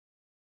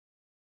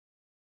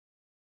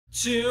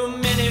Two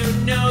men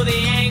who know the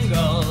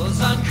angles,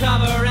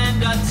 uncover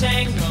and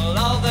untangle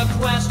all the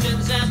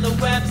questions and the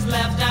webs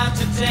left out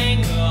to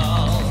tangle.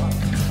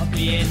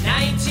 In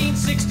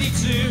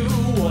 1962,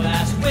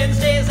 last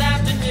Wednesday's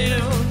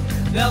afternoon,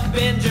 they'll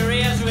bend your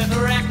ears with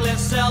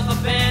reckless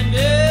self-abandon.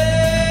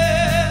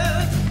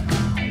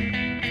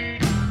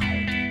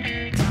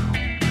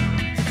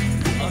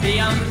 The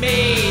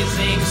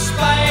amazing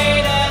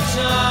Spider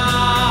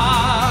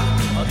Talk,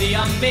 the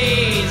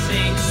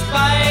amazing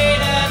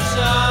Spider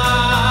Talk.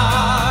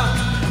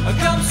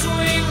 Come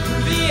swing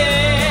through the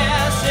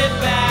air, sit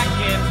back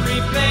and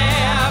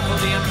prepare for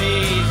the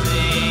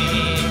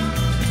amazing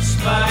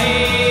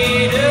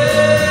Spider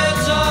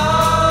Talk.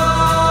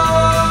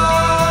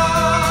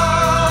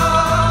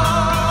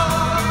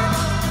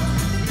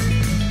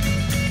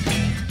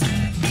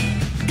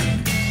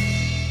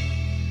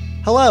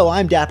 Hello,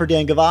 I'm Dapper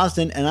Dan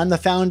Gvozden, and I'm the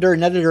founder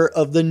and editor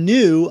of the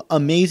new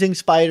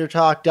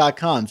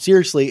AmazingSpiderTalk.com.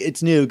 Seriously,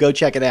 it's new. Go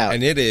check it out.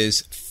 And it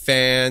is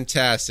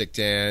fantastic,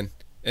 Dan.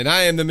 And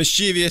I am the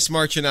mischievous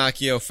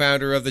Marcinacchio,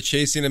 founder of the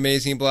Chasing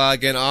Amazing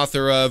blog and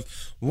author of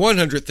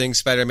 100 Things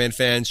Spider-Man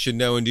Fans Should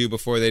Know and Do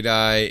Before They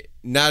Die.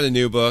 Not a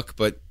new book,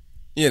 but,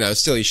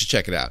 still you should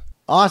check it out.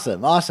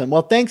 Awesome.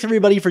 Well, thanks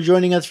everybody for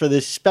joining us for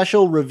this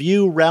special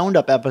review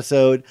roundup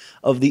episode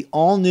of the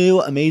all-new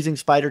Amazing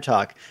Spider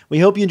Talk. We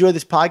hope you enjoy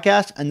this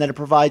podcast and that it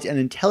provides an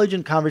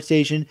intelligent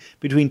conversation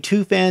between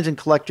two fans and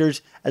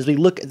collectors as we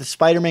look at the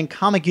Spider-Man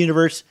comic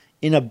universe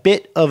in a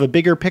bit of a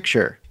bigger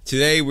picture.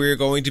 Today we're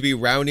going to be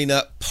rounding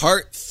up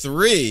part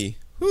 3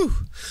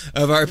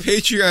 of our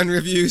Patreon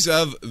reviews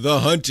of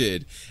The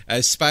Hunted,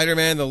 as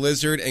Spider-Man, the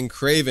Lizard, and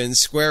Kraven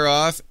square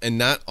off, and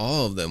not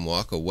all of them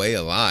walk away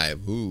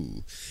alive.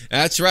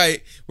 That's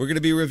right, we're going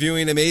to be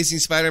reviewing Amazing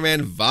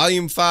Spider-Man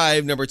Volume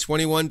 5, number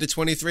 21 to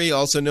 23,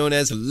 also known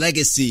as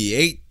Legacy,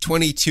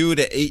 822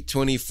 to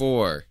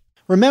 824.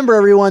 Remember,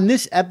 everyone,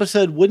 this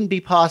episode wouldn't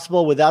be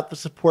possible without the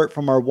support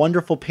from our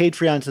wonderful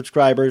Patreon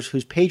subscribers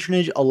whose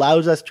patronage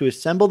allows us to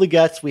assemble the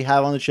guests we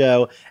have on the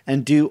show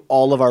and do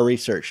all of our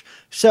research.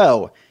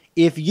 So,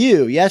 if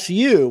you, yes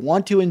you,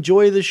 want to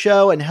enjoy the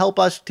show and help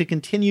us to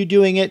continue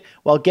doing it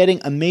while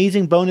getting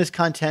amazing bonus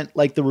content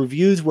like the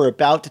reviews we're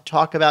about to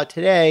talk about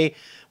today,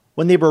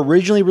 when they were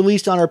originally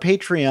released on our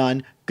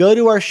Patreon, go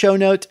to our show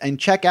notes and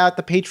check out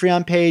the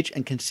Patreon page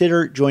and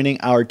consider joining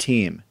our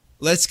team.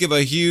 Let's give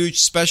a huge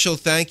special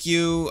thank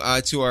you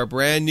to our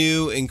brand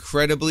new,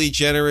 incredibly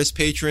generous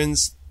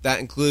patrons. That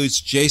includes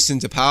Jason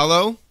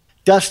DePaulo,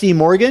 Dusty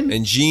Morgan,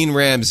 and Gene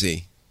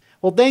Ramsey.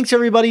 Well, thanks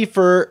everybody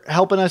for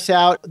helping us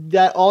out.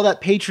 All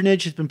that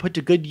patronage has been put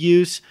to good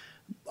use.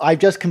 I've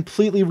just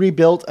completely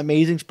rebuilt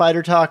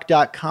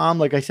AmazingSpiderTalk.com,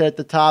 like I said at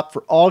the top,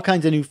 for all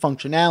kinds of new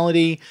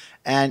functionality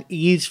and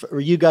ease for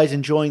you guys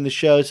enjoying the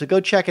show. So go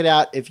check it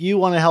out. If you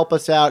want to help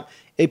us out,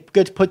 it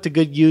gets put to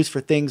good use for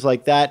things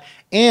like that.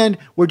 And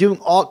we're doing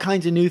all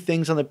kinds of new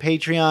things on the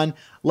Patreon,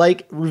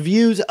 like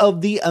reviews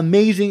of the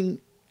amazing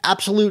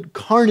Absolute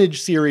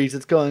Carnage series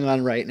that's going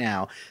on right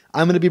now.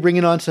 I'm going to be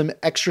bringing on some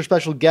extra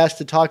special guests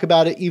to talk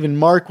about it. Even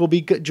Mark will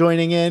be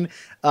joining in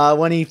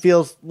when he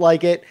feels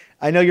like it.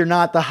 I know you're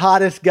not the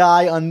hottest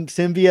guy on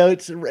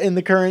symbiotes in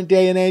the current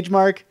day and age,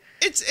 Mark.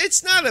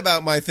 It's not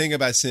about my thing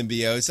about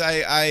symbiotes.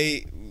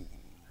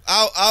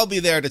 I'll be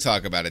there to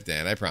talk about it,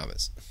 Dan. I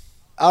promise.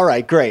 All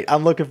right, great.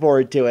 I'm looking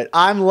forward to it.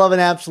 I'm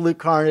loving Absolute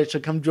Carnage, so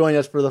come join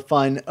us for the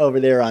fun over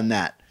there on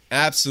that.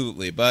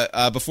 Absolutely. But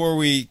before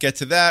we get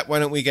to that, why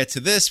don't we get to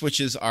this, which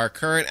is our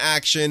current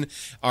action,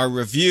 our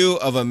review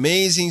of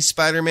Amazing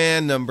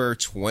Spider-Man number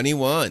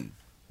 21.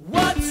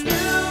 What's new?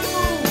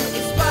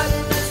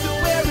 Spider-Man still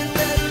wearing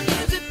leather.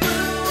 Is it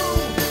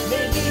blue?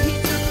 Maybe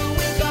he took a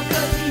week off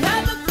 'cause he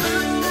had the flu.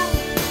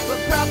 But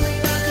probably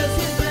not 'cause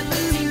his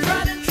methods seem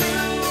tried and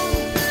true.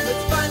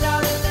 Let's find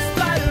out in the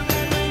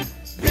Spider-Man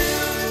review.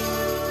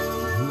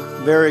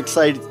 Very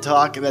excited to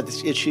talk about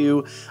this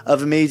issue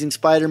of Amazing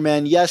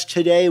Spider-Man. Yes,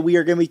 today we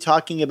are going to be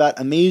talking about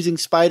Amazing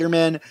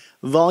Spider-Man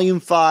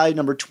Volume 5,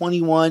 number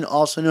 21,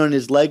 also known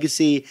as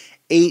Legacy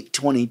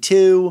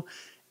 822.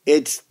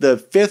 It's the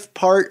fifth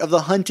part of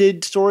the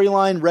Hunted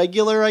storyline,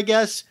 regular, I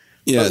guess.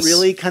 Yes. But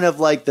really kind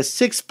of like the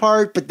sixth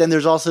part, but then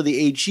there's also the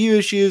HU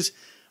issues.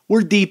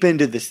 We're deep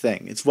into this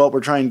thing. It's what we're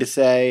trying to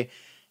say.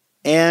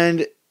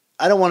 And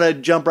I don't want to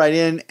jump right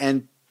in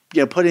and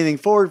put anything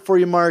forward for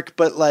you, Mark,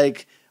 but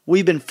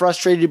we've been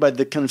frustrated by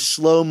the kind of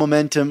slow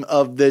momentum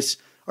of this,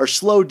 or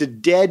slow to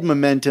dead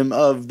momentum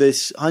of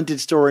this Hunted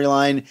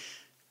storyline.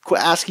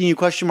 Asking you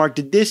question mark,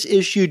 did this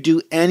issue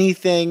do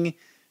anything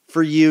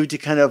for you to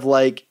kind of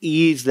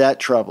ease that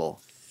trouble?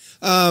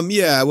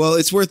 Yeah, well,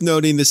 it's worth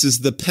noting this is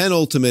the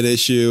penultimate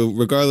issue,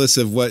 regardless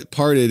of what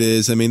part it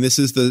is. I mean, this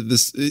is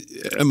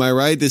am I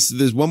right?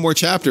 There's one more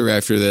chapter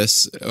after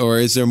this, or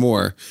is there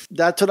more?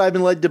 That's what I've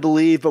been led to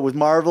believe, but with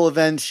Marvel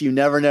events, you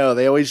never know.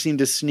 They always seem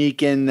to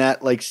sneak in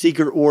that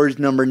Secret Wars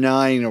number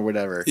 9 or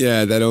whatever.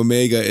 Yeah, that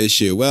Omega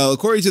issue. Well,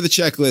 according to the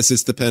checklist,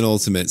 it's the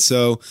penultimate.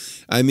 So,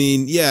 I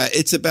mean, yeah,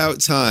 it's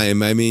about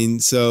time. I mean,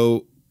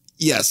 so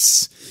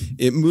Yes,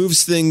 it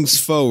moves things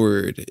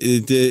forward.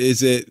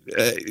 Is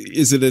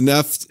it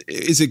enough?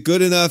 Is it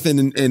good enough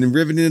and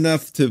riveting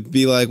enough to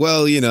be like,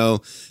 well,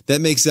 that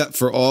makes up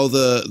for all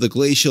the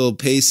glacial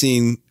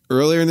pacing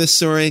earlier in this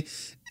story?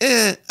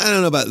 I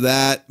don't know about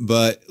that,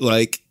 but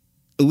like,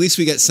 at least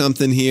we get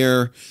something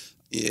here.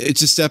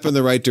 It's a step in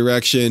the right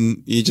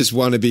direction. You just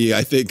want to be,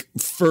 I think,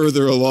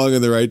 further along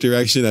in the right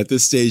direction at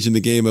this stage in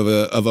the game of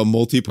a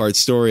multi-part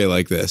story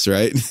like this,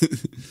 right?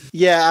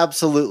 Yeah,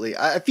 absolutely.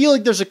 I feel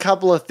like there's a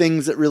couple of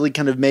things that really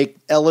kind of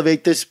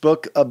elevate this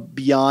book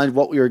beyond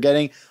what we were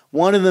getting.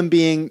 One of them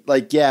being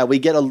like, yeah, we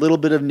get a little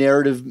bit of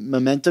narrative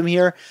momentum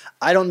here.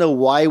 I don't know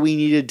why we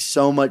needed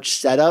so much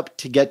setup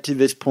to get to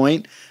this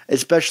point,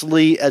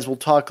 especially as we'll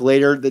talk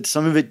later, that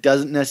some of it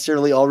doesn't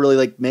necessarily all really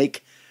like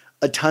make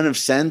a ton of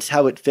sense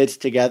how it fits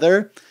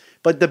together.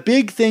 But the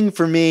big thing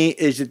for me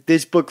is that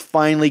this book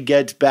finally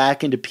gets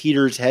back into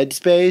Peter's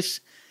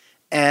headspace.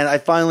 And I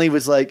finally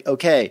was like,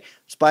 okay,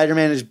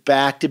 Spider-Man is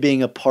back to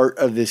being a part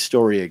of this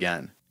story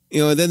again.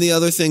 And then the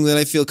other thing that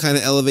I feel kind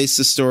of elevates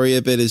the story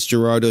a bit is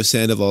Gerardo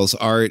Sandoval's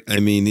art. I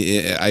mean,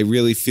 I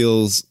really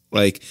feels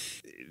like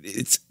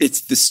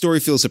the story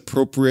feels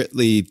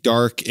appropriately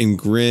dark and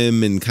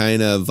grim and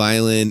kind of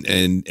violent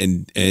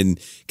and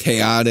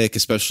chaotic,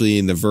 especially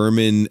in the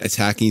vermin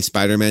attacking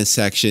Spider-Man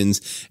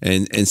sections.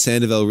 And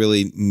Sandoval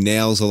really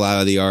nails a lot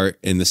of the art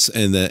and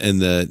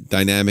the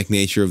dynamic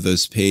nature of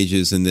those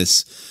pages in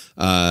this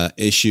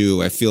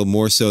issue. I feel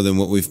more so than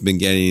what we've been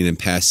getting in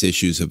past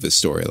issues of this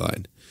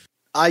storyline.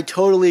 I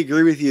totally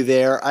agree with you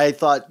there. I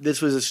thought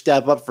this was a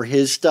step up for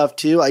his stuff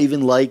too. I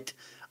even liked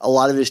a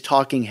lot of his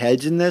talking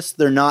heads in this.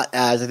 They're not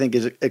as, I think,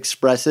 as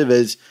expressive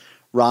as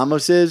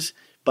Ramos's,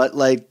 but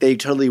like they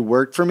totally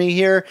worked for me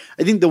here.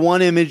 I think the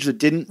one image that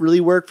didn't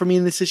really work for me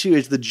in this issue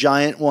is the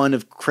giant one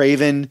of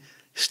Kraven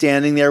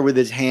standing there with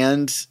his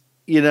hands,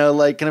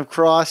 like kind of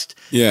crossed.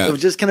 Yeah. It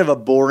was just kind of a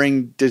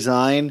boring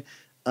design.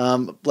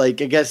 I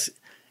guess,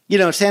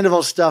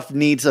 Sandoval's stuff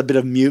needs a bit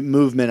of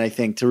movement, I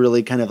think, to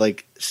really kind of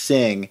like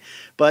sing.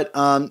 But,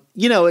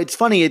 it's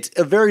funny. It's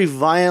a very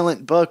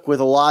violent book with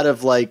a lot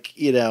of like,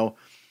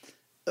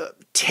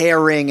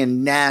 tearing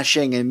and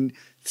gnashing and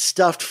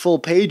stuffed full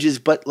pages,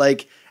 but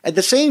like at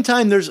the same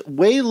time there's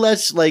way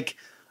less like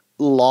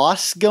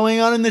loss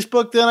going on in this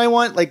book than I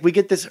want. Like we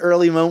get this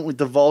early moment with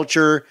the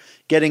Vulture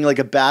getting like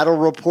a battle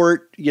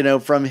report,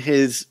 from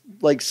his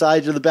like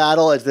sides of the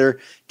battle as they're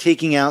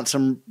taking out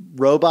some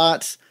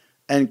robots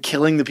and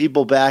killing the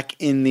people back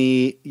in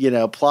the,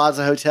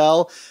 Plaza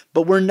Hotel,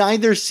 but we're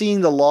neither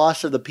seeing the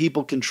loss of the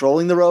people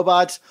controlling the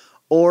robots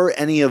or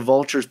any of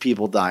Vulture's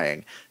people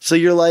dying. So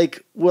you're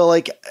like, well,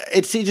 like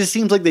it just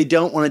seems like they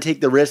don't want to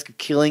take the risk of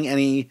killing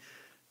any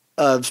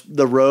of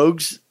the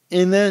rogues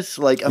in this.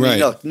 Like, I mean,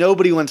 no,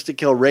 nobody wants to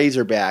kill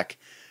Razorback.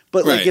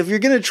 But like, if you're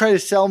going to try to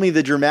sell me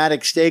the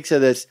dramatic stakes of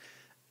this,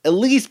 at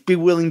least be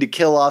willing to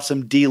kill off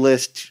some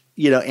D-list,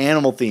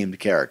 animal-themed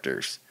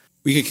characters.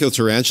 We could kill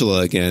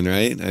Tarantula again,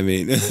 right? I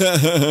mean,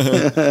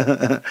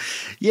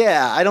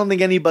 yeah, I don't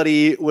think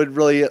anybody would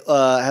really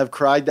have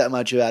cried that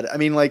much about it. I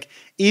mean, like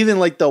even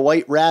like the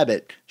White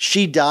Rabbit,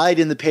 she died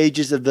in the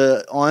pages of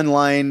the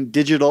online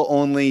digital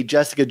only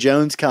Jessica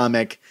Jones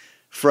comic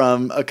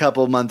from a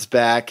couple of months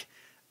back,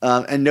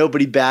 and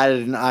nobody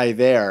batted an eye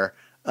there.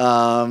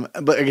 But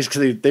I guess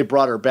because they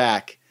brought her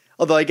back.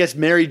 Although I guess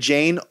Mary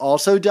Jane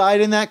also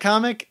died in that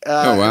comic.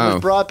 Oh, wow. And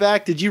was brought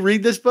back. Did you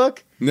read this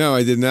book? No,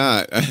 I did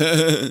not.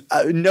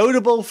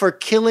 Notable for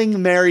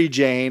killing Mary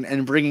Jane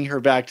and bringing her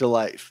back to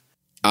life.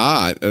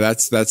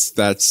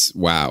 That's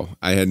wow.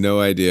 I had no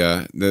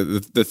idea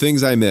the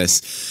things I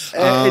miss.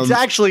 It's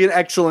actually an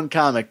excellent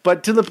comic,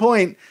 but to the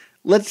point,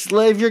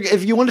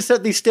 if you want to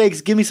set these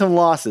stakes, give me some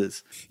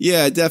losses.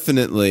 Yeah,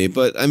 definitely.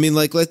 But I mean,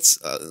 like,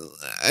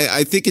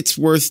 I think it's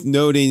worth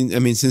noting. I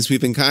mean, since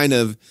we've been kind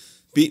of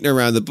beating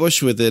around the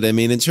bush with it, I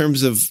mean, in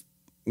terms of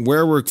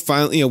where we're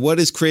finally, what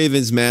is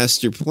Kraven's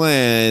master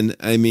plan?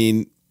 I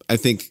mean, I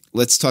think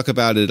let's talk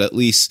about it at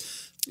least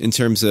in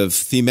terms of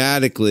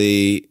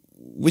thematically,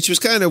 which was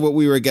kind of what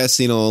we were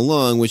guessing all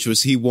along, which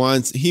was he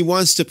wants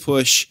to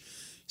push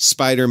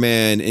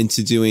Spider-Man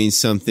into doing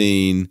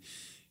something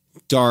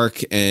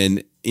dark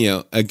and,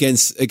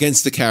 against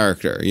the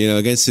character,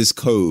 against his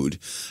code,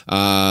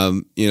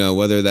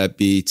 whether that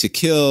be to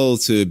kill,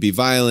 to be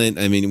violent,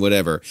 I mean,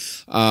 whatever.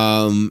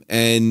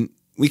 And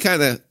we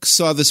kind of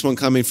saw this one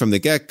coming from the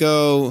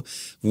get-go.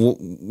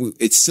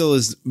 It still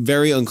is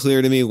very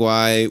unclear to me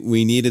why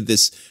we needed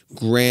this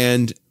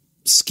grand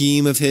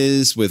scheme of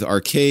his with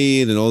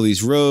Arcade and all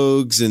these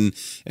rogues and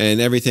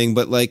everything.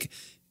 But like,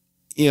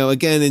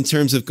 again, in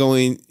terms of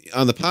going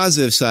on the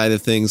positive side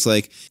of things,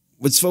 like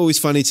what's always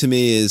funny to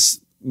me is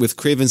with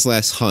Kraven's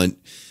Last Hunt,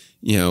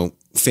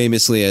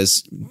 famously,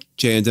 as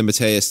J.M.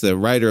 DeMatteis, the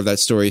writer of that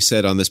story,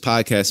 said on this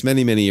podcast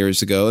many, many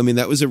years ago, I mean,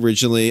 that was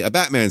originally a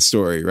Batman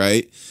story,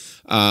 right?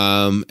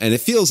 And it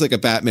feels like a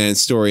Batman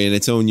story in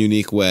its own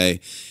unique way.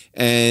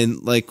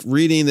 And like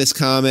reading this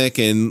comic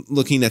and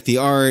looking at the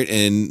art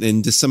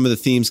and just some of the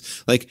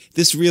themes, like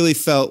this really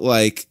felt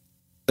like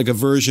like a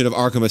version of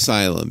Arkham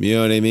Asylum. You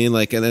know what I mean?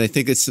 Like, and then I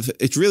think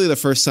it's really the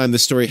first time the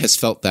story has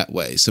felt that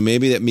way. So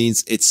maybe that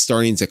means it's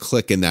starting to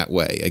click in that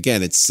way.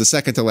 Again, it's the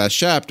second to last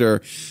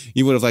chapter.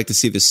 You would have liked to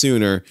see this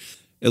sooner.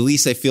 At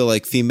least I feel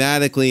like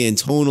thematically and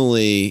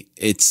tonally,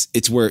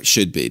 it's where it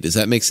should be. Does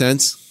that make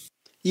sense?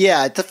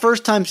 Yeah, it's the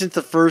first time since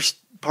the first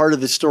part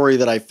of the story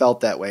that I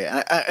felt that way.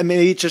 I mean,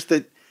 it's just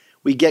that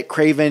we get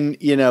Craven,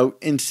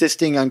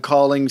 insisting on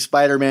calling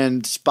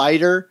Spider-Man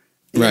Spider,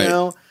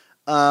 right.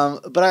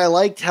 But I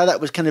liked how that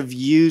was kind of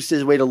used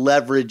as a way to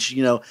leverage,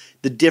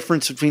 the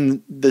difference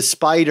between the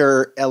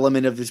Spider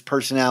element of his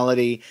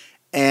personality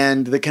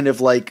and the kind of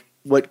like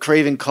what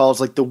Craven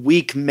calls like the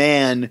weak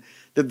man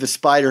that the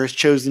Spider has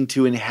chosen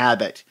to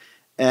inhabit,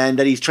 and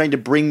that he's trying to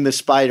bring the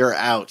Spider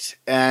out.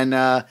 And,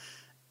 I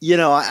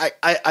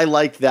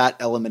like that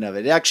element of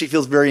it. It actually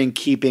feels very in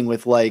keeping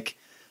with like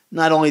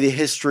not only the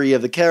history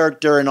of the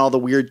character and all the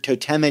weird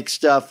totemic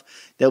stuff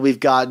that we've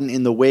gotten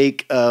in the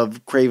wake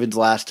of Craven's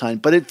Last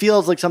Hunt, but it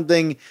feels like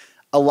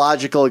a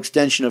logical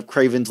extension of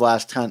Craven's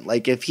Last Hunt.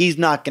 Like if he's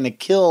not going to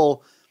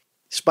kill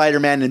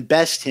Spider-Man and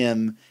best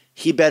him,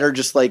 he better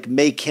just like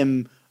make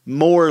him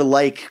more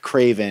like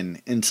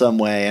Craven in some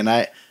way. And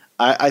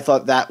I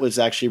thought that was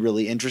actually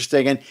really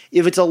interesting. And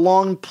if it's a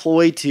long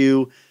ploy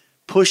to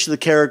push the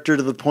character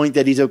to the point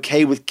that he's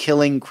okay with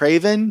killing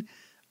Craven,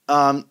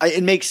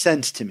 it makes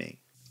sense to me.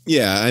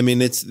 Yeah, I mean,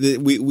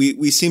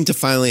 we seem to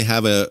finally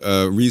have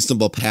a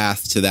reasonable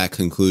path to that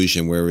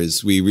conclusion,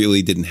 whereas we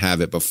really didn't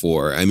have it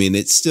before. I mean,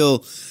 it still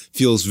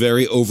feels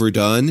very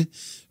overdone,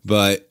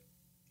 but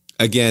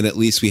again, at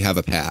least we have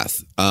a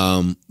path,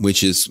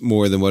 which is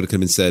more than what could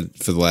have been said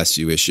for the last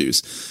few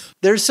issues.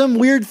 There's some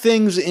weird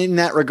things in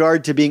that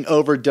regard to being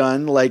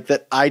overdone, like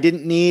that I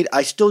didn't need.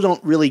 I still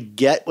don't really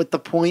get what the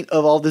point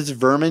of all this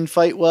vermin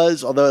fight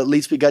was, although at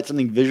least we got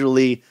something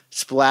visually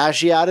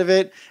splashy out of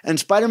it. And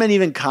Spider-Man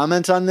even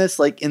comments on this,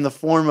 like in the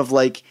form of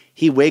like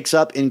he wakes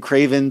up in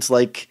Craven's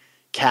like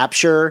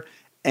capture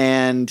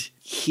and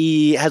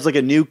he has like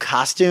a new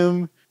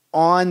costume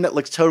on that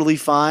looks totally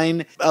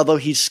fine, although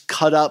he's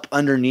cut up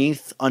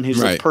underneath on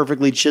his like,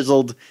 perfectly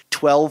chiseled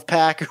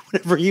 12-pack or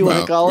whatever you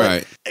want to call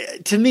it.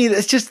 To me,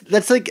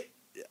 that's like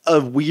a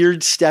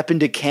weird step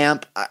into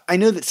camp. I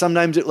know that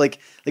sometimes it like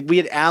we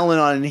had Alan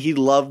on and he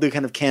loved the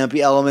kind of campy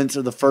elements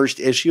of the first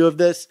issue of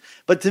this,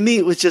 but to me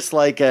it was just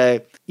like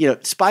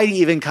Spidey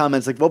even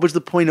comments like, what was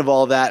the point of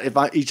all that if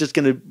he's just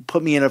going to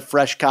put me in a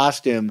fresh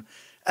costume?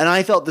 And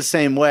I felt the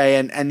same way,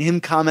 and him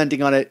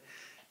commenting on it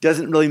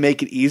doesn't really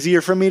make it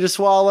easier for me to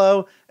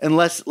swallow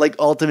unless like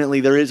ultimately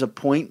there is a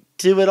point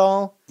to it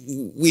all.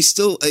 I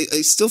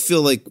still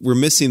feel like we're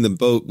missing the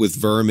boat with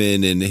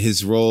Vermin and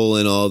his role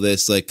in all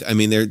this. Like, I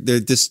mean, they're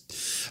just,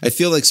 I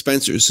feel like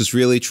Spencer's just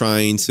really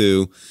trying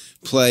to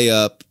play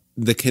up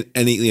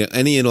any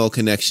and all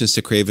connections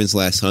to Craven's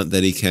Last Hunt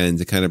that he can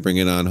to kind of bring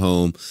it on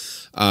home.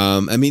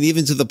 I mean,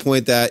 even to the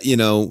point that,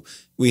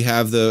 we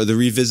have the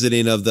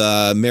revisiting of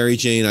the Mary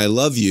Jane, I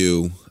love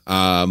you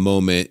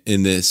moment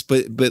in this,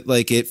 but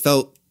like it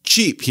felt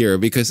cheap here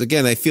because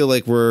again, I feel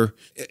like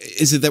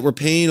is it that we're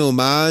paying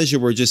homage or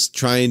we're just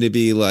trying to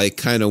be like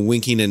kind of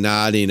winking and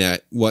nodding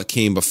at what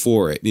came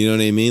before it? You know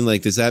what I mean?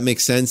 Like, does that make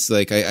sense?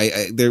 Like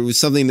I there was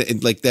something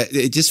that like that,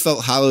 it just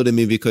felt hollow to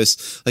me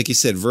because like you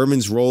said,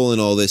 Vermin's role in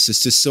all this is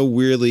just so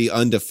weirdly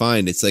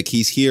undefined. It's like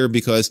he's here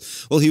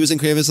because, well, he was in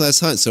Craven's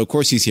Last Hunt, so of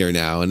course he's here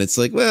now. And it's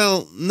like,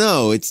 well,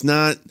 no, it's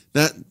not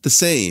the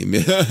same.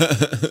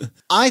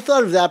 I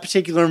thought of that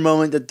particular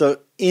moment that the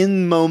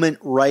in-moment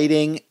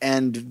writing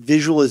and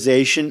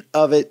visualization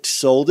of it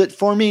sold it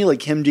for me,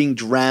 like him being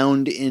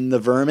drowned in the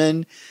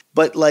vermin.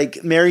 But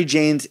like Mary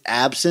Jane's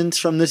absence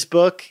from this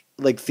book,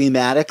 like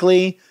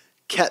thematically,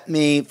 kept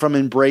me from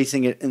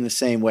embracing it in the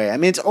same way. I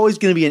mean, it's always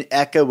going to be an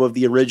echo of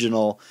the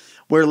original,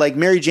 where like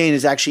Mary Jane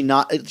is actually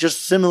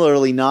just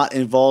similarly not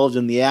involved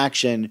in the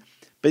action,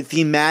 but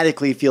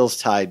thematically feels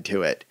tied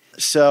to it.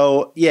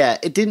 So yeah,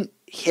 it didn't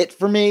hit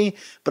for me,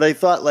 but I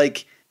thought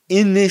like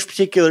in this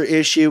particular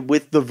issue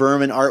with the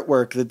Vermin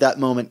artwork that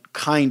moment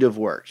kind of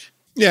worked.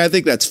 Yeah, I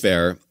think that's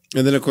fair.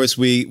 And then of course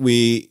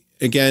we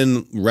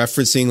again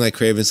referencing like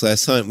Craven's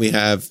Last Hunt, we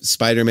have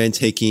Spider-Man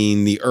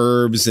taking the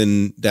herbs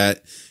and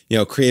that,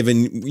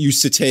 Craven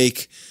used to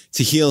take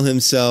to heal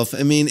himself.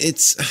 I mean,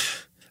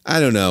 I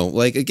don't know.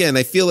 Like, again,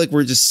 I feel like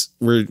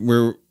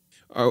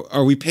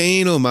are we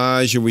paying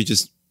homage or are we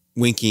just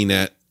winking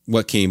at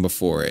what came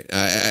before it?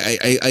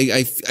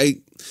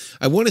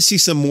 I want to see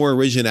some more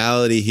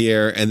originality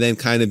here and then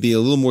kind of be a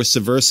little more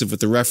subversive with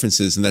the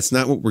references. And that's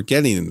not what we're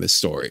getting in this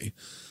story.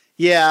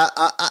 Yeah,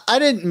 I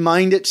didn't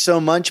mind it so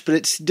much,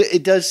 but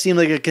it does seem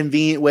like a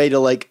convenient way to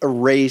like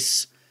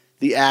erase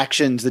the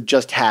actions that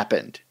just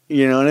happened,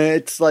 and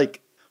it's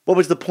like, what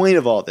was the point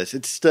of all this?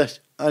 It's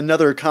just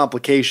another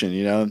complication,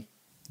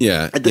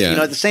 Yeah. At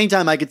the same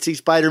time, I could see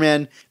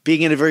Spider-Man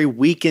being in a very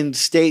weakened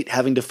state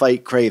having to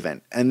fight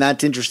Craven. And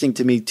that's interesting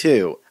to me,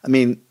 too. I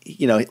mean,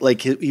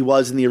 like he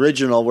was in the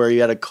original where he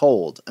had a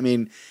cold. I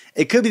mean,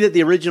 it could be that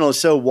the original is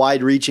so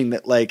wide-reaching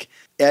that, like,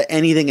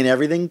 anything and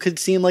everything could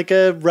seem like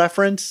a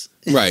reference.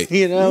 Right.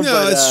 No,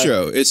 it's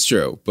true. It's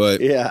true.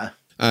 But yeah.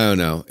 I don't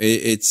know.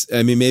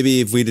 I mean, maybe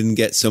if we didn't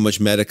get so much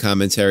meta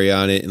commentary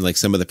on it and like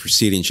some of the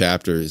preceding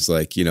chapters,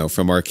 like,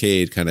 from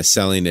Arcade kind of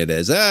selling it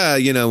as,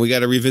 we got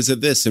to revisit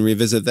this and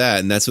revisit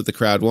that. And that's what the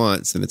crowd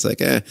wants. And it's like,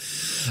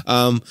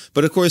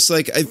 but of course,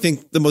 like, I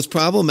think the most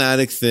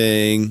problematic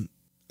thing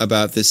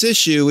about this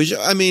issue is,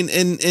 I mean,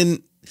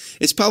 and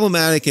it's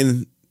problematic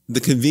in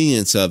the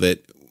convenience of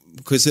it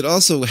because it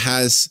also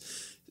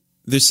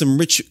there's some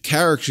rich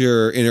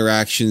character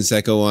interactions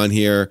that go on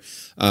here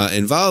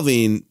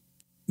involving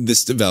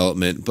this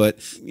development.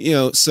 But,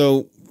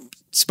 so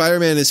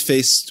Spider-Man is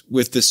faced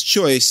with this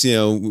choice.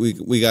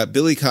 We got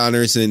Billy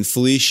Connors and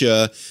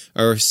Felicia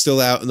are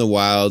still out in the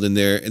wild, and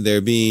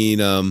they're being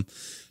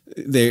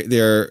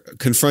they're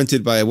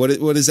confronted by what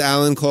does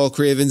Alan call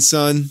Kraven's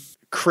son?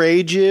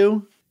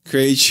 Krayju.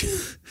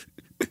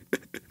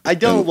 I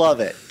don't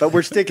love it, but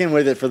we're sticking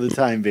with it for the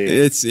time being.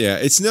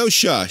 It's no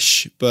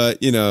shush, but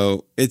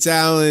it's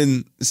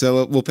Alan,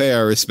 so we'll pay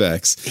our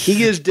respects.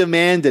 He has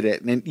demanded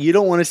it, and you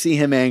don't want to see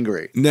him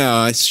angry.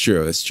 No, it's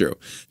true. It's true.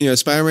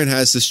 Spider-Man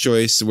has this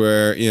choice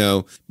where,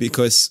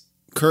 because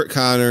Kurt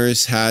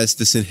Connors has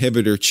this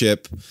inhibitor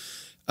chip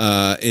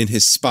in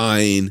his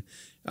spine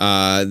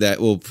that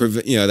will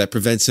that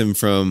prevents him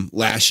from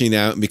lashing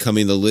out and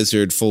becoming the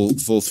Lizard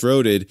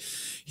full-throated.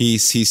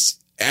 He's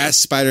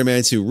asked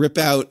Spider-Man to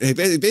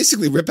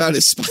basically rip out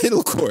his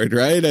spinal cord,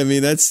 right? I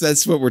mean,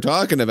 that's what we're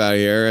talking about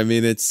here. I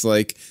mean, it's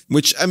like,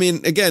 which, I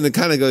mean, again, it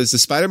kind of goes,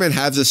 does Spider-Man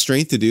have the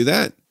strength to do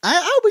that?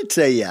 I would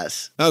say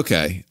yes.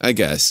 Okay, I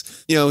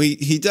guess.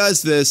 He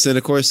does this, and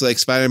of course, like,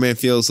 Spider-Man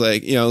feels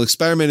like,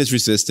 Spider-Man is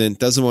resistant,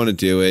 doesn't want to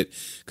do it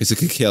because it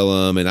could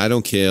kill him, and I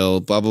don't kill,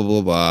 blah, blah,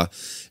 blah, blah.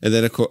 And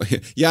then, of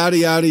course, yada,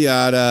 yada,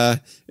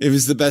 yada. It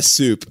was the best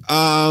soup.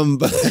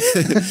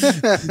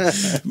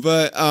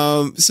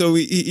 So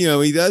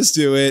he does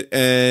do it,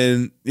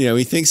 and,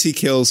 he thinks he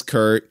kills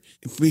Kurt.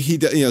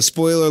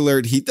 Spoiler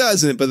alert, he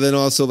doesn't. But then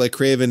also, like,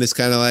 Kraven is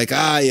kind of like,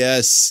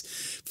 yes,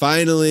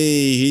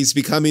 finally, he's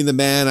becoming the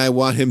man I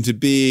want him to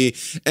be.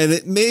 And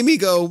it made me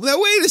go,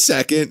 now, wait a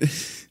second.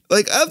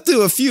 Like, up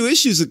to a few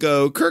issues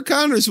ago, Kurt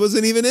Connors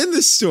wasn't even in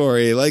this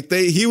story. Like,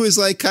 he was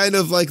like kind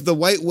of like the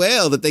white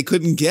whale that they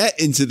couldn't get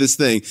into this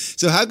thing.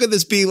 So how could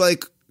this be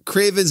like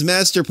Kraven's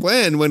master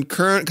plan when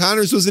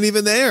Connors wasn't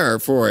even there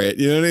for it?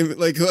 You know what I mean?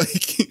 Like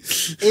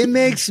it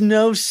makes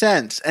no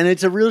sense. And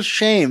it's a real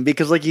shame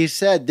because, like you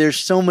said, there's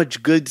so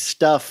much good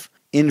stuff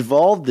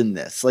involved in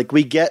this. Like,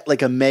 we get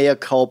like a mea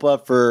culpa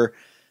for,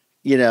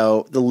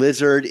 the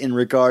Lizard in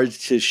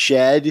regards to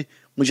Shed,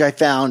 which I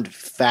found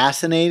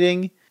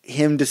fascinating.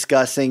 Him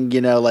discussing,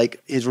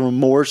 like his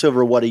remorse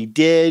over what he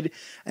did,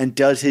 and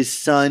does his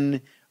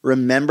son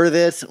remember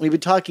this? We've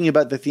been talking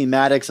about the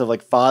thematics of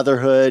like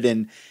fatherhood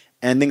and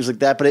things like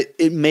that, but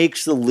it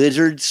makes the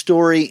Lizard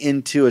story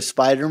into a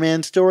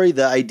Spider-Man story.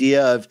 The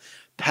idea of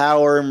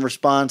power and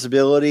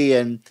responsibility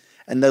and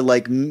the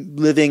like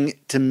living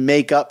to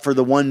make up for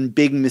the one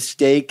big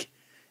mistake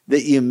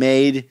that you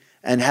made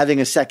and having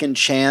a second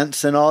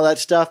chance and all that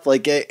stuff.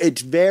 Like,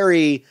 it's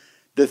very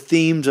the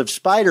themes of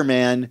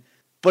Spider-Man.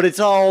 But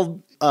it's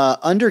all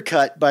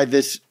undercut by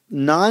this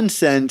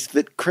nonsense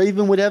that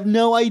Kraven would have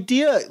no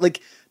idea. Like,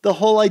 the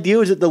whole idea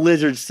was that the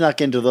Lizard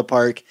snuck into the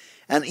park.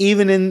 And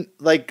even in,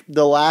 like,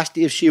 the last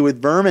issue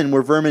with Vermin,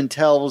 where Vermin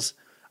tells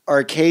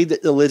Arcade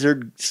that the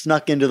Lizard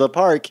snuck into the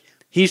park,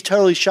 he's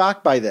totally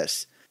shocked by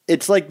this.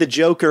 It's like the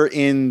Joker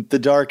in The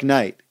Dark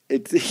Knight.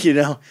 It's,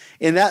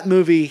 in that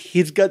movie,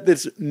 he's got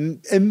this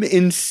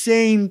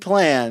insane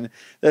plan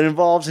that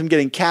involves him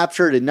getting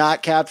captured and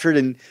not captured,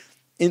 and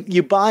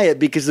you buy it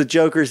because the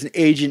Joker is an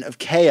agent of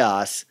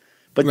chaos,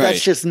 but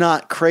that's just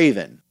not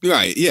Kraven.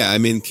 Right. Yeah. I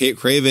mean,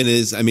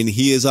 Kraven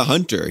he is a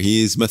hunter.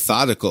 He is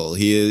methodical.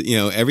 He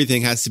is,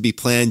 everything has to be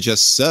planned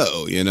just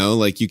so,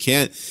 like you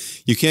can't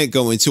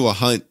go into a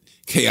hunt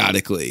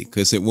chaotically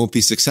because it won't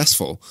be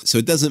successful. So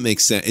it doesn't make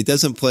sense. It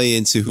doesn't play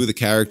into who the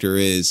character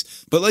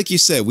is. But like you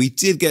said, we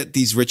did get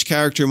these rich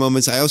character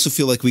moments. I also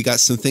feel like we got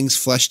some things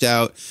fleshed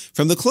out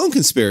from the clone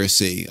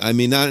conspiracy. I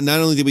mean, not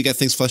only did we get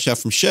things fleshed out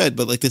from Shed,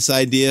 but like this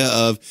idea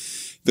of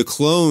the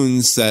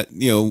clones that,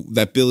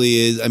 that Billy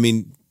is,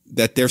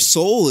 that their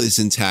soul is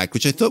intact,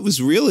 which I thought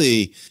was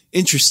really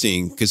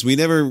interesting because we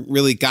never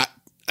really got,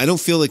 I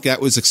don't feel like that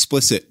was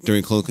explicit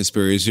during Clone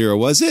Conspiracy 0,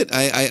 was it?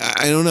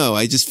 I don't know.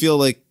 I just feel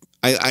like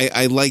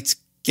I liked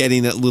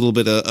getting a little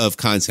bit of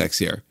context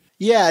here.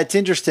 Yeah, it's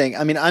interesting.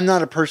 I mean, I'm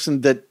not a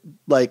person that,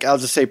 like, I'll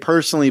just say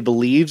personally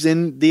believes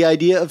in the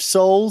idea of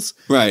souls.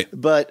 Right.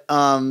 But,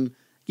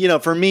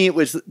 for me, it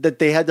was that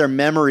they had their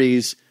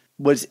memories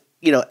was,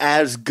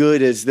 as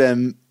good as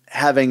them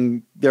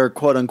having their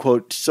quote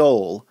unquote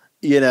soul,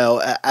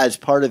 as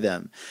part of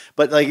them.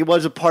 But, like, it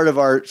was a part of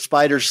our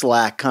Spider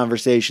Slack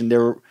conversation.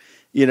 There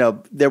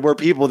were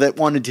people that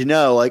wanted to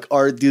know, like,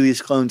 do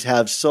these clones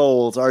have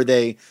souls? Are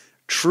they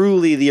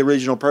truly the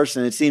original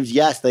person? It seems,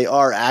 yes, they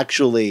are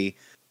actually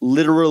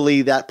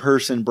literally that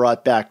person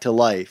brought back to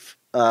life.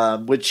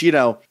 which,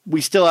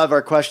 we still have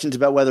our questions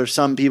about whether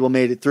some people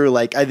made it through.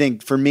 Like, I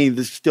think for me,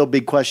 the still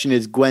big question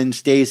is Gwen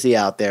Stacy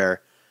out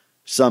there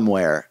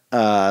somewhere.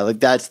 Like,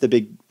 that's the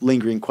big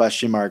lingering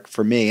question mark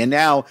for me. And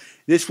now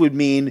this would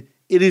mean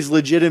it is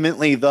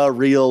legitimately the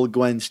real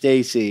Gwen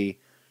Stacy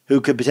who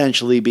could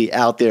potentially be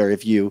out there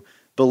if you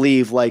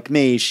believe, like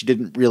me, she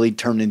didn't really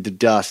turn into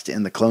dust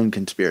in the clone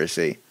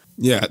conspiracy.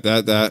 Yeah,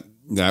 that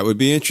would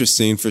be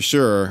interesting for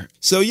sure.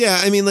 So, yeah,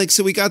 I mean, like,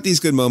 so we got these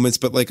good moments,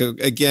 but like,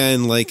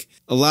 again, like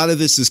a lot of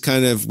this is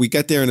kind of, we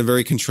get there in a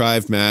very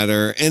contrived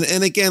manner.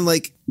 And again,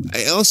 like,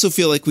 I also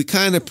feel like we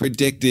kind of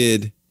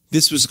predicted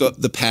this was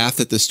the path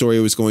that the story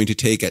was going to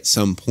take at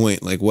some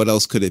point. Like, what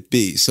else could it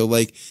be? So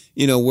like,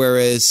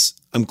 whereas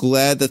I'm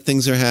glad that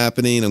things are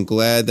happening. I'm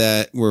glad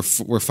that we're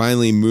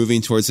finally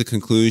moving towards a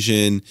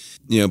conclusion,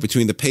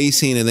 between the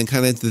pacing and then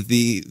kind of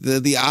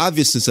the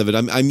obviousness of it.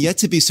 I'm yet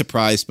to be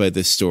surprised by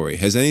this story.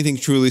 Has anything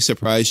truly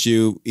surprised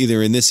you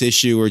either in this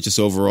issue or just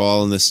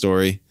overall in this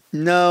story?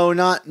 No,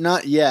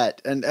 not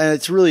yet. And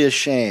it's really a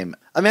shame.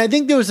 I mean, I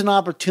think there was an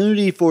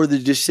opportunity for the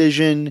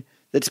decision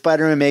that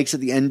Spider-Man makes at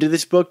the end of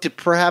this book to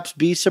perhaps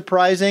be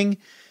surprising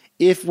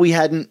if we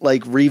hadn't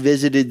like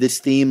revisited this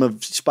theme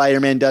of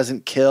Spider-Man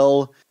doesn't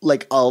kill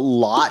like a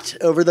lot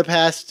over the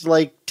past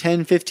like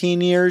 10,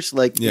 15 years.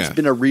 Like It's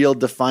been a real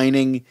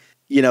defining,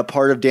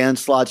 part of Dan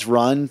Slott's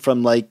run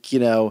from like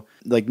No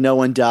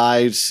One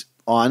Dies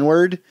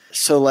onward.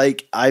 So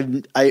like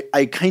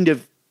I kind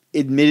of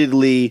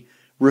admittedly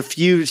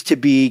refuse to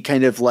be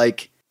kind of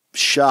like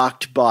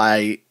shocked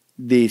by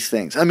these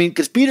things. I mean,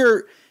 because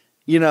Peter,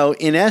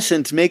 in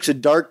essence makes a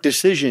dark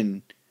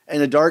decision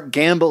and a dark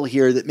gamble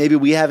here that maybe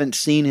we haven't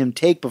seen him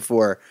take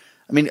before.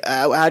 I mean,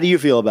 how do you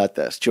feel about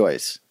this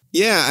choice?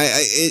 Yeah,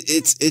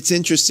 it's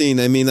interesting.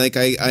 I mean, like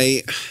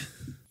I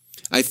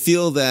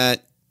feel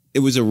that it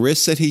was a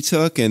risk that he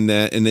took, and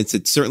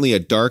it's certainly a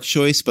dark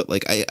choice. But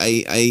like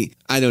I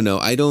don't know.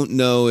 I don't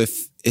know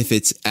if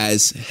it's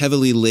as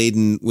heavily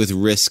laden with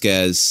risk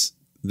as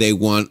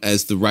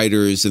the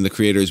writers and the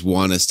creators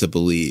want us to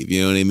believe.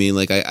 You know what I mean?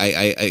 Like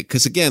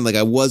because again, like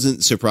I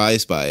wasn't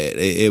surprised by it.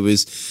 It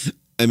was,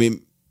 I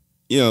mean,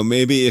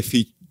 maybe if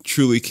he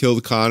truly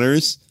killed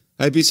Connors,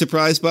 I'd be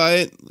surprised by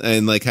it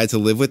and like had to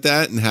live with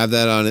that and have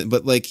that on it.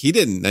 But like he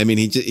didn't. I mean,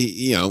 I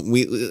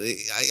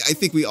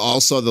think we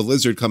all saw the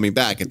lizard coming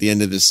back at the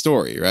end of this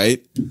story,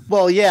 right?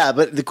 Well, yeah,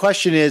 but the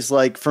question is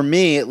like, for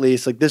me at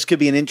least, like this could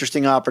be an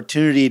interesting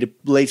opportunity to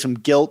lay some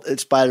guilt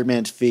at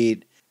Spider-Man's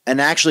feet and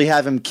actually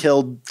have him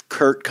kill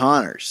Kurt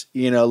Connors.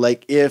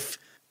 Like if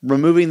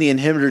removing the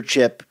inhibitor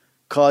chip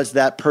caused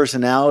that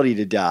personality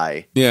to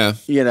die. Yeah.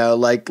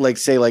 Like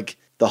say like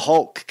the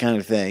Hulk kind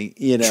of thing,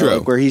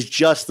 like where he's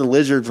just the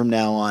lizard from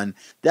now on.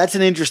 That's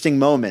an interesting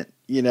moment,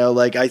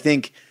 like I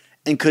think,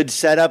 and could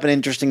set up an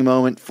interesting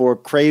moment for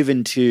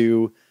Kraven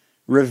to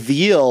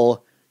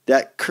reveal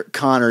that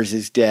Connors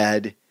is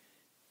dead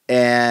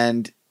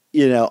and,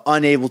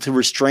 unable to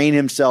restrain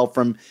himself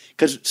from,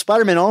 because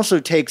Spider-Man also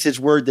takes his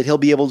word that he'll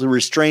be able to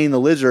restrain the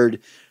lizard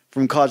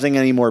from causing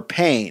any more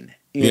pain.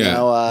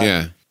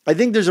 I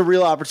think there's a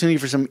real opportunity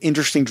for some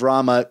interesting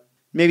drama,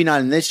 maybe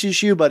not in this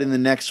issue, but in the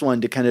next one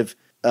to kind of,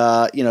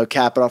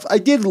 cap it off. I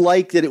did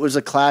like that it was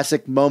a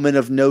classic moment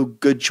of no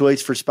good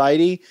choice for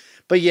Spidey,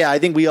 but yeah, I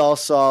think we all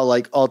saw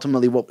like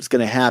ultimately what was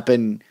going to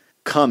happen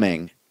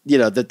coming,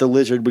 that the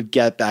lizard would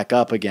get back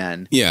up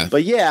again. Yeah.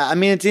 But yeah, I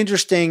mean, it's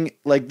interesting.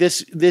 Like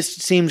this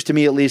seems to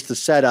me at least the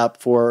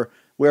setup for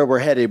where we're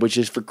headed, which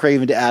is for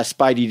Kraven to ask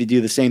Spidey to do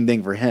the same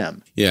thing for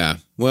him. Yeah.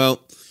 Well,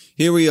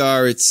 here we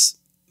are.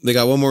 They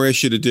got one more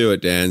issue to do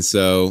it, Dan.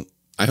 So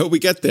I hope we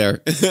get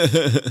there.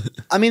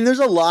 I mean, there's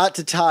a lot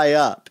to tie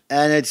up.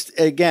 And it's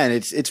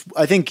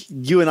I think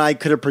you and I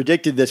could have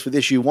predicted this with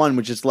issue 1,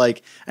 which is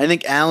like, I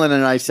think Alan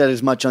and I said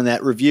as much on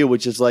that review,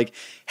 which is like,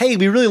 hey,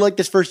 we really like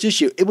this first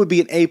issue. It would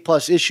be an A+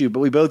 issue, but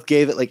we both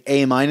gave it like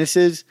A-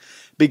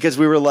 because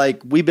we were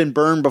like, we've been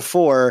burned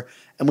before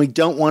and we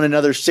don't want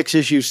another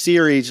 6-issue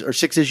series or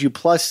 6-issue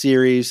plus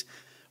series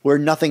where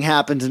nothing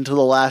happens until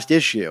the last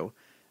issue.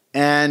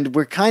 And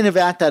we're kind of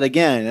at that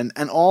again.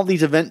 And all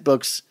these event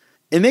books,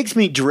 it makes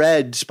me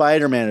dread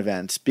Spider-Man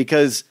events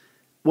because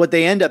what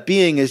they end up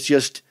being is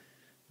just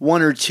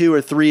 1 or 2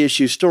 or 3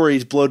 issue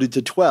stories bloated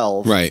to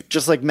 12. Right.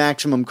 Just like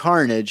Maximum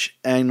Carnage.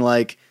 And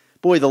like,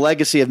 boy, the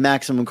legacy of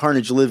Maximum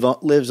Carnage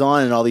lives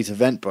on in all these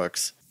event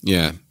books.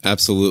 Yeah,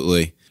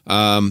 absolutely.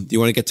 Do you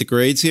want to get to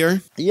grades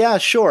here? Yeah,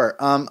 sure.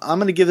 I'm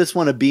going to give this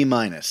one a B-.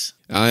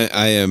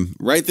 I am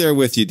right there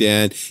with you,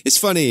 Dan. It's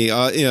funny,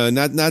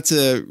 not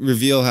to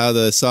reveal how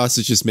the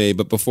sausage is made,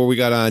 but before we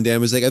got on, Dan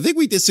was like, I think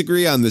we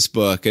disagree on this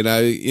book. And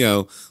I,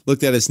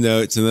 looked at his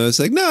notes and I was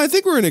like, no, I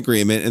think we're in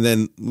agreement. And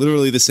then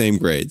literally the same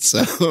grade.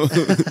 So,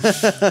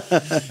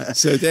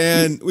 so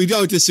Dan, we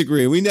don't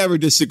disagree. We never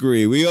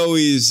disagree. We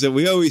always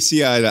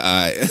see eye to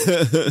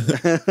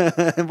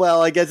eye.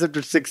 Well, I guess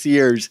after 6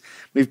 years,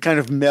 we've kind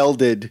of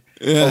melded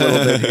a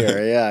little bit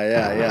here.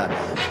 Yeah.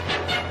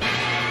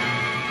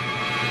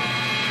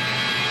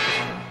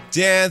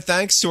 Dan,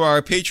 thanks to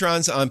our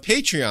patrons on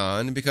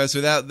Patreon, because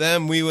without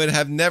them, we would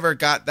have never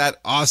got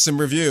that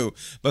awesome review.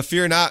 But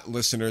fear not,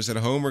 listeners at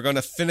home, we're going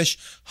to finish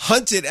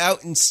Hunted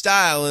out in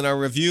style in our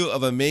review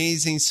of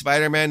Amazing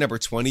Spider-Man number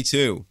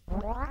 22.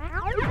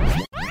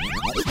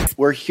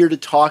 We're here to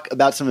talk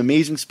about some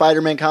Amazing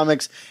Spider-Man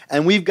comics,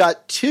 and we've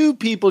got two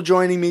people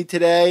joining me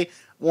today.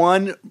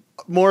 One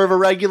more of a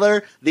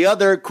regular, the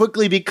other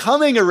quickly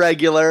becoming a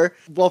regular.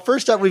 Well,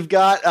 first up, we've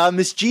got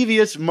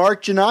mischievous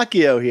Mark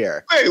Ginocchio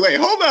here. Wait,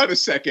 hold on a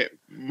second.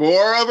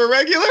 More of a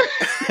regular?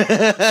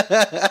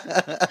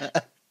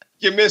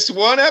 You missed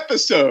one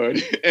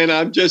episode, and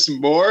I'm just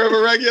more of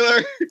a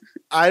regular?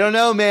 I don't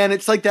know, man.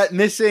 It's like that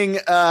missing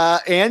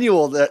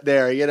annual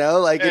there, you know?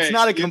 Like, it's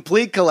not a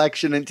complete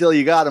collection until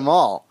you got them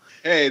all.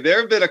 Hey, there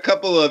have been a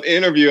couple of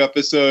interview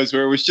episodes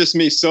where it was just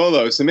me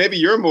solo, so maybe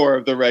you're more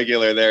of the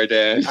regular there,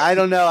 Dan. I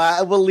don't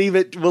know. We'll leave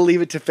it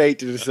to fate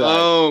to decide.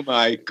 Oh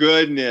my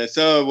goodness.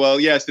 Oh well,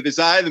 yes, it is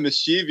I, the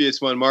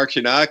mischievous one, Mark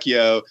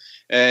Ginocchio,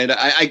 and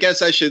I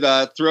guess I should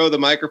throw the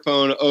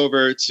microphone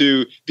over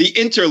to the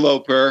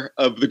interloper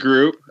of the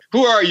group.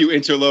 Who are you,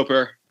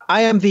 interloper?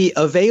 I am the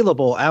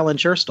available Alan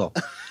Cherstle.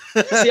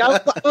 See, I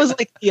was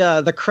like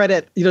the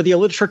credit, the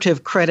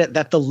alliterative credit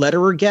that the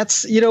letterer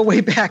gets,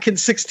 way back in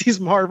 60s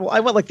Marvel. I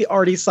went like the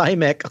Artie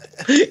Simek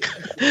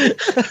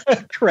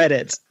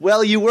credits.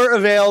 Well, you were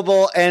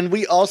available, and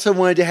we also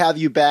wanted to have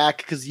you back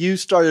because you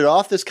started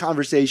off this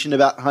conversation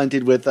about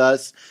Hunted with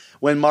us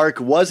when Mark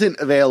wasn't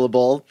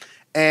available.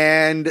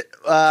 And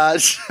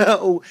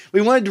so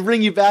we wanted to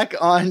bring you back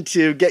on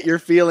to get your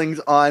feelings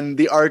on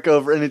the arc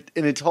over in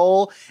its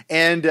whole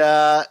and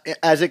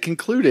as it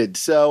concluded.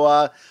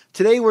 So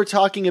today we're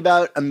talking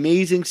about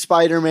Amazing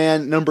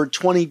Spider-Man number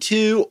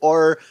 22,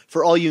 or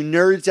for all you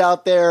nerds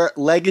out there,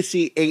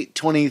 Legacy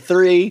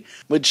 823,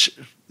 which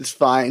is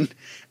fine.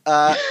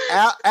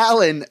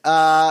 Alan,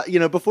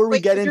 before we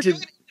get into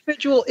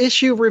individual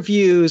issue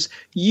reviews,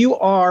 you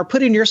are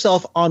putting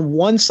yourself on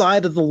one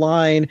side of the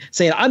line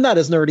saying, I'm not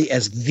as nerdy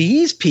as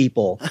these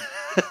people.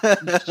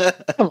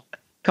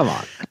 Come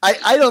on.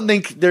 I don't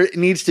think there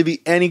needs to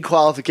be any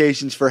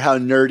qualifications for how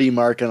nerdy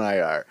Mark and I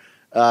are.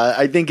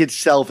 I think it's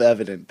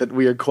self-evident that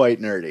we are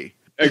quite nerdy.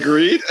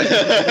 Agreed. Do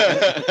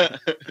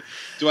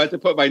I have to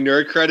put my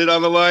nerd credit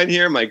on the line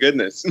here? My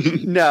goodness.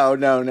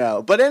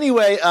 No. But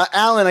anyway,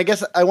 Alan, I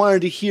guess I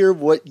wanted to hear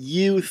what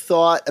you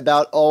thought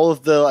about all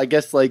of the, I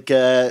guess, like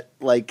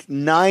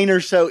 9 or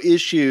so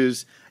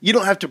issues. You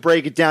don't have to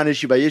break it down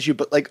issue by issue,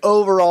 but like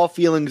overall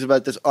feelings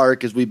about this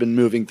arc as we've been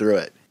moving through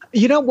it.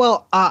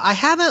 I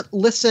haven't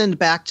listened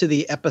back to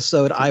the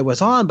episode I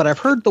was on, but I've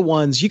heard the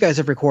ones you guys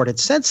have recorded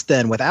since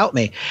then without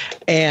me.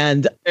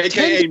 And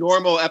AKA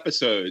normal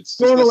episodes.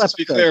 Let's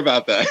be clear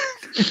about that.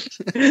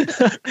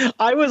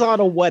 I was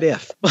on a what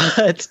if,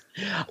 but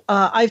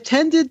I've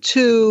tended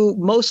to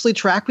mostly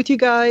track with you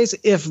guys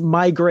if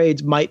my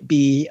grades might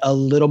be a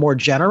little more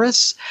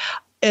generous.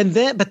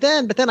 But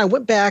then I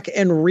went back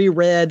and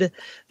reread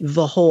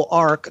the whole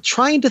arc,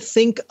 trying to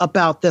think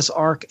about this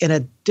arc in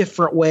a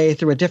different way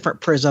through a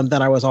different prism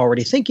than I was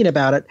already thinking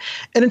about it.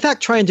 And in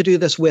fact, trying to do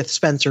this with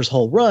Spencer's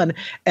whole run.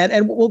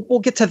 And we'll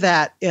get to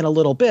that in a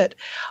little bit.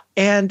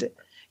 And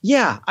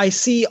yeah, I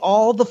see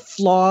all the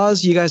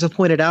flaws you guys have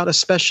pointed out,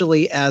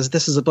 especially as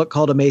this is a book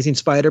called Amazing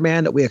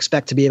Spider-Man that we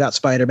expect to be about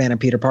Spider-Man and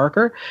Peter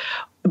Parker.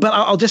 But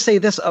I'll just say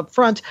this up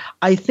front.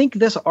 I think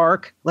this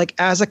arc, like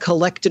as a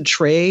collected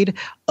trade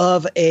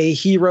of a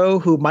hero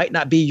who might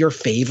not be your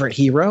favorite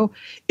hero,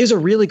 is a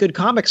really good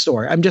comic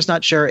story. I'm just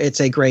not sure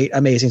it's a great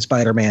Amazing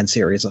Spider-Man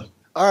series.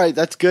 All right,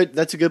 that's good.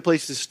 That's a good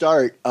place to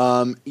start.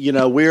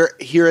 We're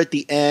here at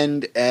the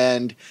end,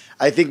 and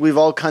I think we've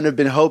all kind of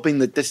been hoping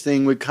that this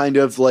thing would kind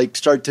of like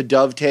start to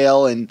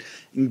dovetail and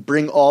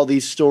bring all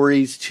these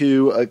stories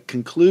to a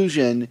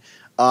conclusion.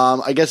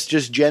 I guess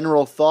just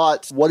general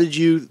thoughts. What did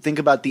you think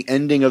about the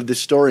ending of the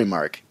story,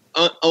 Mark?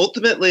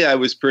 Ultimately, I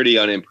was pretty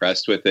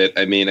unimpressed with it.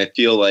 I mean, I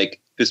feel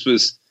like this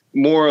was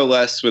more or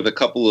less with a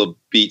couple of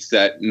beats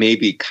that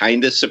maybe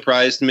kind of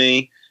surprised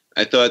me.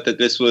 I thought that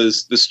this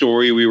was the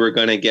story we were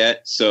going to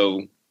get.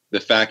 So the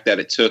fact that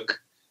it took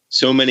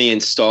so many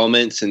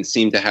installments and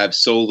seemed to have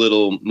so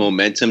little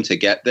momentum to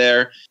get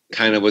there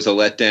kind of was a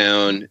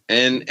letdown.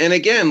 And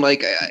again,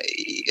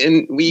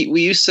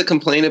 we used to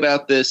complain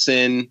about this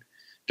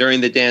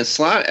during the Dan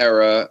Slott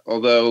era,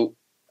 although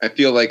I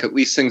feel like at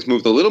least things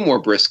moved a little more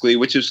briskly,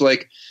 which is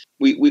like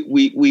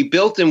we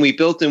built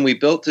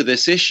to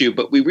this issue,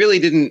 but we really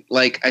didn't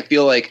I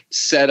feel like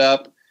set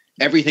up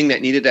everything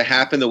that needed to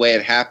happen the way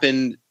it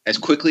happened as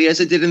quickly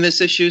as it did in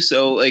this issue.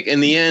 So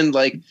in the end,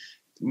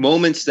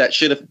 moments that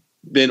should have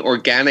been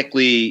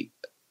organically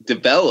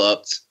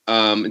developed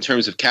in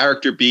terms of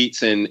character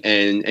beats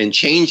and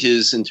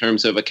changes in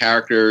terms of a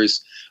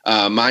character's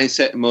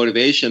mindset and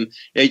motivation,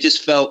 they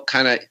just felt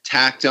kind of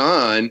tacked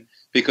on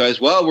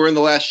because, well, we're in the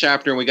last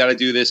chapter and we got to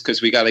do this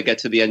because we got to get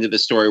to the end of the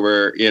story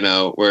where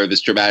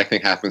this dramatic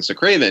thing happens to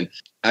Kraven.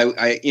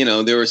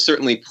 There were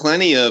certainly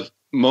plenty of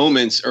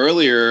moments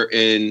earlier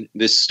in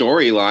this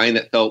storyline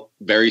that felt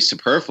very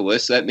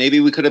superfluous, that maybe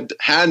we could have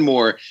had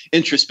more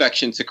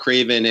introspection to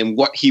Kraven and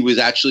what he was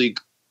actually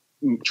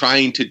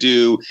trying to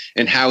do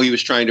and how he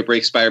was trying to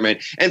break Spider-Man.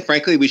 And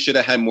frankly, we should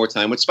have had more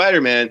time with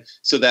Spider-Man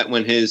so that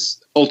when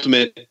his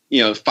ultimate,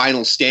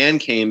 final stand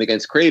came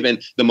against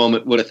Kraven, the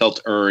moment would have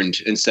felt earned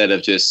instead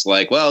of just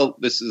like, well,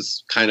 this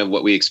is kind of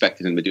what we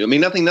expected him to do. I mean,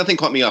 nothing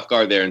caught me off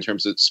guard there in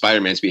terms of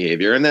Spider-Man's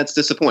behavior, and that's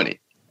disappointing.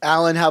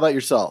 Alan, how about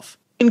yourself?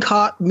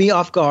 Caught me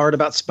off guard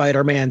about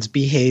Spider-Man's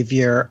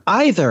behavior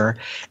either,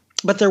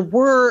 but there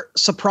were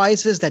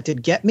surprises that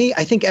did get me.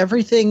 I think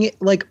everything,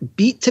 like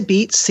beat to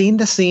beat, scene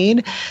to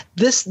scene,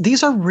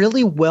 these are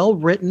really well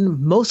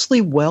written,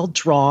 mostly well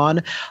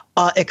drawn,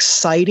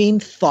 exciting,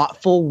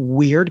 thoughtful,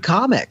 weird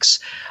comics.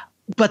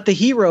 But the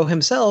hero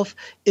himself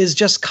is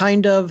just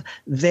kind of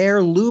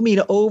there looming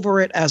over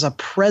it as a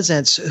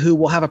presence who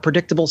will have a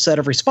predictable set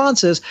of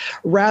responses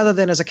rather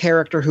than as a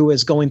character who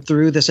is going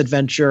through this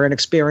adventure and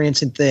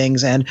experiencing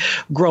things and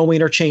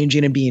growing or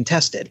changing and being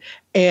tested.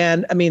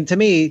 And I mean, to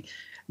me,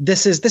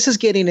 this is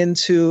getting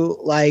into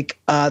like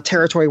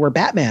territory where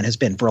Batman has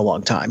been for a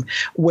long time,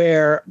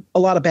 where a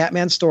lot of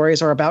Batman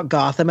stories are about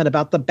Gotham and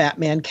about the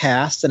Batman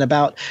cast and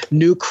about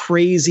new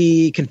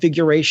crazy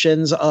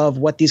configurations of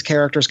what these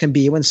characters can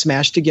be when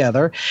smashed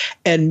together.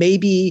 And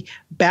maybe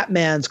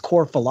Batman's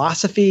core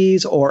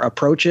philosophies or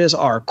approaches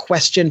are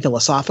questioned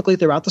philosophically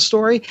throughout the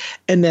story.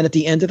 And then at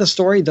the end of the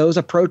story, those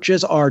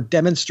approaches are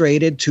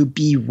demonstrated to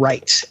be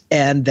right.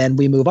 And then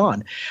we move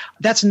on.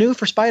 That's new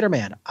for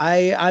Spider-Man.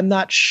 I'm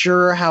not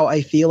sure how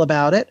I feel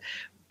about it,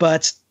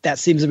 but that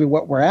seems to be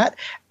what we're at.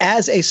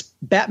 As a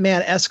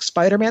Batman-esque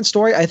Spider-Man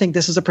story, I think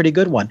this is a pretty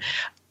good one.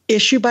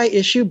 Issue by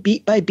issue,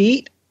 beat by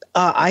beat,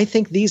 I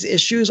think these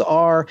issues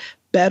are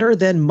better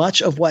than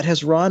much of what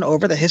has run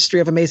over the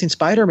history of Amazing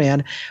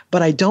Spider-Man,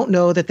 but I don't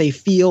know that they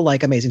feel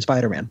like Amazing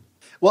Spider-Man.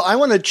 Well, I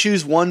want to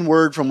choose one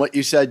word from what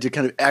you said to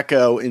kind of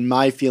echo in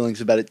my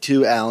feelings about it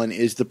too, Alan,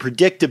 is the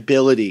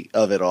predictability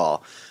of it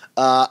all.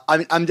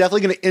 I'm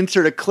definitely going to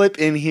insert a clip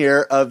in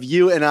here of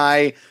you and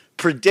I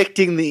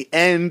predicting the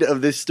end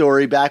of this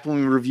story back when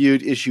we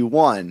reviewed issue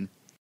 1.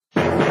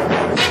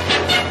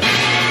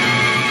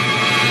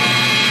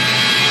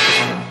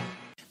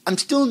 I'm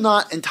still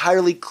not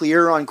entirely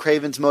clear on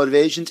Kraven's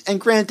motivations, and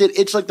granted,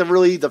 it's like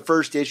the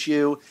first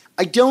issue.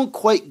 I don't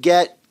quite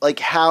get like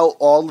how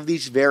all of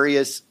these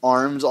various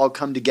arms all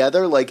come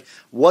together. Like,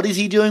 what is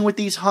he doing with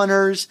these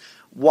hunters?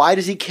 Why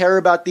does he care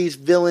about these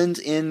villains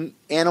in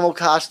animal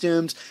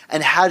costumes?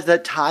 And how does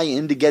that tie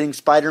into getting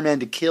Spider-Man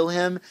to kill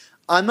him?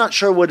 I'm not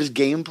sure what his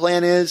game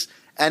plan is.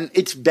 And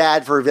it's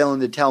bad for a villain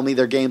to tell me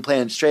their game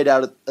plan straight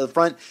out of the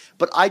front.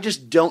 But I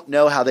just don't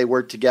know how they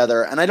work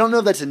together. And I don't know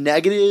if that's a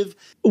negative.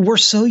 We're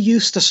so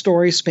used to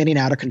stories spinning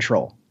out of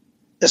control,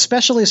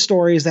 especially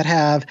stories that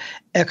have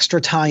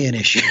extra tie-in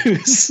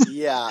issues.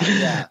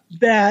 Yeah.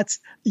 That,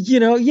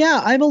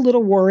 I'm a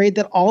little worried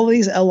that all of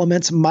these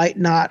elements might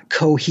not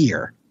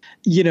cohere.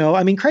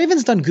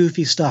 Kraven's done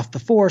goofy stuff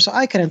before, so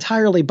I can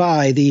entirely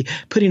buy the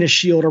putting a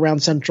shield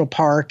around Central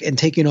Park and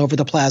taking over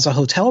the Plaza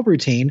Hotel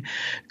routine.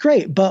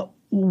 Great, but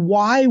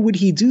why would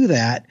he do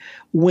that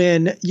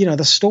when,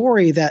 the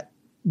story that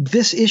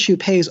this issue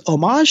pays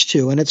homage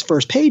to in its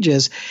first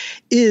pages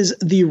is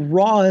the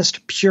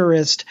rawest,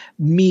 purest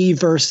me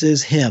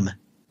versus him?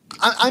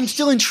 I'm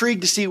still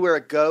intrigued to see where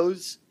it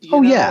goes.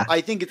 Yeah.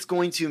 I think it's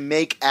going to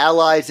make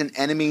allies and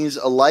enemies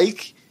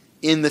alike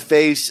in the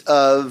face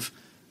of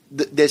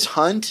this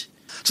hunt.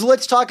 So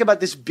let's talk about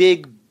this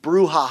big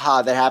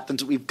brouhaha that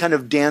happens. We've kind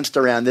of danced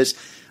around this.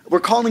 We're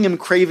calling him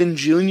Kraven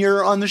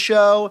Jr. on the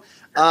show.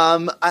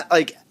 And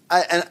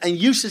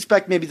you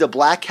suspect maybe the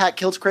Black Cat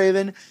kills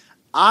Kraven.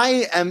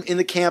 I am in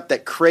the camp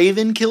that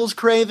Kraven kills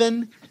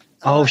Kraven.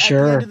 Sure.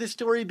 At the end of this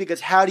story, because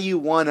how do you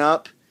one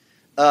up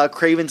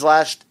Kraven's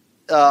last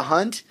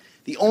hunt?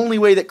 The only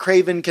way that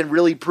Kraven can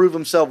really prove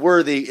himself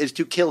worthy is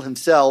to kill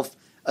himself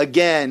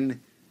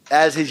again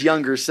as his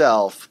younger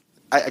self.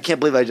 I can't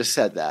believe I just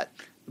said that.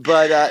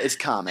 But it's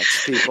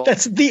comics, people.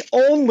 That's the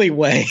only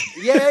way.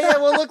 Yeah.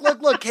 Well,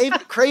 look.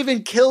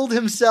 Kraven killed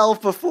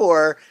himself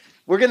before.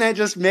 We're going to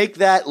just make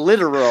that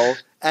literal,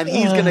 and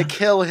he's going to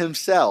kill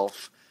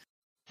himself.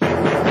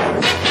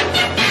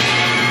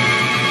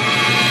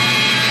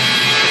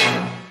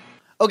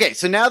 Okay,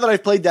 so now that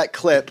I've played that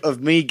clip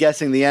of me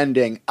guessing the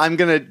ending, I'm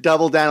going to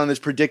double down on this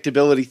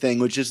predictability thing,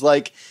 which is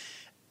like,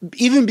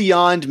 even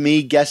beyond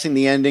me guessing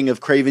the ending of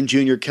Kraven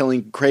Jr.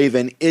 killing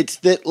Kraven, it's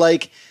that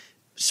like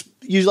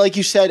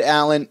you said,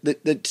 Alan,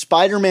 that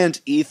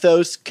Spider-Man's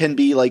ethos can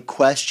be like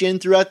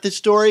questioned throughout this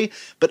story,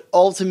 but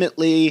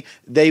ultimately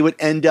they would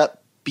end up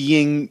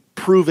being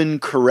proven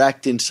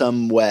correct in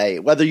some way,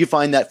 whether you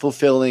find that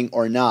fulfilling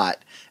or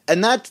not.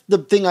 And that's the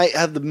thing I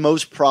have the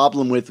most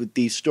problem with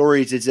these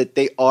stories, is that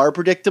they are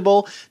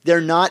predictable.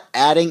 They're not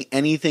adding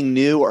anything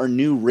new or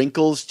new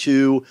wrinkles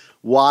to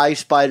why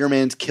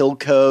Spider-Man's kill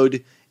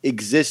code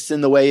exists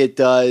in the way it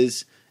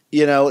does.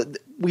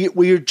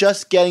 We're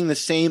just getting the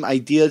same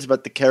ideas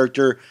about the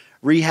character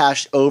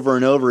rehashed over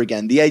and over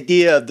again. The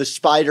idea of the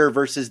spider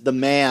versus the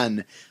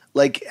man,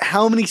 Like,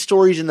 how many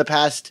stories in the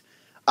past,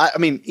 I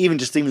mean, even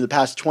the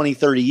past 20,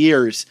 30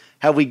 years,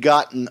 have we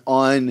gotten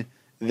on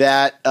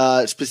that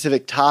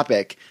specific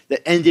topic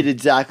that ended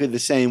exactly the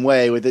same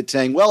way, with it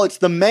saying, well, it's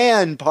the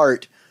man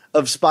part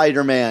of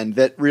Spider-Man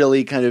that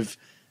really kind of,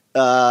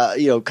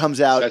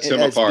 comes out as being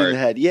the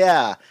head.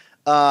 Yeah.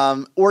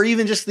 Or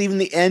even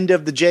the end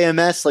of the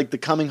JMS, like the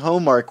Coming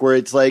Home arc, where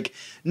it's like,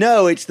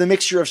 no, it's the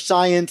mixture of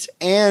science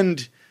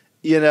and,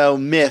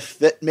 myth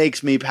that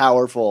makes me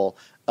powerful.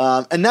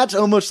 And that's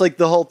almost like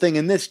the whole thing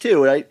in this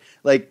too, right?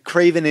 Like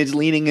Kraven is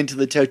leaning into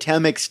the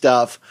totemic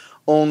stuff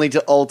only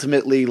to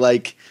ultimately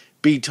like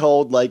be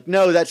told like,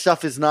 no, that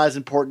stuff is not as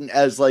important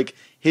as like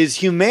his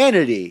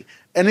humanity.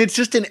 And it's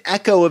just an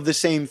echo of the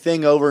same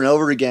thing over and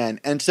over again.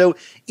 And so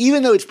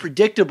even though it's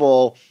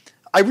predictable,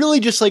 I really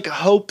just like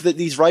hope that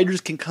these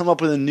writers can come up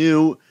with a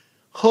new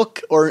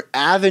hook or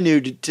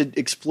avenue to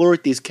explore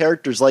these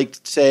characters, like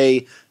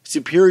say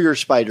Superior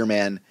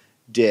Spider-Man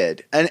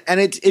did. And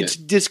it's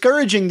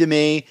discouraging to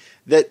me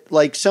that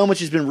like so much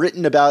has been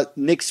written about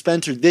Nick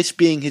Spencer, this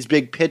being his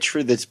big pitch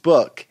for this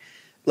book.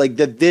 Like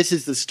that this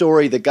is the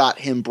story that got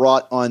him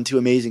brought onto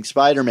Amazing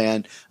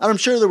Spider-Man. And I'm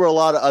sure there were a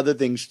lot of other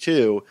things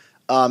too,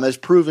 as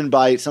proven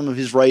by some of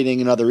his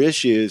writing and other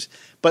issues.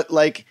 But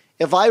like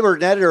if I were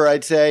an editor,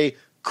 I'd say,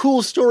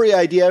 cool story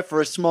idea for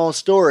a small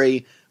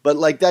story, but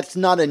like that's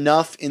not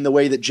enough in the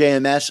way that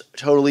JMS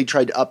totally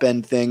tried to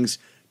upend things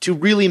to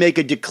really make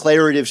a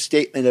declarative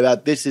statement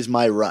about this is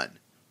my run.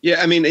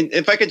 Yeah, I mean,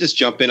 if I could just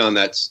jump in on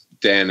that,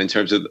 Dan, in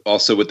terms of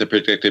also with the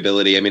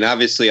predictability. I mean,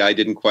 obviously I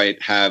didn't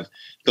quite have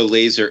the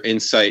laser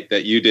insight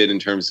that you did in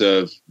terms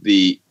of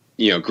the,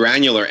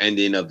 granular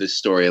ending of this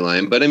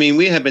storyline. But I mean,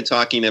 we have been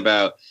talking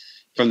about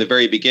from the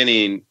very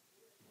beginning.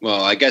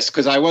 Well, I guess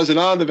because I wasn't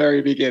on the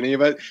very beginning,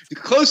 but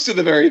close to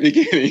the very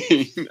beginning,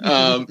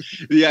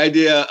 the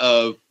idea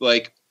of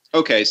like,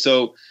 okay,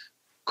 so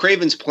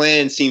Kraven's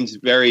plan seems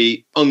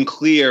very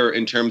unclear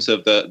in terms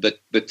of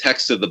the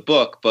text of the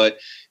book, but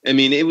I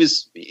mean,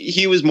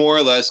 he was more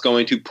or less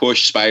going to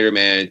push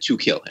Spider-Man to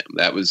kill him.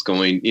 That was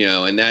going,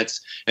 and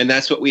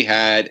that's what we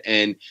had.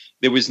 And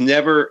there was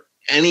never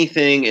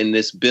anything in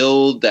this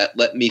build that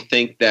let me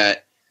think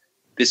that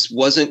this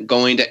wasn't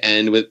going to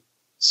end with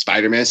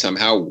Spider-Man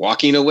somehow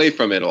walking away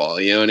from it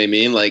all. You know what I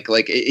mean? Like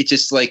it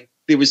just like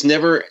there was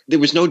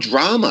no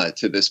drama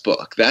to this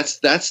book.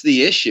 That's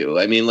the issue.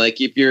 I mean,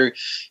 like if you're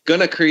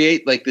going to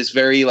create like this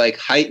very like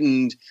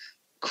heightened,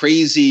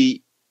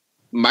 crazy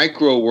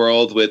micro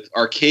world with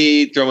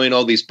Arcade throwing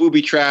all these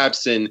booby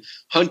traps and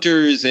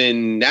hunters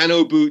and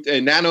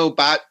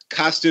nanobot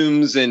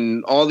costumes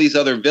and all these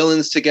other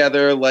villains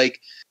together,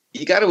 like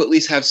you got to at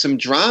least have some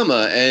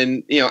drama.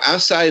 And,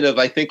 outside of,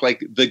 I think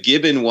like the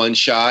Gibbon one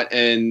shot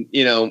and,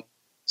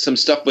 some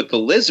stuff with the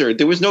Lizard,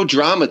 there was no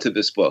drama to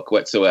this book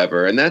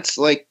whatsoever. And that's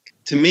like,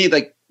 to me,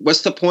 like,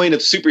 what's the point of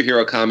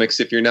superhero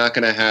comics if you're not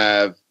going to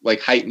have like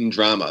heightened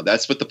drama?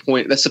 That's the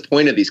point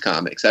of these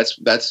comics.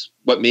 That's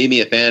what made me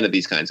a fan of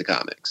these kinds of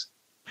comics.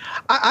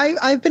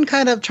 I've been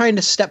kind of trying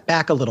to step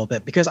back a little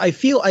bit because I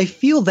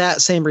feel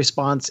that same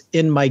response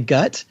in my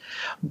gut,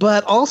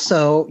 but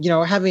also,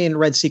 having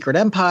read Secret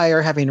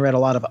Empire, having read a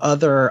lot of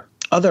other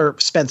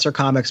Spencer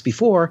comics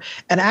before,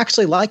 and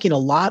actually liking a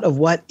lot of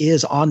what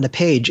is on the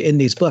page in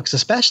these books,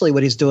 especially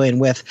what he's doing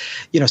with,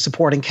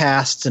 supporting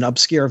casts and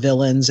obscure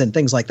villains and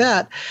things like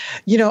that.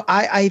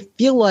 I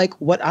feel like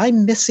what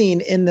I'm missing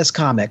in this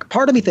comic,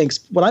 part of me thinks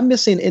what I'm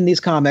missing in these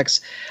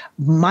comics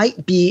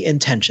might be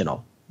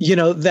intentional.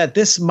 That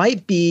this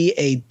might be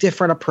a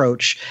different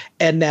approach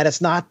and that it's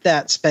not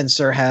that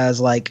Spencer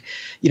has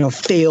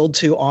failed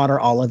to honor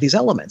all of these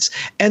elements.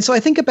 And so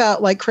I think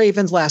about like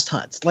Kraven's Last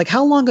Hunt. Like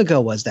how long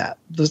ago was that?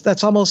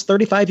 That's almost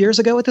 35 years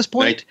ago at this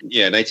point?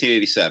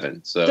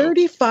 1987. So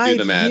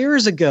 35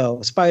 years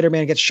ago,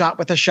 Spider-Man gets shot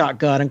with a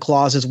shotgun and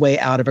claws his way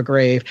out of a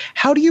grave.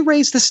 How do you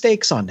raise the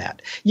stakes on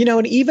that?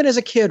 And even as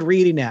a kid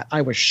reading that,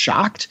 I was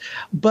shocked,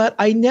 but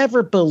I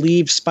never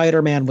believed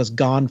Spider-Man was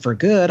gone for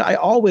good. I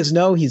always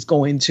know he's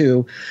going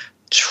to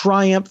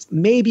triumph,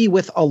 maybe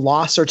with a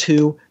loss or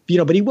two,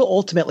 but he will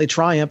ultimately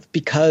triumph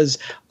because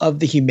of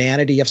the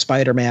humanity of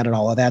Spider-Man and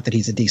all of that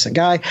he's a decent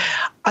guy.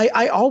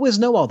 I always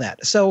know all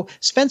that. So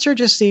Spencer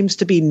just seems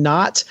to be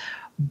not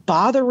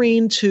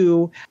bothering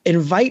to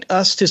invite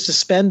us to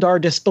suspend our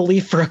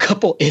disbelief for a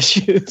couple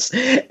issues,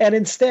 and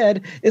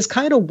instead is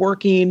kind of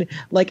working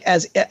like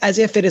as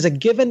if it is a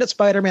given that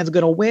Spider-Man's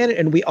going to win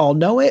and we all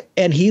know it,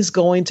 and he's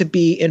going to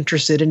be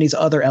interested in these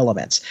other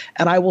elements.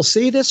 And I will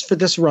say this for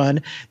this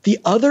run, the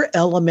other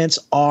elements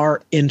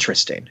are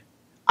interesting.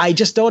 I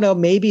just don't know,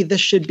 maybe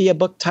this should be a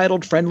book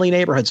titled Friendly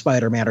Neighborhood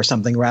Spider-Man or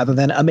something rather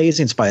than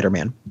Amazing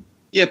Spider-Man.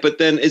 Yeah, but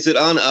then is it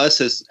on us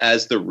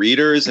as the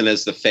readers and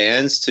as the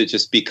fans to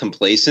just be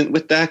complacent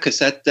with that? Because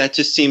that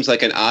just seems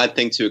like an odd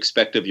thing to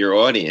expect of your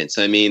audience.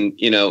 I mean,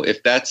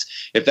 if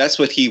that's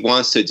what he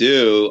wants to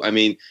do, I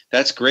mean,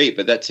 that's great.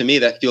 But that to me,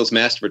 that feels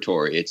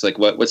masturbatory. It's like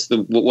what's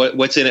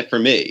in it for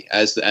me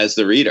as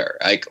the reader?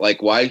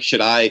 Like why should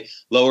I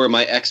lower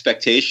my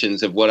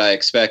expectations of what I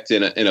expect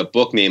in a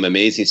book named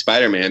Amazing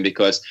Spider-Man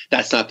because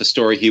that's not the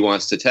story he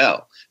wants to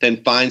tell?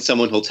 then find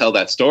someone who'll tell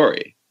that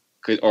story,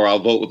 or I'll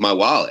vote with my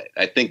wallet.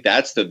 I think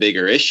that's the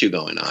bigger issue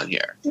going on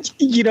here.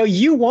 You know,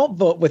 you won't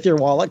vote with your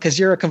wallet because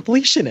you're a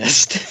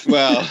completionist.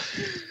 Well,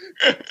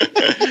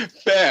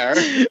 fair.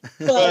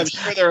 But I'm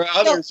sure there are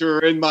others who are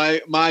in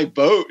my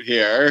boat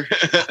here.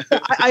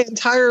 I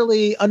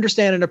entirely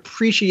understand and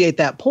appreciate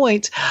that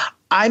point.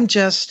 I'm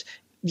just,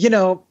 you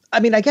know, I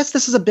mean, I guess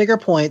this is a bigger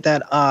point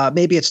that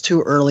maybe it's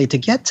too early to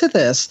get to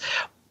this,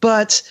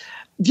 but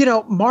you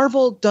know,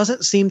 Marvel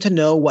doesn't seem to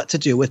know what to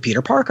do with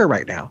Peter Parker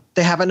right now.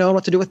 They haven't known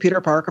what to do with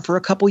Peter Parker for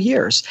a couple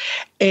years.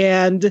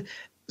 And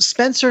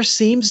Spencer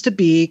seems to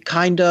be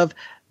kind of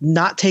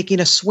not taking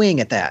a swing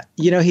at that.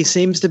 You know, he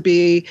seems to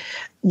be,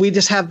 we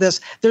just have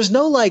this, there's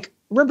no like,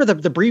 remember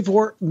the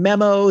Brevoort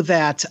memo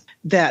that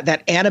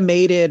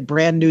animated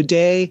Brand New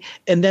Day,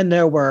 and then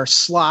there were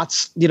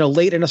slots, you know,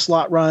 late in a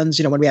slot runs,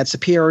 you know, when we had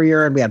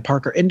Superior and we had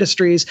Parker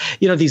Industries,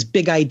 you know, these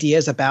big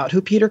ideas about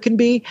who Peter can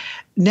be.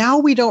 Now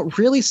we don't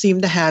really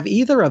seem to have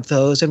either of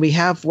those, and we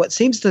have what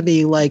seems to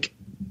be like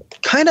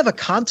kind of a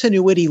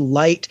continuity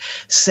light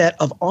set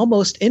of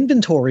almost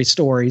inventory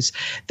stories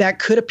that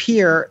could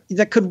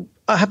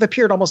have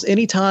appeared almost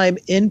any time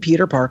in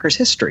Peter Parker's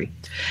history.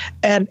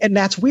 And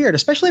that's weird,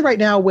 especially right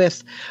now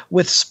with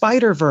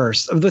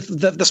Spider-Verse,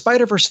 the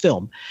Spider-Verse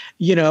film,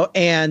 you know,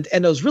 and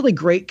those really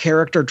great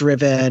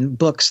character-driven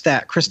books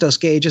that Christos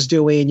Gage is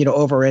doing, you know,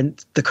 over in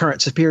the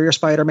current Superior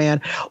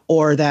Spider-Man,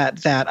 or that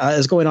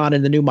is going on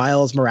in the new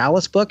Miles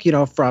Morales book, you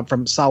know,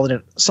 from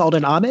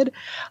Saladin Ahmed,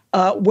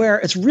 where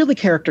it's really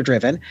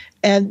character-driven.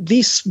 And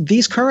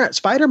these current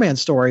Spider-Man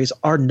stories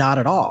are not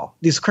at all.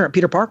 These current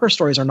Peter Parker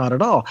stories are not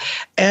at all.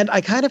 And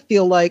I kind of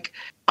feel like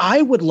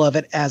I would love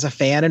it as a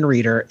fan and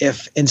reader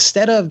if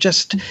instead of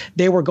just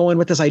they were going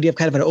with this idea of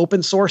kind of an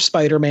open source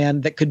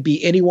Spider-Man that could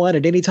be anyone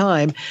at any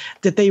time,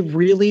 that they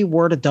really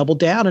were to double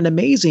down and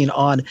amazing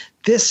on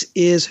this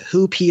is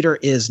who Peter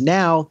is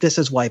now. This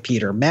is why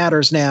Peter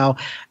matters now.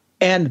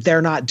 And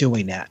they're not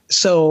doing that.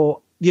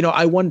 So, you know,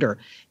 I wonder,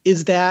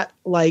 is that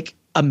like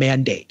a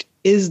mandate?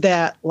 Is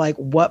that like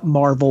what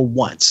Marvel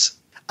wants?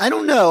 I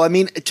don't know. I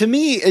mean, to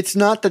me, it's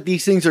not that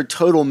these things are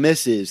total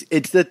misses.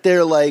 It's that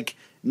they're like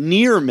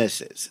near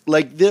misses.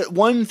 Like the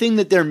one thing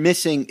that they're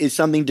missing is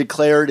something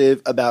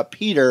declarative about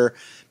Peter,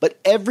 but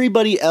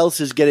everybody else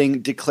is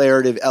getting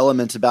declarative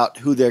elements about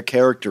who their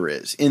character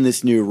is in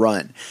this new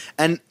run.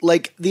 And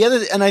like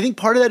and I think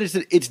part of that is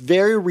that it's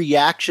very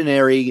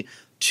reactionary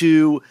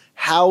to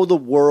how the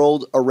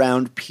world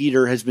around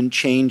Peter has been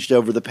changed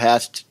over the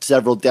past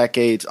several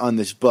decades on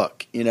this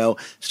book, you know,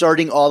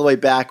 starting all the way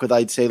back with,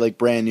 I'd say, like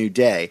Brand New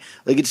Day.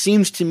 Like, it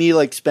seems to me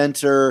like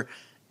Spencer,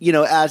 you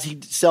know, as he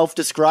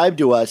self-described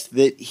to us,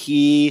 that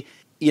he,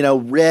 you know,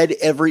 read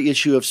every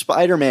issue of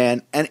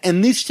Spider-Man.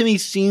 And this to me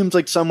seems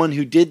like someone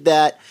who did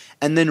that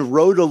and then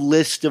wrote a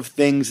list of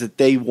things that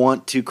they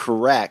want to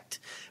correct.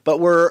 But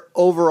we're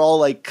overall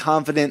like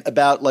confident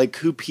about like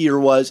who Peter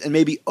was, and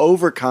maybe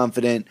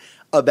overconfident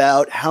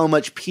about how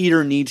much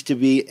Peter needs to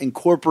be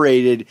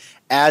incorporated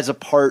as a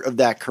part of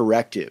that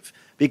corrective.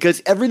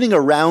 Because everything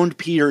around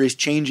Peter is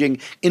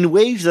changing in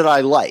ways that I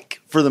like,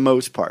 for the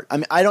most part. I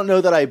mean, I don't know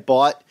that I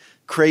bought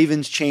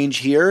Craven's change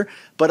here,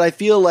 but I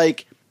feel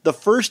like the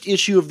first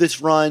issue of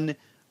this run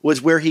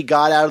was where he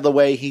got out of the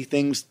way he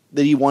thinks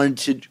that he wanted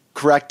to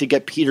correct to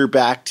get Peter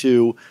back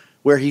to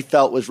where he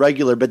felt was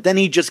regular. But then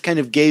he just kind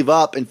of gave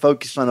up and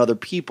focused on other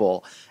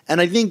people.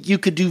 And I think you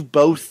could do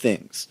both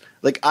things.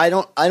 Like, I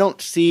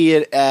don't see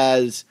it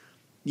as,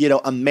 you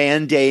know, a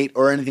mandate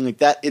or anything like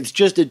that. It's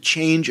just a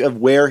change of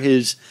where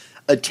his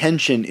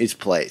attention is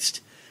placed.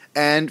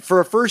 And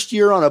for a first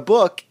year on a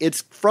book,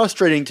 it's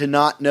frustrating to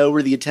not know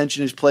where the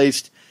attention is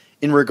placed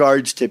in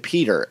regards to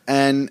Peter.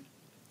 And,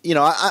 you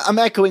know, I'm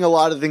echoing a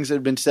lot of things that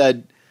have been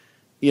said,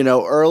 you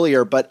know,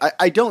 earlier, but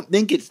I don't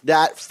think it's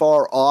that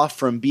far off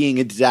from being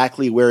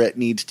exactly where it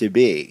needs to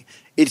be.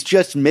 It's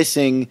just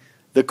missing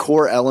the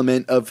core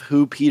element of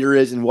who Peter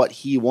is and what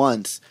he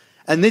wants.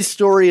 And this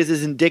story is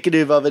as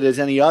indicative of it as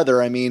any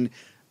other. I mean,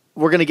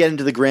 we're going to get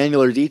into the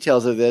granular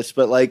details of this,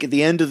 but like at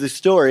the end of the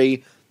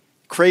story,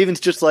 Craven's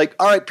just like,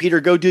 all right, Peter,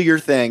 go do your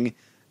thing.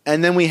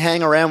 And then we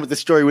hang around with the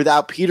story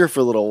without Peter for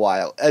a little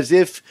while, as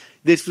if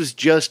this was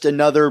just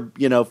another,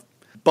 you know,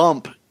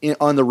 bump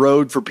on the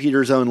road for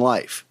Peter's own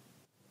life.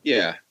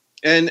 Yeah.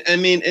 And I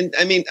mean,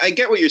 I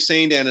get what you're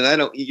saying, Dan,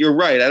 and you're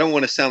right. I don't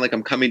want to sound like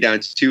I'm coming down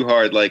too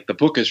hard, like the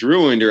book is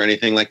ruined or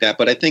anything like that.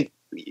 But I think,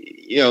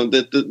 you know,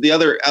 the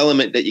other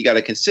element that you got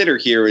to consider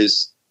here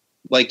is,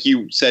 like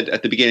you said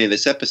at the beginning of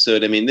this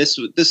episode, I mean, this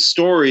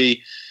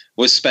story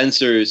was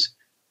Spencer's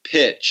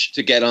pitch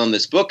to get on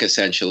this book,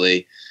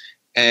 essentially.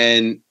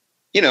 And,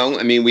 you know,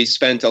 I mean, we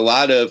spent a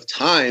lot of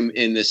time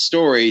in this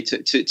story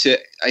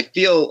I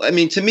feel, I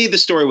mean, to me, the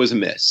story was a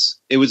miss.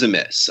 It was a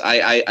miss.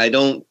 I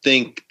don't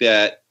think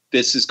that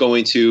this is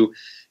going to,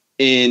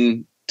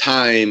 in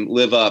time,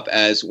 live up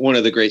as one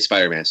of the great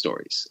Spider-Man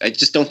stories. I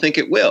just don't think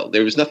it will.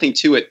 There was nothing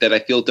to it that I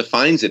feel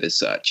defines it as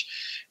such.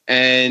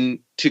 And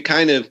to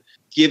kind of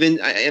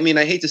I mean,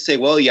 I hate to say,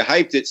 well, you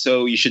hyped it,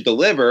 so you should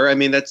deliver. I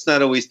mean, that's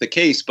not always the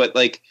case, but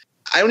like,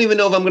 I don't even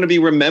know if I'm going to be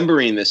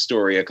remembering this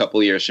story a couple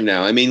of years from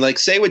now. I mean, like,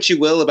 say what you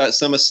will about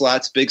some of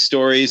Slott's big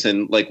stories,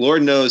 and like,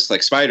 Lord knows,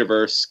 like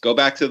Spider-Verse, go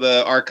back to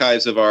the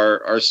archives of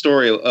our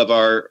story of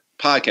our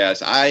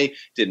podcast. I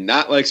did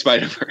not like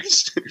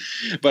Spider-Verse,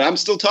 but I'm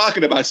still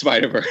talking about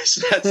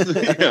Spider-Verse. That's,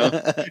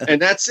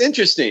 and that's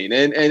interesting.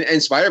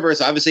 And Spider-Verse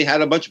obviously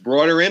had a much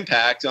broader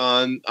impact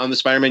on the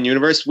Spider-Man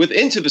universe with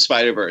Into the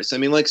Spider-Verse. I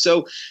mean, like,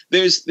 so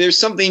there's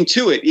something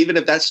to it, even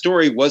if that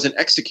story wasn't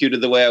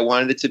executed the way I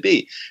wanted it to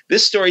be.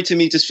 This story to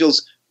me just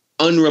feels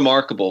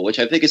unremarkable, which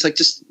I think is like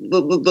just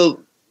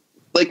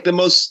the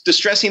most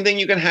distressing thing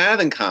you can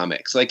have in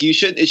comics. Like, it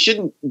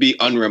shouldn't be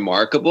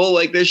unremarkable.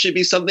 Like, there should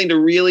be something to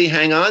really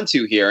hang on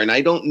to here. And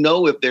I don't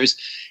know if there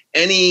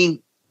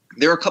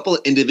are a couple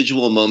of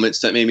individual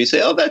moments that made me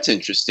say, oh, that's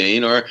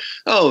interesting. Or,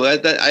 oh,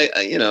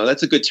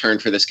 that's a good turn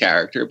for this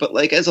character. But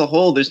like, as a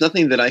whole, there's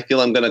nothing that I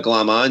feel I'm going to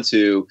glom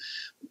onto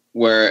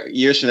where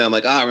years from now I'm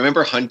like,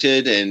 remember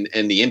Hunted and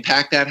the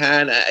impact that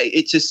had.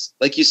 It's just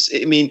like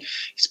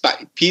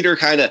Peter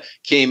kind of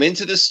came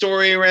into the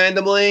story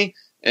randomly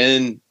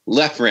and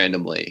left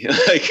randomly.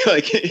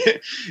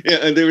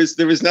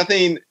 There was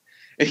nothing.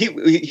 He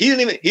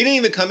didn't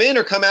even come in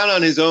or come out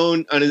on his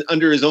own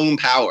under his own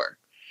power.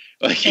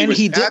 Like,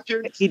 he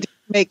didn't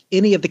make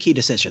any of the key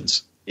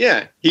decisions.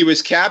 Yeah, he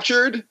was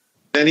captured,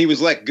 then he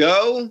was let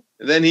go,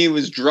 then he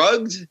was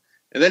drugged,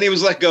 and then he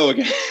was let go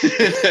again.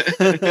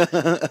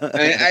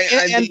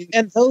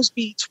 And those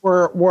beats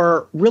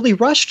were really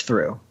rushed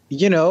through.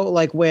 You know,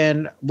 like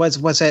when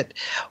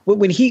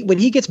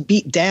he gets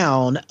beat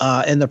down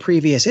in the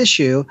previous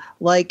issue,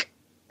 like,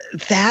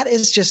 that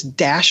is just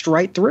dashed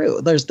right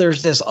through. There's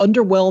this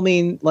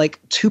underwhelming, like,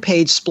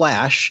 2-page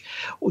splash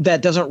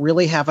that doesn't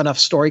really have enough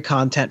story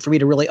content for me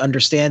to really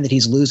understand that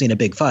he's losing a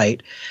big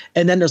fight.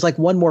 And then there's like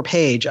one more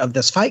page of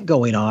this fight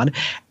going on.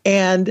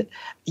 And,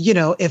 you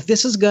know, if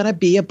this is going to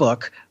be a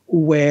book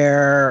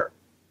where,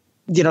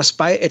 you know,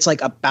 it's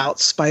like about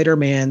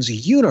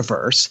Spider-Man's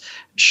universe,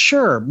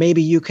 sure,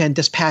 maybe you can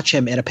dispatch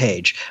him in a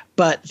page,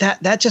 but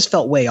that just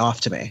felt way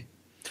off to me.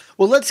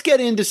 Well, let's get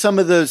into some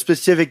of the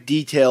specific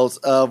details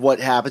of what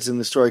happens in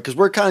the story, because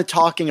we're kind of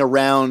talking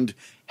around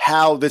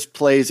how this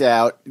plays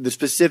out, the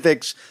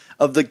specifics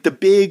of the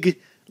big,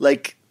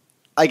 like,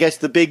 I guess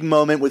the big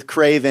moment with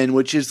Kraven,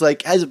 which is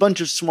like has a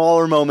bunch of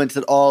smaller moments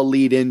that all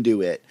lead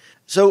into it.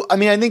 So, I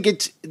mean, I think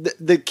it's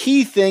the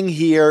key thing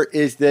here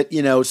is that,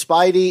 you know,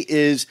 Spidey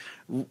is,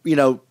 you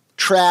know,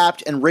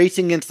 trapped and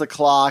racing against the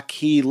clock.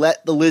 He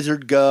let the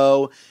Lizard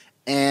go,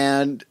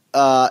 and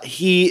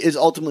he is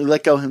ultimately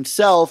let go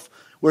himself,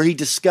 where he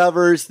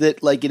discovers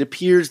that, like, it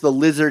appears the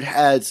Lizard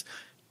has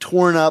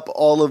torn up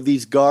all of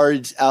these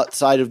guards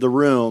outside of the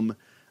room,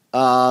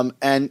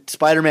 and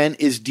Spider-Man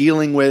is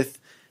dealing with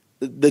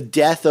the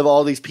death of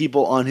all these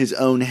people on his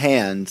own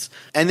hands.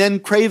 And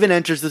then Kraven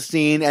enters the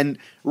scene and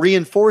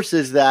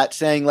reinforces that,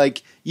 saying,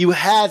 like, you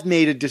have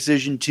made a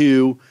decision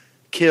to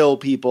kill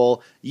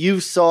people. You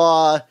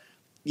saw,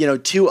 you know,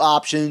 2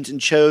 options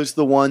and chose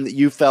the one that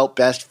you felt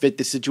best fit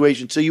the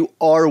situation. So you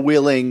are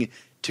willing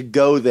to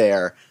go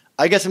there.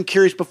 I guess I'm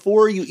curious,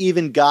 before you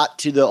even got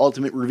to the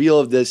ultimate reveal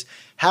of this,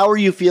 how are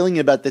you feeling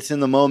about this in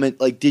the moment?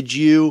 Like, did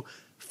you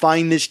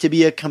find this to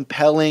be a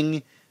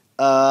compelling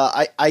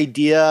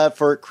idea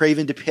for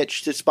Kraven to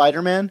pitch to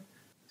Spider-Man?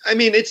 I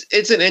mean,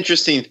 it's an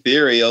interesting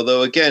theory,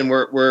 although, again,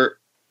 we're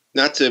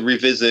not to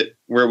revisit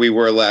where we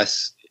were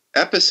last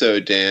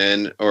episode,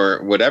 Dan,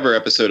 or whatever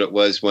episode it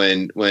was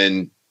when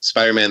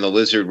Spider-Man and the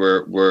Lizard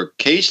were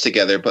caged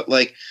together. But,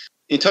 like,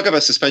 you talk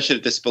about suspension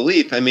of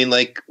disbelief. I mean,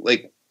 like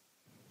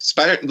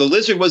the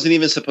Lizard wasn't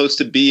even supposed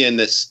to be in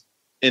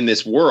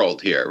this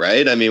world here,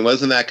 right? I mean,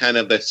 wasn't that kind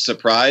of the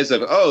surprise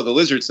of, oh, the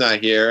Lizard's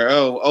not here.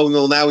 Oh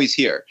no, now he's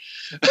here.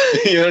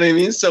 You know what I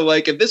mean? So,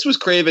 like, if this was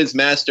Kraven's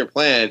master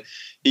plan,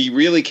 he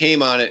really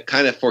came on it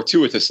kind of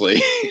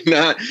fortuitously,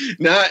 not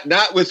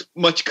with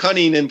much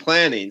cunning and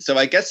planning. So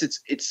I guess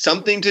it's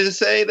something to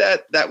say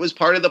that was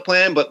part of the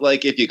plan. But,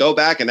 like, if you go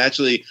back and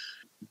actually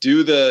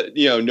do the,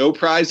 you know, no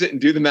prize it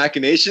and do the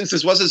machinations,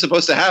 this wasn't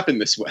supposed to happen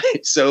this way.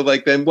 So,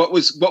 like, then what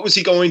was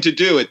he going to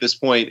do at this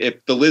point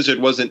if the Lizard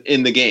wasn't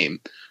in the game?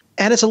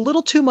 And it's a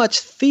little too much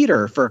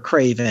theater for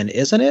Kraven,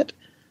 isn't it?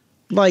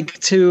 Like,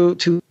 to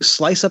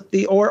slice up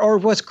did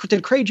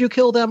Kraven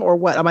kill them, or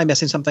what? Am I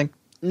missing something?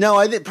 No,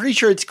 I'm pretty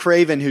sure it's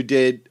Kraven who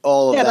did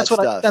all of that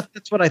stuff.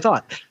 That's what I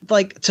thought.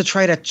 Like, to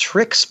try to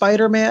trick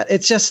Spider-Man,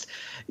 it's just,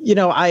 you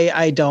know,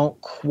 I don't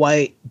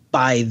quite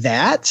buy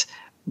that.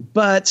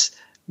 But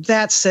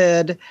that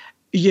said,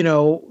 you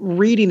know,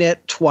 reading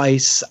it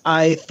twice,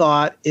 I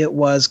thought it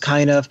was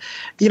kind of,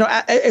 you know,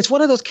 it's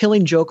one of those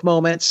killing joke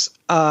moments,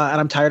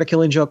 and I'm tired of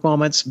killing joke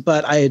moments,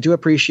 but I do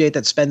appreciate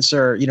that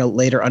Spencer, you know,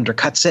 later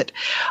undercuts it.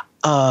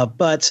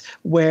 But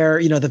where,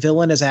 you know, the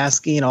villain is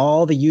asking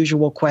all the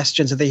usual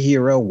questions of the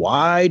hero.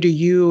 Why do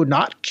you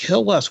not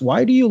kill us?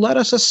 Why do you let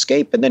us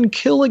escape and then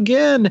kill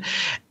again?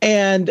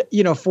 And,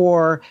 you know,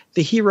 for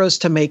the heroes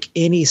to make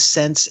any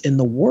sense in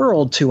the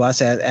world to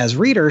us as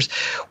readers,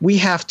 we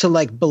have to,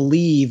 like,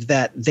 believe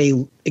that they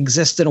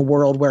exist in a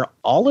world where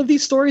all of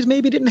these stories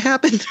maybe didn't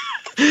happen.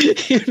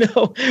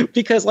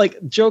 because like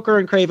Joker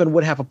and Kraven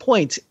would have a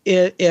point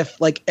if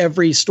like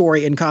every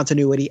story in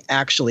continuity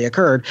actually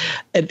occurred,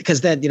 and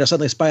because then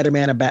suddenly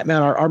Spider-Man and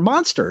Batman are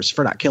monsters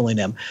for not killing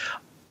him,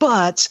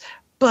 but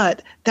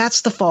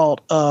that's the fault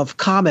of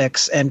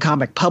comics and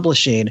comic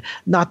publishing,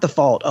 not the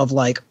fault of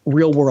like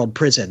real world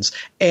prisons.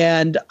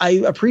 And I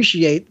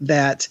appreciate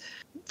that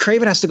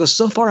Kraven has to go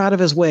so far out of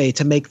his way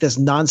to make this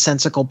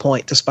nonsensical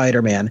point to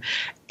Spider-Man.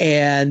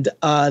 And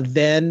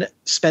then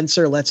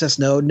Spencer lets us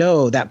know,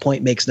 no, that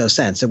point makes no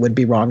sense. It would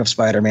be wrong of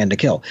Spider-Man to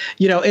kill.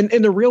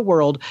 In the real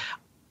world,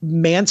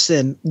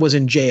 Manson was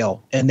in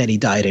jail and then he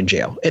died in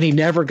jail and he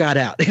never got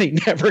out and he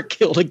never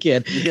killed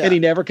again. Yeah. And he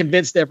never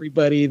convinced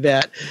everybody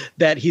that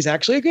he's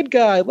actually a good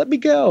guy. Let me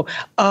go.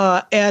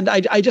 And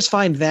I just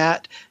find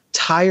that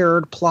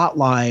tired plot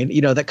line,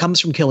 that comes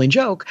from Killing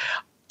Joke,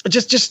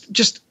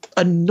 just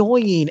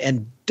annoying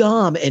and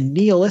dumb and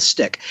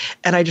nihilistic.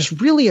 And I just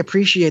really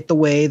appreciate the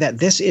way that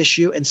this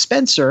issue and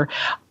Spencer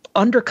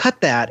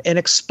undercut that and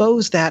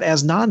exposed that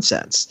as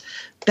nonsense.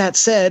 That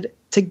said,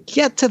 to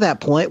get to that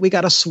point, we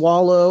got to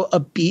swallow a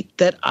beat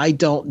that I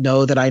don't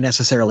know that I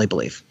necessarily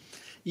believe.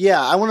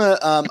 Yeah, I want to.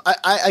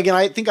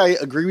 I think I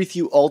agree with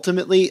you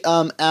ultimately,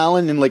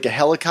 Alan, in like a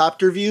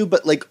helicopter view.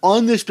 But like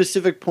on this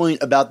specific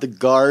point about the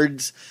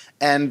guards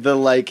and the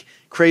like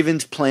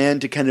Kraven's plan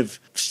to kind of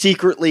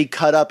secretly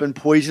cut up and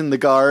poison the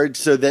guards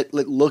so that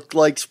it looked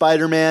like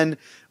Spider-Man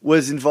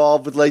was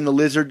involved with letting the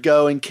lizard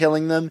go and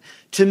killing them.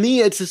 To me,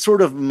 it's a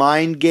sort of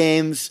mind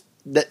games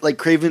that like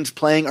Kraven's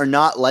playing are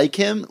not like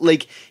him.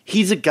 Like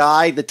he's a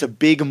guy that's a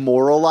big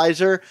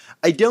moralizer.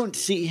 I don't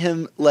see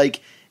him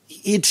like,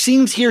 it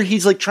seems here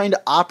he's like trying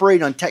to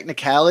operate on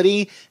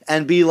technicality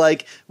and be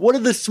like, what are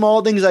the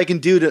small things I can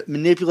do to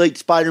manipulate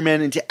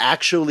Spider-Man into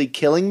actually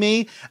killing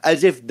me?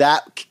 As if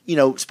that,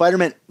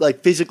 Spider-Man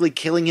like physically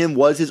killing him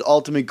was his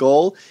ultimate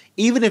goal.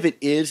 Even if it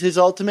is his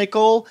ultimate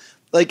goal,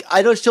 like,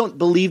 I just don't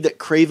believe that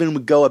Kraven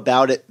would go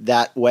about it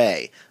that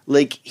way.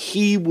 Like,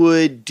 he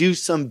would do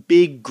some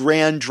big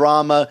grand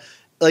drama.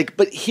 Like,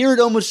 but here it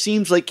almost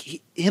seems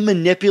like him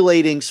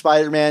manipulating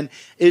Spider-Man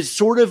is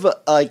sort of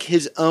like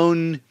his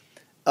own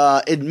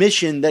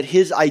admission that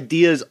his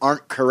ideas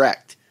aren't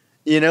correct.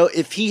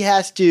 If he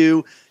has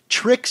to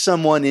trick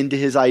someone into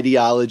his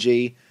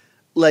ideology,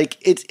 like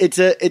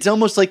it's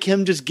almost like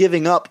him just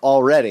giving up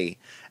already.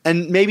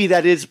 And maybe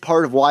that is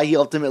part of why he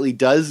ultimately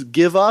does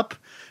give up.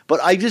 But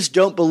I just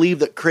don't believe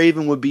that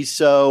Kraven would be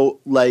so,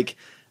 like,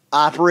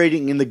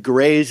 operating in the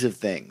grays of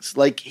things.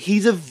 Like,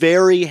 he's a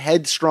very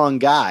headstrong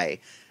guy.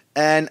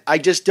 And I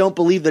just don't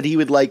believe that he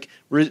would, like,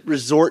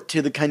 resort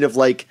to the kind of,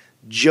 like,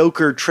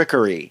 Joker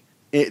trickery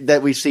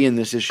that we see in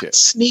this issue.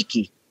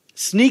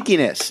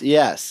 Sneakiness,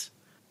 yes.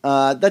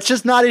 That's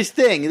just not his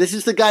thing. This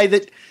is the guy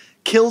that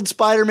killed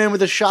Spider-Man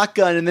with a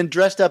shotgun and then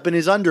dressed up in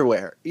his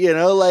underwear.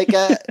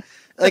 I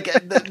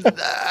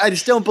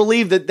just don't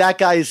believe that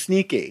guy is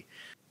sneaky.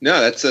 No,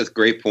 that's a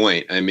great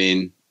point. I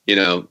mean,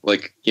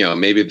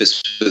 maybe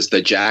this was the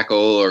Jackal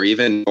or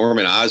even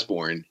Norman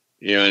Osborn.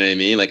 You know what I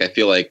mean? Like, I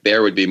feel like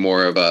there would be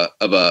more of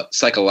a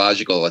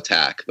psychological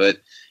attack. But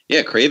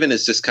yeah, Kraven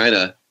is just kind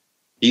of,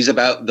 he's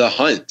about the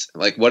hunt.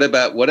 Like, what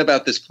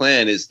about this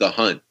plan is the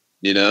hunt?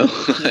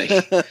 Like,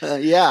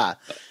 yeah.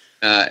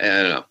 I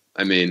don't know.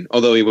 I mean,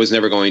 although he was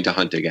never going to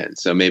hunt again,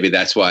 so maybe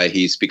that's why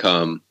he's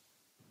become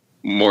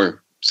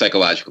more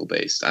psychological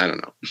based. I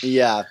don't know.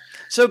 Yeah.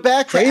 So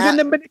back to Kraven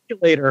the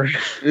Manipulator.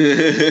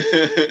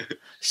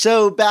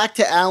 So back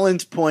to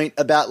Alan's point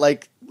about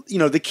like,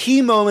 the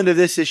key moment of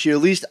this issue,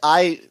 at least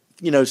I,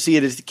 see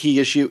it as the key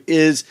issue,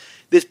 is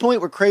this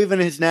point where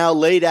Kraven has now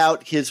laid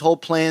out his whole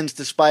plans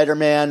to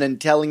Spider-Man and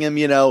telling him,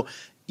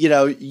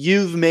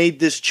 you've made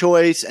this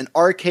choice, and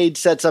Arcade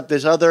sets up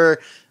this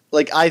other,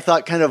 like I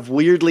thought kind of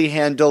weirdly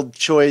handled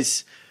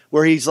choice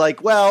where he's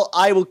like, well,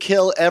 I will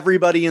kill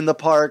everybody in the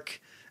park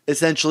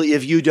essentially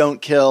if you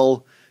don't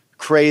kill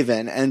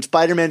Kraven. And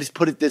Spider-Man has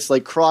put at this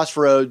like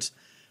crossroads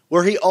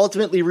where he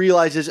ultimately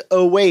realizes,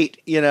 oh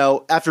wait,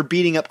 after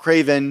beating up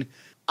Kraven,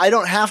 I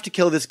don't have to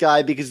kill this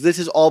guy because this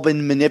has all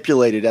been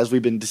manipulated as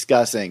we've been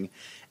discussing.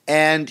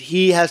 And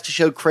he has to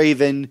show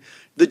Kraven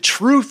the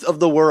truth of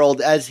the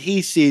world as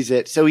he sees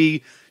it. So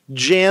he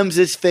jams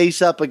his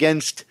face up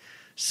against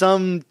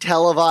some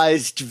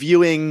televised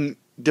viewing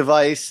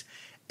device,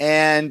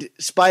 and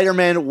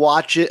Spider-Man and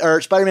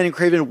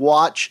Kraven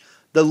watch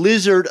the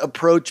lizard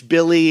approach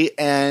Billy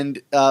and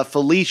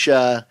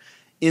Felicia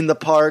in the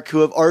park, who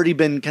have already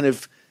been kind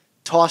of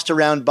tossed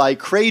around by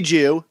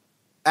Krayju.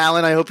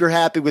 Alan, I hope you're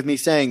happy with me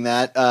saying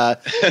that.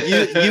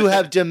 You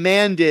have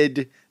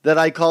demanded that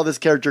I call this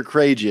character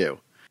Krayju.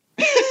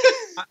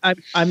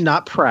 I'm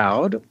not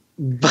proud,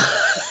 but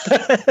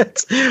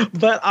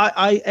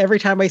I every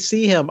time I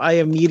see him, I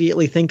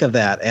immediately think of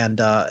that, and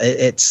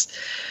it's.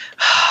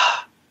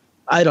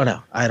 I don't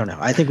know.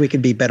 I think we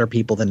can be better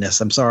people than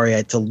this. I'm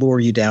sorry to lure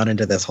you down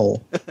into this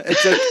hole.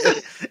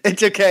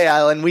 It's okay,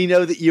 Alan. We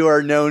know that you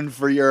are known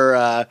for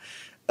your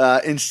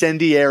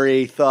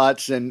incendiary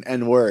thoughts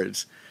and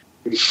words.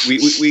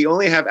 We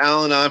only have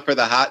Alan on for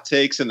the hot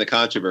takes and the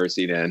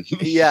controversy, Dan.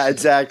 Yeah,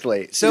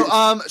 exactly.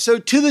 So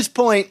to this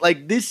point,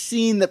 like this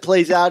scene that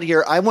plays out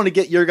here, I want to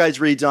get your guys'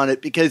 reads on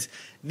it because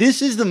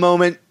this is the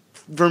moment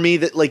for me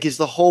that like is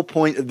the whole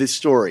point of this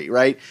story,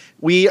 right?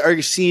 We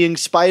are seeing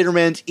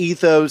Spider-Man's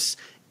ethos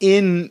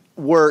in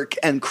work,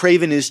 and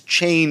Kraven is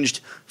changed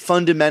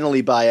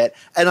fundamentally by it.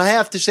 And I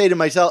have to say to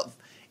myself,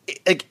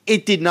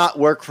 it did not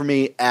work for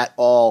me at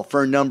all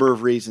for a number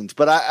of reasons.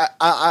 But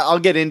I'll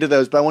get into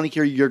those, but I want to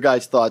hear your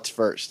guys' thoughts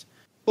first.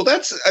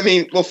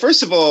 Well,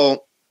 first of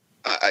all,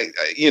 I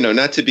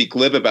not to be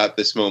glib about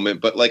this moment,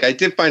 but like I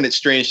did find it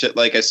strange that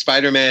like as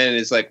Spider-Man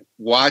is like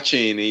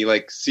watching, he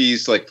like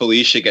sees like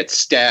Felicia get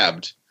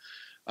stabbed.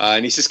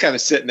 And he's just kind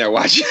of sitting there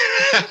watching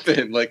it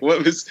happen. Like,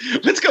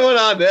 what's going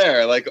on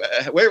there? Like,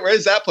 where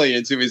does that play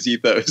into his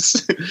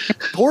ethos?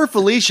 Poor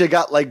Felicia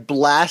got like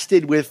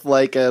blasted with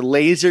like a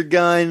laser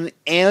gun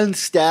and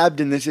stabbed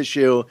in this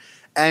issue,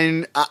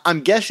 and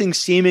I'm guessing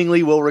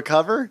seemingly will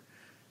recover.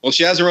 Well,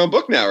 she has her own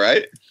book now,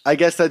 right? I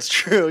guess that's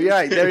true.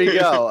 Yeah, there you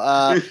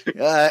go.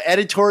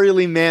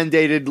 Editorially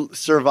mandated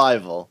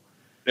survival.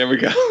 There we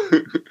go.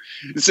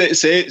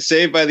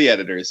 Saved by the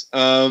editors.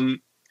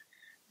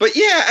 But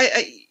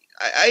yeah,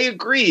 I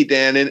agree,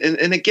 Dan,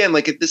 and again,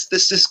 like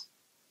this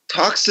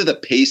talks to the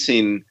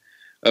pacing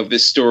of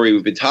this story.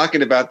 We've been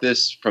talking about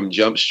this from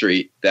Jump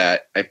Street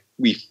that I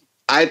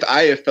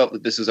have felt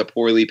that this is a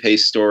poorly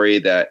paced story.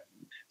 That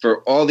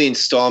for all the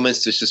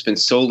installments, there's just been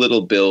so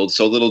little build,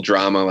 so little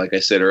drama. Like I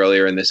said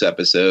earlier in this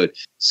episode,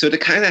 so to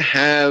kind of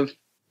have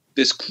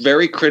this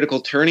very critical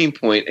turning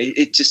point,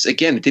 it just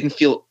again it didn't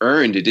feel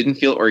earned. It didn't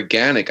feel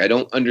organic. I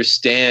don't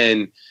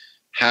understand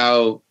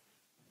how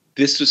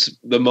this was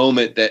the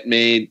moment that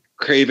made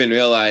Kraven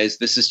realized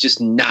this is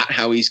just not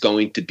how he's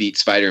going to beat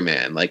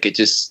Spider-Man. Like it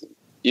just,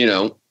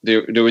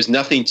 there was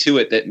nothing to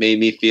it that made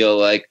me feel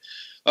like,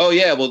 oh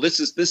yeah, well this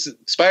is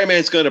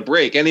Spider-Man's going to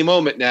break any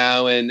moment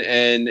now, and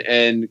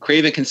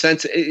Kraven can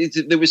sense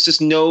it. There was just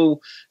no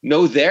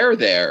there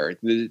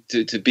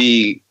to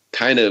be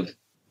kind of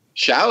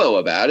shallow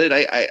about it.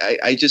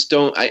 I just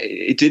don't.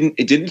 It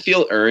didn't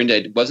feel earned.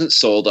 I wasn't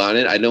sold on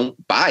it. I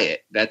don't buy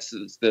it. That's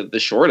the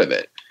short of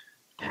it.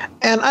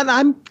 And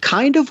I'm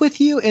kind of with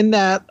you in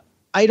that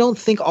I don't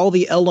think all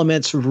the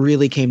elements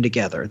really came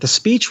together. The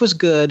speech was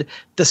good.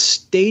 The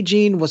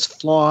staging was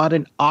flawed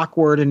and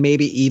awkward and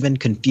maybe even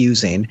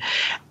confusing.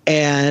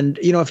 And,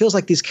 it feels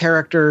like these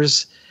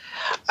characters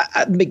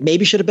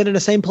maybe should have been in the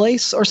same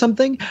place or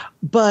something.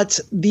 But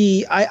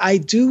I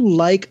do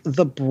like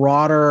the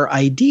broader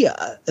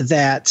idea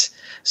that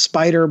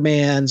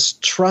Spider-Man's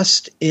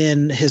trust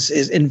in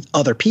in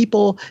other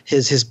people,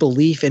 his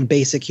belief in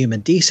basic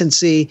human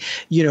decency,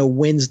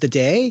 wins the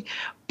day.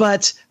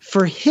 But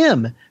for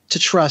him to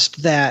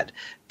trust that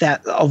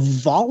a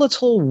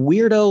volatile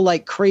weirdo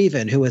like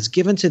Kraven, who is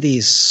given to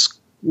these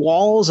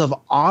squalls of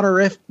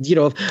honor,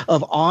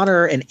 of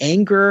honor and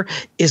anger,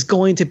 is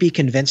going to be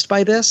convinced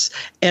by this,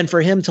 and for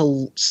him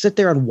to sit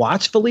there and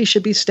watch Felicia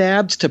be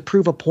stabbed to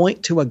prove a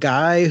point to a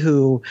guy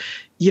who,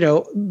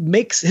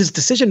 makes his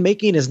decision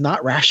making is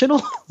not rational.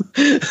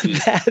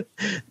 That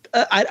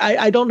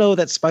I don't know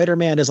that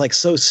Spider-Man is like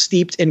so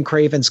steeped in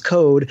Kraven's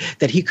code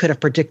that he could have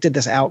predicted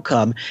this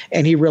outcome,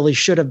 and he really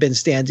should have been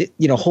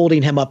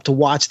holding him up to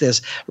watch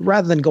this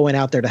rather than going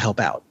out there to help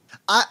out.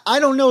 I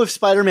don't know if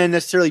Spider-Man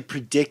necessarily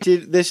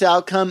predicted this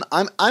outcome.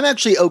 I'm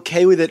actually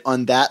okay with it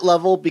on that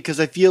level because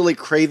I feel like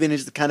Kraven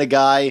is the kind of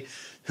guy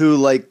who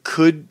like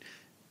could,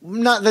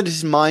 not that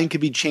his mind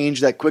could be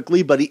changed that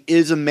quickly, but he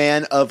is a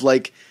man of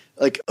like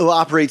who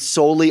operates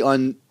solely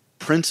on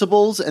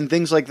principles and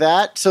things like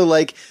that. So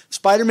like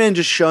Spider-Man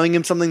just showing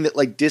him something that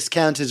like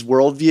discounts his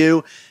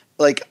worldview,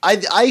 like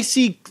I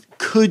see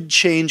could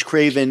change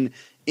Kraven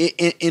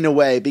in a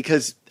way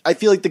because I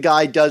feel like the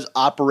guy does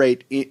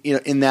operate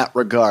in that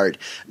regard.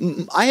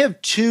 I have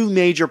two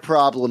major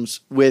problems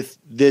with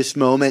this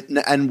moment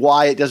and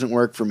why it doesn't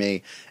work for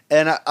me.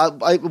 And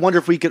I wonder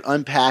if we could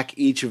unpack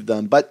each of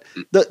them. But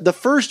the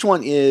first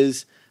one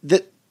is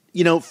that,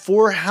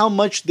 for how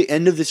much the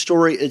end of the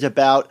story is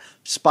about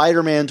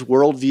Spider-Man's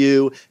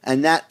worldview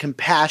and that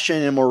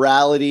compassion and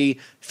morality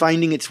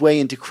finding its way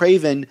into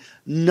Kraven,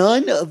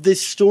 none of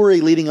this story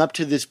leading up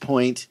to this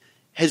point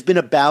has been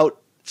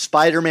about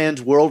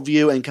Spider-Man's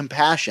worldview and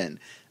compassion.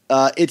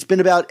 It's been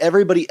about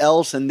everybody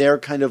else and their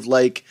kind of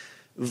like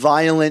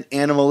violent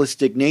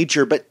animalistic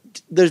nature, but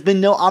there's been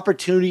no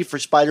opportunity for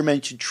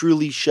Spider-Man to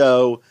truly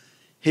show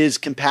his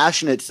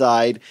compassionate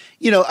side.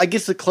 I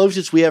guess the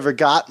closest we ever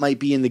got might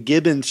be in the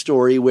Gibbons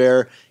story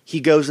where he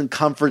goes and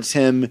comforts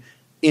him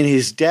in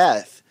his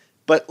death.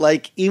 But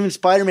like even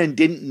Spider-Man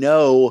didn't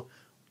know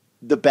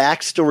the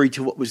backstory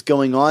to what was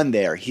going on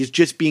there. He's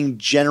just being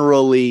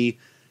generally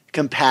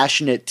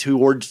compassionate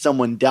towards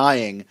someone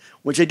dying,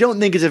 which I don't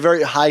think is a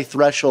very high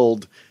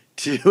threshold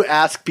to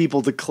ask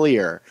people to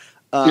clear,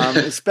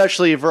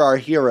 especially for our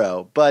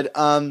hero. But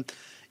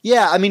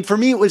yeah, I mean, for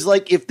me, it was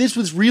like if this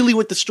was really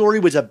what the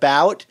story was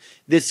about,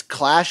 this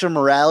clash of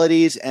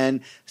moralities and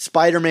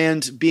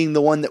Spider-Man's being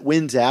the one that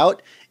wins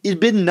out,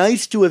 it'd been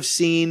nice to have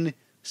seen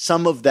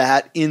some of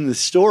that in the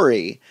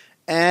story.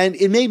 And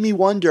it made me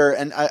wonder,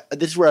 and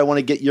this is where I want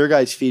to get your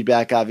guys'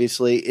 feedback,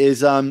 obviously,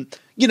 is,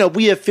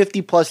 we have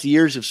 50 plus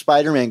years of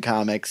Spider-Man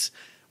comics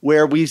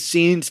where we've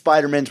seen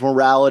Spider-Man's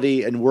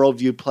morality and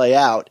worldview play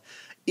out.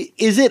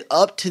 Is it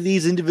up to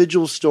these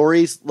individual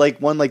stories, like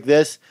one like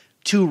this,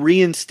 to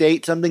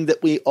reinstate something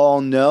that we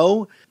all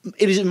know?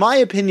 It is in my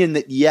opinion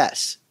that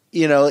yes,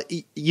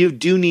 you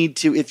do need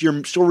to, if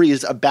your story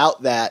is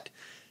about that,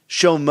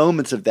 show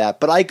moments of that.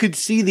 But I could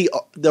see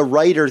the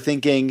writer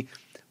thinking,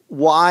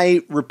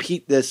 why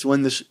repeat this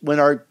when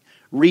our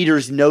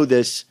readers know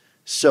this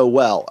so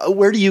well?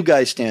 Where do you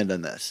guys stand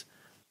on this?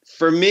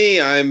 For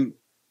me, I'm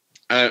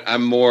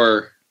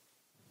more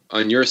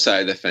on your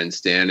side of the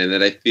fence, Dan, and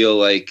that I feel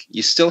like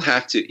you still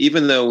have to,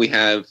 even though we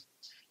have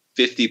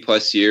 50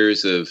 plus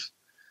years of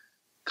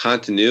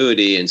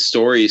continuity and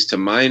stories to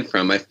mine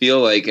from, I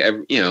feel like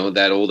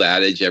that old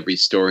adage, every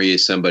story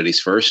is somebody's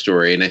first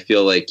story, and I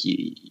feel like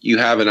you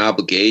have an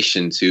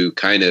obligation to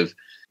kind of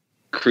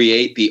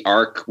create the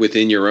arc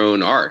within your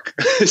own arc.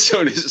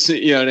 So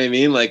you know what I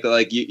mean? Like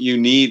you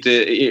need to,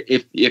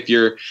 if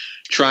you're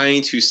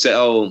trying to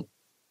sell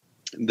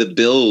the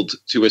build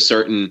to a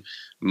certain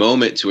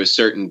moment, to a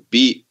certain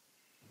beat,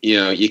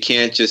 you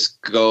can't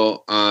just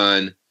go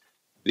on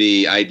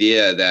the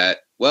idea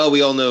that, well,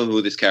 we all know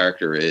who this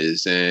character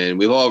is and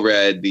we've all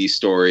read these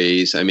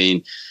stories. I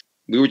mean,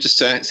 we were just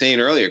saying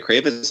earlier,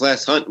 Kraven's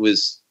Last Hunt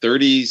was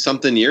 30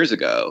 something years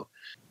ago.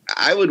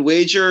 I would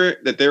wager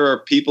that there are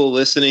people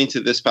listening to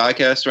this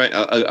podcast, right?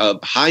 A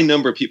high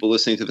number of people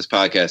listening to this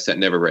podcast that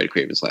never read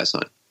Kraven's Last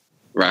Hunt,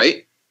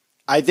 right?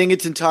 I think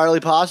it's entirely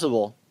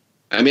possible.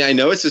 I mean, I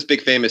know it's this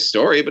big famous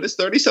story, but it's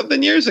 30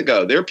 something years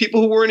ago. There are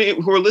people who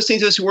were listening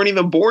to this who weren't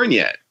even born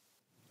yet.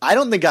 I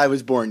don't think I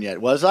was born yet.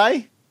 Was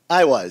I?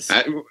 I was.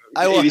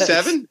 I was.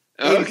 87?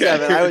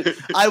 Okay.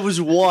 I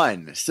was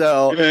one.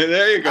 So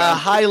there you go. A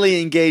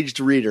highly engaged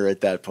reader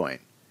at that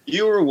point.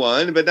 You were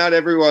one, but not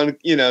everyone,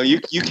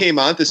 you came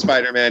on to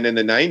Spider-Man in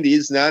the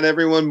 90s. Not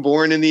everyone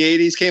born in the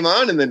 80s came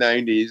on in the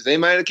 90s. They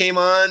might have came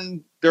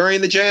on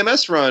during the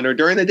JMS run or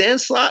during the Dan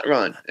Slott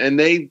run, and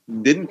they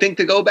didn't think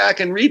to go back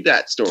and read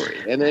that story.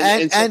 And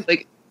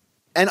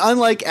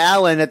unlike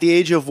Alan, at the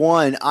age of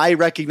 1, I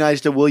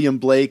recognized a William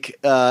Blake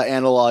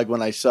analog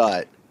when I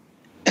saw it.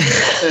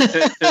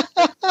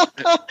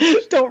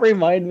 Don't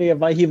remind me of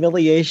my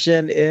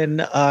humiliation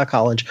in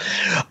college.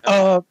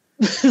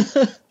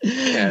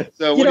 Yeah.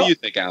 So what do you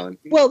think, Alan?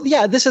 Well,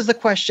 yeah, this is the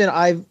question.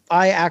 I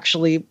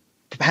actually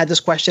had this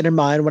question in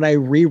mind when I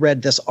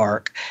reread this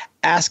arc,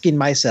 asking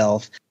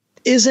myself,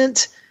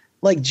 isn't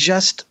like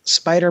just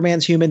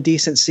Spider-Man's human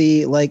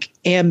decency like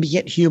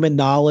ambient human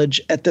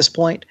knowledge at this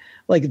point?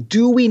 Like,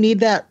 do we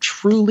need that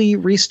truly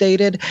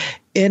restated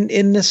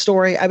in this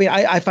story? I mean,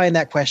 I find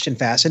that question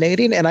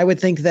fascinating. And I would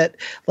think that,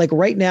 like,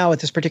 right now at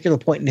this particular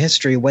point in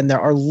history, when there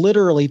are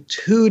literally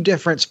 2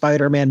 different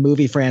Spider-Man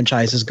movie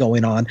franchises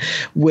going on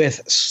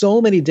with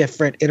so many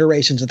different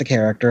iterations of the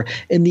character,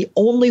 and the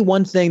only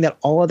one thing that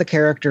all of the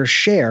characters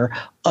share,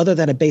 other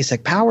than a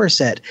basic power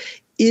set,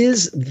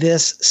 is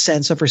this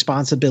sense of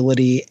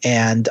responsibility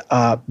and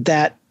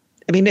that.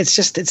 I mean,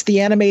 it's the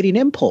animating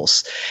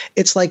impulse.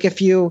 It's like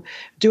if you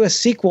do a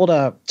sequel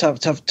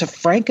to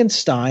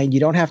Frankenstein, you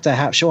don't have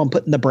to show him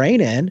putting the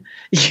brain in.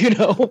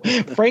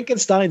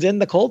 Frankenstein's in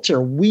the culture.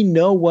 We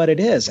know what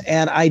it is.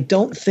 And I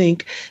don't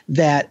think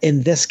that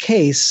in this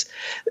case,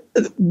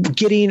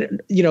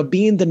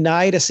 being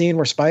denied a scene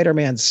where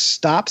Spider-Man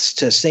stops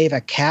to save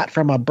a cat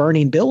from a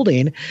burning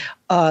building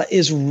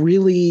is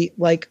really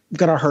like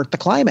going to hurt the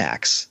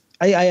climax.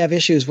 I have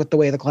issues with the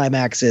way the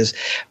climax is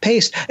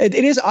paced. It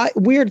is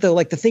weird, though,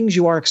 like the things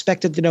you are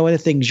expected to know and the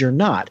things you're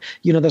not.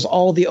 There's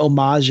all the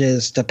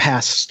homages to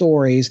past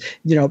stories.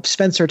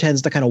 Spencer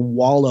tends to kind of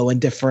wallow in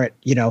different,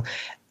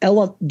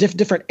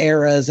 different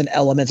eras and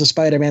elements of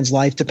Spider-Man's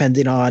life,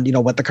 depending on,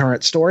 what the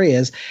current story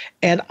is.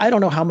 And I don't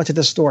know how much of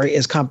the story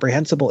is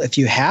comprehensible if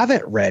you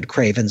haven't read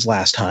Kraven's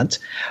Last Hunt,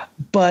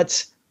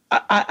 but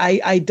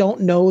I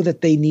don't know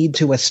that they need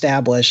to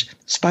establish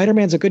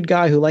Spider-Man's a good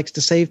guy who likes to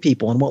save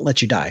people and won't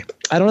let you die.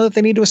 I don't know that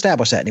they need to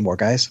establish that anymore,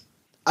 guys.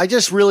 I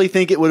just really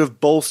think it would have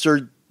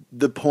bolstered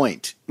the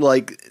point,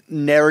 like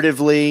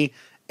narratively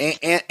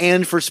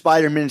and for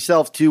Spider-Man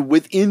himself to,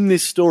 within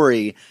this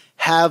story,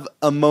 have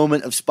a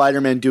moment of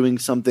Spider-Man doing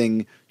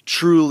something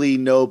truly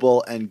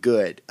noble and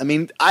good. I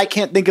mean, I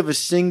can't think of a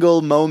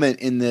single moment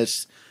in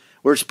this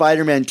where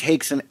Spider-Man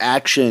takes an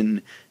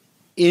action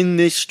in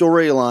this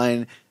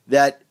storyline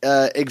that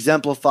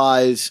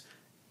exemplifies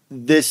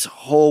this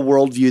whole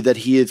worldview that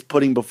he is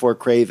putting before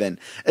Kraven,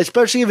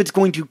 especially if it's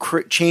going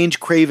to change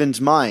Kraven's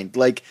mind.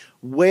 Like,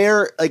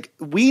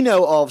 we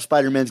know all of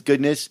Spider-Man's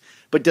goodness,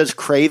 but does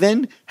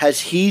Kraven, has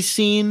he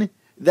seen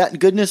that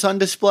goodness on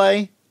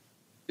display?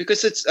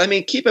 Because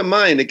keep in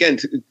mind, again,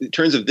 in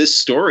terms of this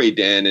story,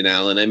 Dan and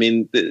Alan, I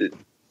mean,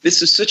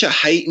 this is such a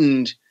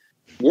heightened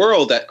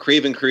world that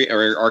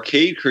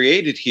Arcade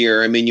created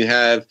here. I mean, you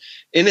have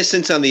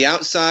innocents on the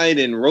outside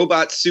and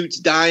robot suits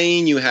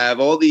dying. You have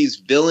all these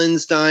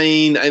villains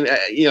dying.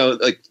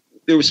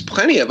 there was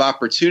plenty of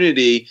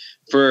opportunity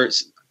for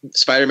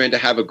Spider-Man to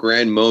have a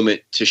grand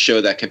moment to show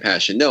that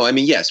compassion. No, I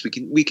mean, yes,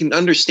 we can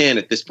understand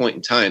at this point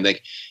in time,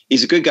 like,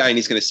 he's a good guy and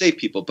he's going to save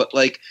people, but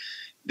like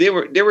there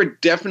were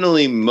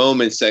definitely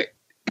moments that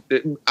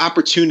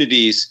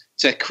opportunities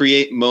to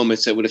create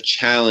moments that would have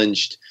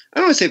challenged, I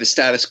don't want to say the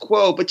status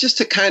quo, but just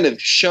to kind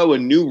of show a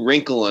new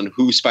wrinkle on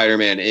who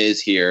Spider-Man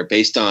is here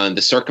based on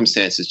the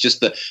circumstances,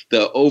 just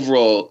the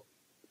overall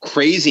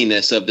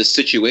craziness of the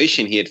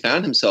situation he had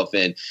found himself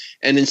in.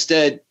 And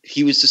instead,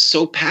 he was just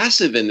so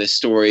passive in this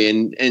story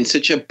and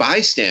such a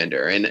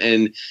bystander.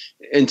 And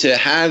to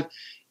have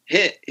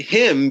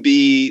him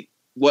be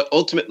what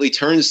ultimately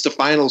turns the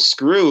final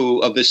screw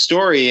of the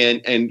story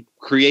and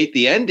create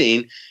the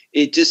ending,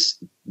 it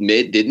just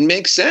didn't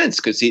make sense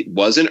because it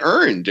wasn't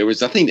earned. There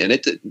was nothing in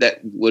it that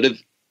would have,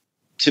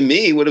 to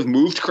me, would have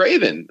moved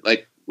Kraven.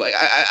 Like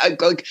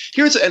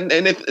here's, and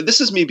if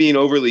this is me being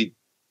overly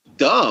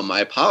dumb, I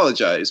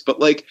apologize,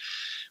 but like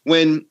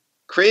when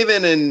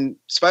Kraven and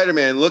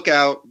Spider-Man look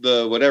out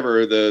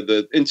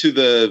the into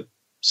the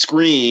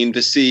screen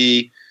to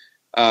see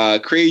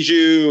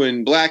Kreiju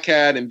and Black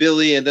Cat and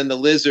Billy and then the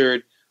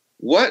Lizard,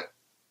 what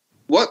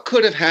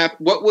could have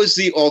happened? What was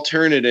the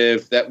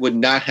alternative that would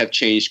not have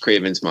changed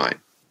Kraven's mind?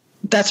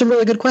 That's a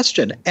really good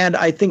question. And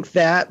I think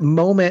that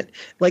moment,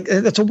 like,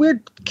 it's a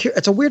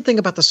weird thing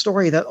about the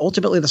story that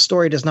ultimately the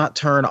story does not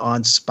turn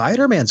on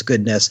Spider-Man's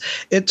goodness.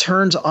 It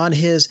turns on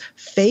his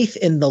faith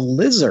in the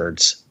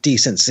Lizard's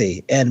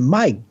decency. And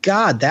my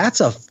God, that's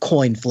a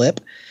coin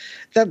flip.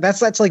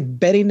 That's like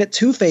betting that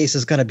Two-Face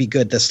is going to be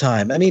good this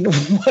time. I mean,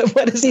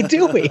 what is he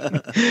doing?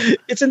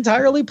 It's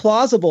entirely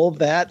plausible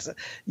that,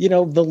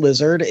 the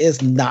Lizard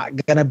is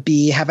not going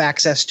to have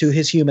access to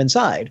his human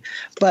side.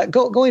 But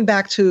going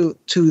back to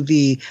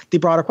the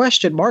broader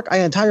question, Mark, I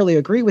entirely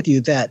agree with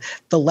you that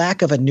the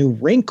lack of a new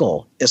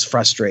wrinkle is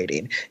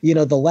frustrating.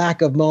 The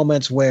lack of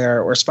moments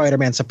where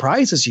Spider-Man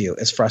surprises you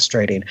is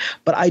frustrating.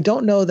 But I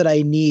don't know that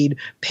I need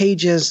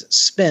pages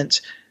spent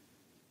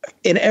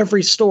in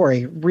every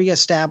story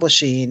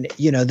reestablishing,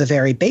 the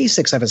very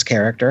basics of his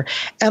character.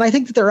 And I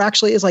think that there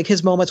actually is like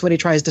his moments when he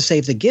tries to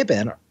save the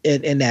Gibbon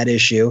in that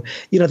issue,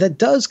 that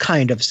does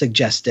kind of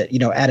suggest it,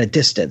 at a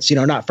distance,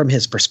 not from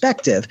his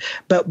perspective,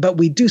 but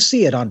we do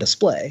see it on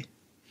display.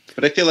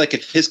 But I feel like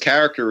if his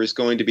character is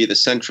going to be the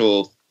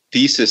central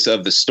thesis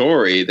of the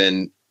story,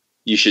 then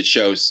you should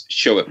show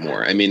it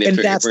more. I mean,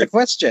 that's the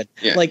question.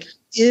 Yeah. Like,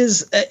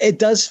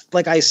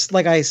 like I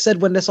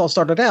said when this all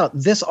started out,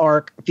 this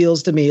arc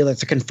feels to me like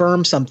to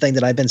confirm something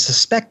that I've been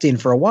suspecting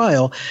for a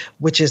while,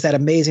 which is that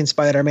Amazing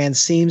Spider-Man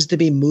seems to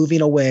be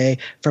moving away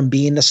from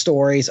being the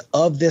stories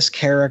of this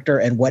character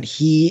and what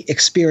he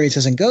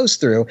experiences and goes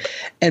through,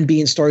 and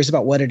being stories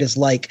about what it is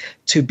like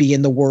to be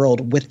in the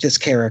world with this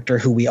character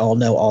who we all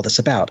know all this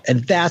about.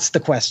 And that's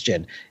the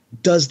question.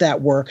 Does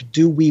that work?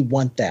 Do we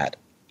want that?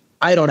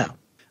 I don't know.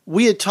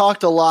 We had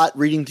talked a lot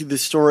reading through the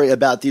story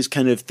about these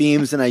kind of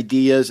themes and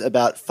ideas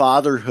about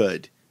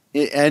fatherhood.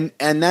 And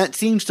that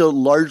seems to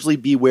largely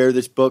be where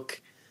this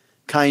book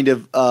kind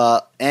of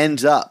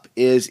ends up.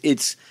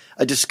 It's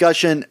a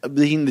discussion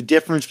between the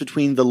difference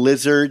between the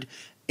Lizard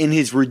in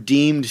his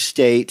redeemed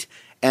state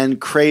and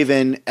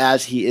Kraven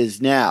as he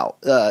is now,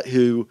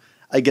 who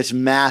I guess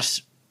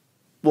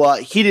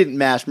he didn't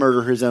mass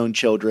murder his own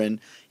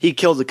children. He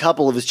killed a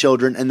couple of his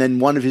children, and then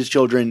one of his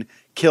children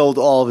killed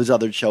all of his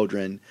other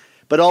children.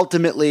 But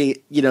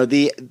ultimately,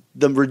 the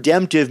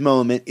redemptive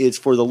moment is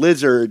for the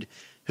Lizard,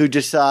 who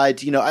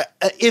decides,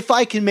 if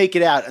I can make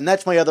it out. And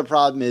that's my other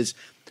problem is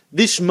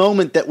this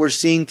moment that we're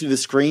seeing through the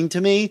screen to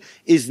me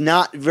is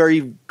not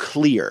very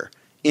clear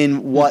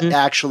in what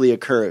actually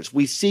occurs.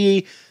 We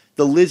see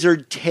the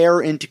Lizard tear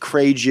into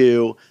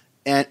Kreiju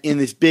and in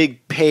this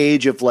big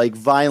page of like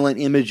violent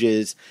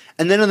images.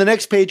 And then on the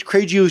next page,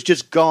 Kreiju is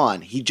just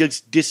gone. He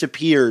just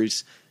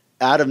disappears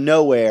out of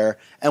nowhere.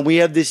 And we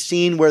have this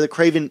scene where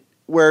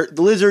where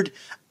the Lizard,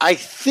 I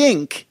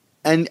think,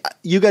 and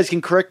you guys can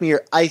correct me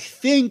here, I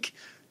think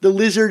the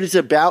Lizard is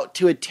about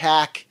to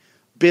attack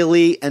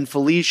Billy and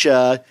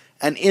Felicia,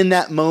 and in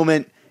that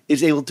moment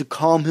is able to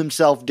calm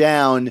himself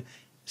down,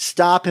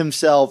 stop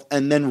himself,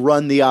 and then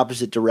run the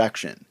opposite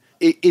direction.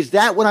 Is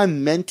that what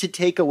I'm meant to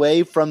take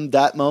away from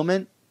that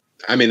moment?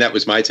 I mean, that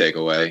was my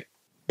takeaway.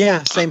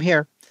 Yeah, same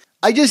here.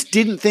 I just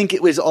didn't think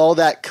it was all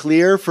that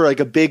clear for like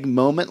a big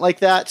moment like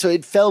that, so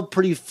it fell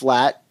pretty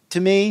flat to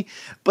me.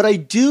 But I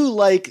do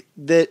like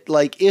that,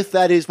 like, if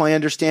that is my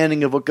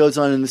understanding of what goes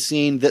on in the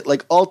scene, that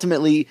like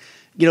ultimately,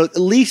 at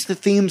least the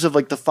themes of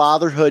like the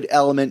fatherhood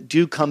element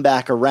do come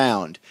back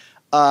around.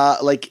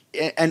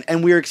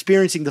 And we're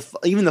experiencing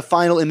even the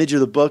final image of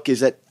the book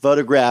is that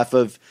photograph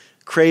of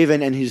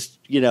Kraven and his,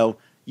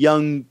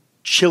 young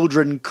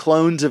children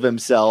clones of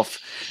himself.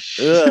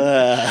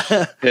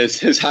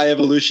 His high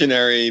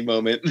evolutionary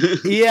moment.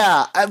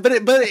 Yeah, but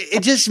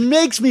it just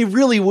makes me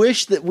really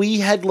wish that we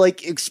had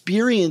like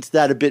experienced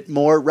that a bit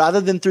more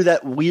rather than through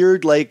that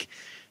weird like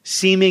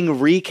seeming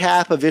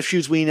recap of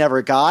issues we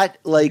never got.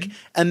 Like,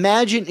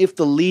 imagine if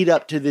the lead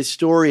up to this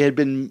story had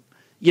been,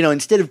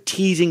 instead of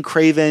teasing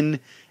Kraven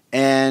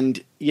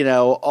and, you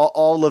know,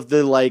 all of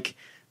the like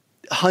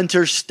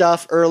Hunter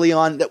stuff early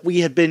on that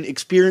we had been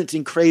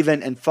experiencing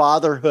Kraven and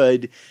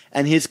fatherhood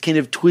and his kind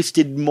of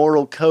twisted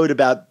moral code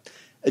about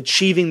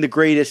achieving the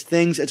greatest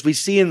things, as we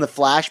see in the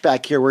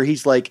flashback here where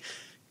he's like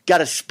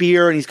got a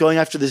spear and he's going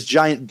after this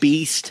giant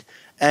beast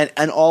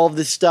and all of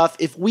this stuff.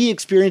 If we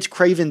experienced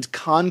Kraven's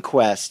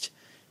conquest,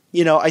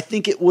 you know, I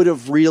think it would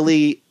have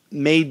really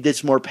made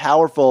this more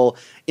powerful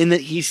in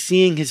that he's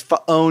seeing his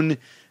own,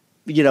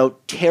 you know,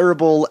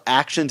 terrible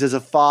actions as a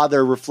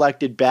father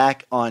reflected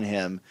back on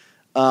him.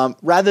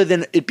 Rather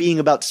than it being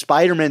about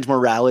Spider-Man's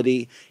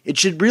morality, it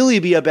should really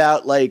be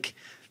about, like,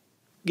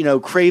 you know,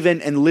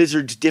 Kraven and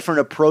Lizard's different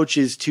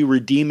approaches to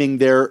redeeming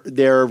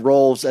their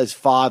roles as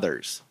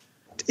fathers.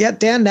 Yeah,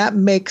 Dan, that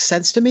makes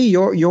sense to me.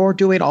 You're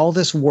doing all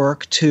this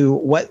work to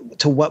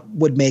what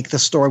would make the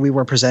story we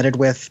were presented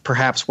with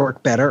perhaps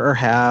work better or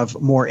have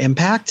more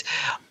impact.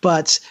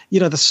 But,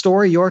 you know, the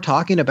story you're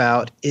talking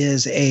about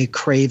is a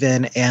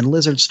Kraven and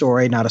Lizard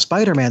story, not a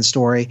Spider-Man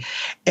story.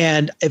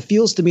 And it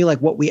feels to me like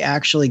what we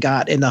actually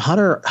got in the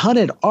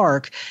Hunted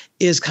arc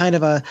is kind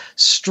of a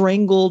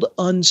strangled,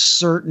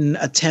 uncertain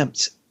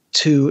attempt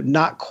to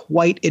not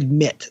quite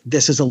admit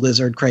this is a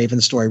Lizard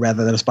Kraven story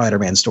rather than a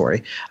Spider-Man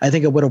story. I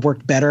think it would have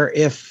worked better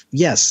if,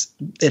 yes,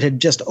 it had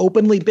just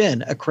openly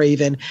been a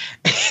Kraven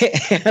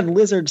and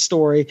Lizard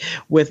story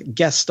with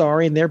guest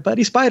starring their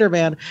buddy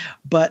Spider-Man.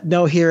 But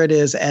no, here it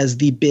is as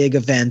the big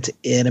event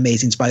in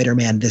Amazing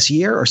Spider-Man this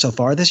year, or so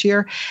far this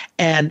year.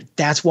 And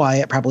that's why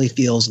it probably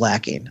feels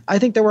lacking. I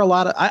think there were a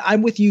lot of,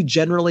 I'm with you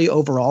generally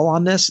overall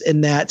on this,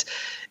 in that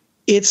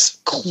it's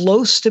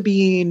close to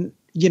being,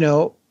 you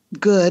know,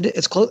 good.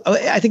 It's close.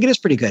 I think it is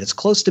pretty good. It's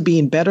close to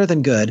being better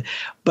than good,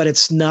 but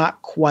it's not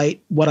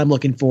quite what I'm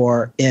looking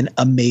for in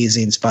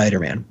Amazing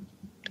Spider-Man.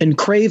 And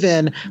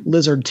Kraven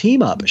Lizard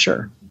team up,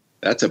 sure.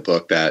 That's a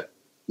book that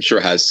I'm sure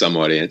has some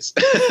audience.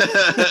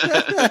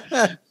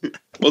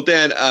 Well,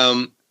 Dan,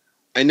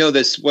 I know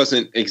this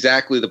wasn't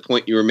exactly the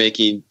point you were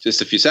making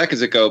just a few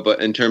seconds ago,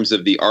 but in terms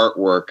of the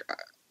artwork,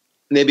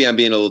 maybe I'm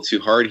being a little too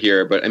hard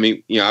here, but I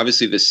mean, you know,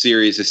 obviously the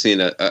series has seen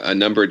a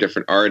number of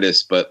different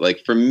artists, but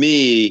like for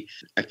me,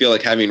 I feel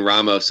like having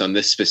Ramos on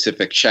this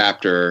specific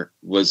chapter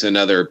was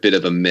another bit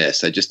of a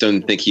miss. I just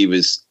don't think he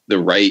was the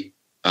right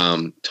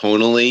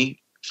tonally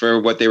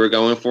for what they were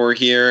going for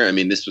here. I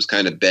mean, this was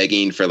kind of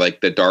begging for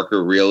like the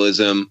darker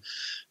realism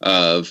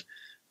of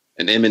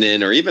an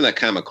Immonen or even a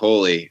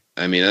Kamikoli.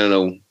 I mean, I don't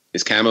know,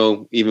 is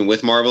Camo even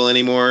with Marvel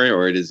anymore,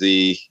 or is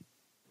he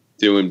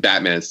doing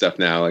Batman stuff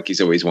now like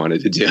he's always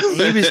wanted to do?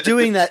 He was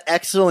doing that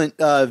excellent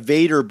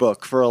Vader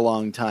book for a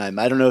long time.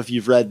 I don't know if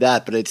you've read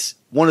that, but it's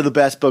one of the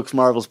best books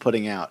Marvel's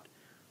putting out.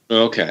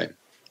 Okay.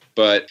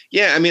 But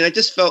yeah, I mean, I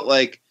just felt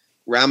like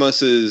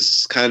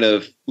Ramos's kind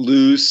of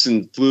loose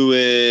and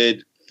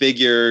fluid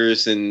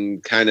figures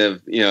and kind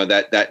of, you know,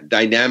 that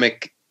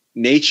dynamic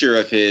nature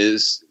of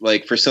his,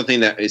 like for something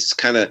that is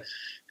kind of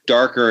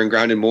darker and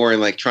grounded more in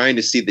like trying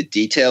to see the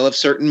detail of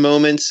certain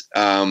moments,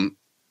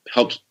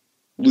 helped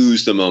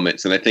lose the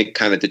moments, and I think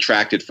kind of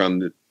detracted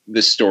from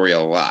this story a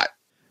lot.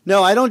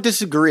 No, I don't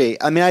disagree.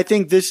 I mean, I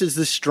think this is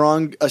a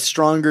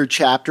stronger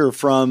chapter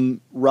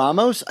from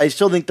Ramos. I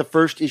still think the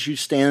first issue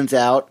stands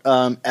out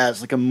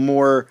as like a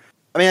more.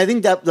 I mean, I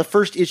think that the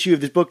first issue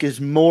of this book is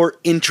more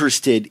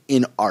interested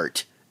in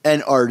art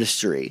and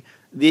artistry.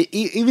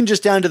 Even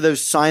just down to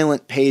those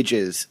silent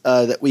pages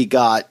that we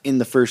got in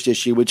the first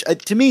issue, which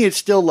to me is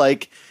still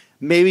like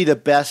maybe the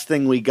best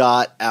thing we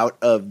got out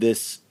of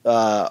this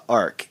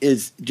arc,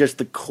 is just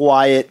the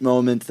quiet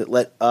moments that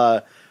let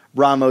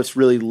Ramos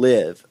really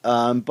live.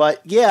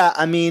 But yeah,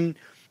 I mean,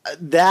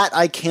 that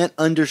I can't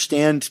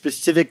understand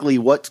specifically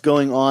what's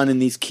going on in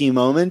these key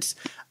moments,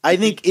 I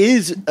think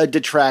is a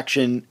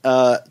detraction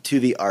to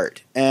the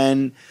art.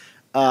 And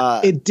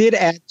it did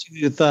add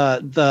to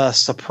the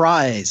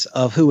surprise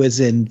of who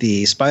is in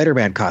the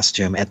Spider-Man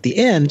costume at the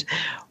end,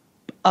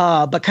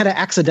 but kind of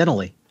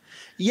accidentally.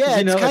 Yeah,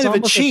 it's kind of a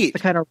cheat.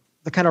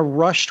 The kind of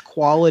rushed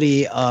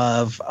quality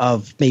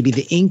of maybe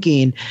the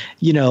inking,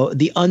 you know,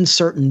 the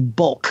uncertain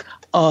bulk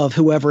of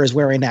whoever is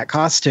wearing that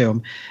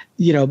costume,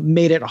 you know,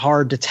 made it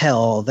hard to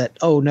tell that,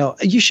 oh no,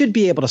 you should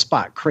be able to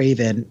spot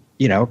Kraven.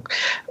 You know,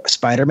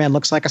 Spider-Man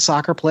looks like a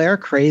soccer player.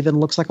 Kraven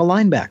looks like a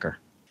linebacker.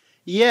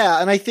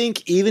 Yeah, and I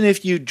think even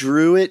if you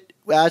drew it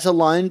as a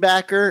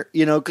linebacker,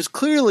 you know, because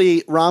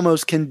clearly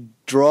Ramos can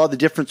draw the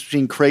difference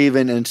between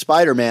Kraven and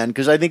Spider-Man,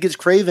 because I think his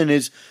Kraven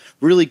is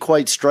really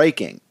quite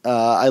striking.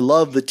 I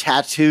love the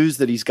tattoos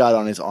that he's got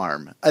on his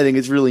arm. I think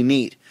it's really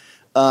neat.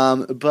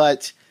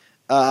 But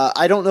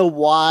I don't know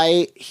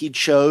why he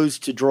chose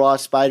to draw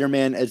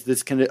Spider-Man as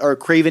this kind of, or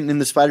Kraven in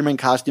the Spider-Man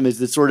costume as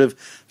this sort of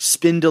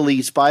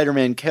spindly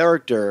Spider-Man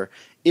character,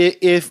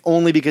 if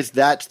only because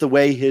that's the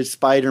way his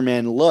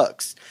Spider-Man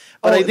looks.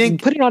 But I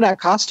think putting on that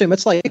costume,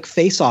 it's like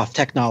Face-Off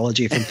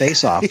technology from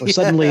Face-Off, where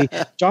suddenly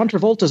John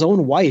Travolta's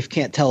own wife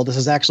can't tell this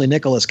is actually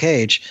Nicolas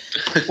Cage,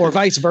 or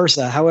vice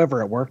versa,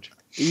 however it worked.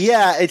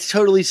 Yeah, it's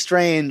totally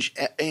strange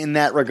in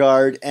that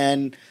regard.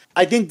 And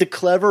I think the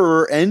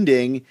cleverer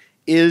ending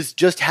is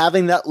just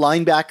having that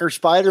linebacker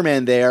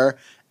Spider-Man there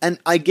And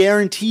I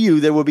guarantee you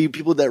there will be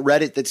people that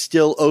read it that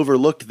still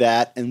overlooked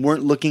that and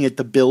weren't looking at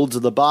the builds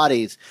of the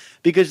bodies,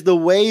 because the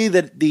way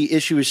that the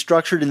issue is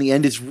structured in the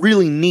end is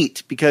really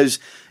neat, because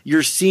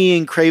you're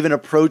seeing Kraven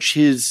approach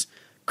his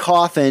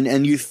coffin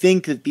and you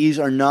think that these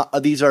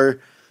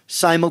are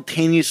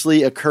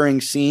simultaneously occurring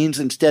scenes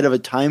instead of a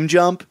time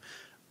jump.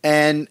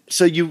 And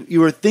so you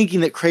were thinking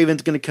that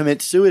Kraven's going to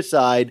commit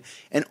suicide,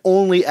 and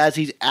only as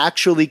he's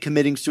actually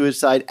committing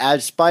suicide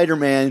as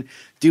Spider-Man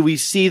do we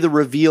see the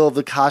reveal of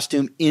the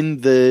costume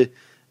in the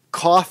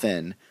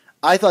coffin.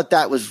 I thought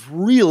that was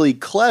really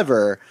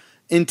clever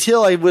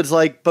until I was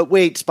like, but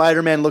wait,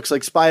 Spider-Man looks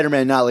like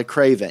Spider-Man, not like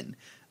Kraven.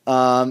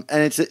 And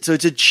it's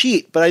a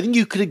cheat, but I think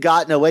you could have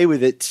gotten away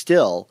with it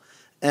still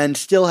and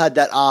still had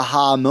that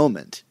aha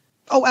moment.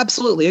 Oh,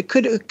 absolutely. It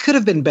could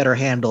have been better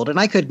handled, and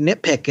I could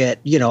nitpick it,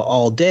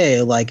 all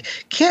day. Like,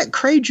 can't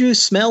Krayju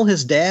smell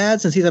his dad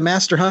since he's a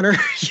master hunter?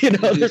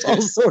 There's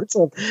all sorts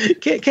of.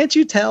 Can't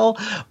you tell?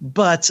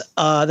 But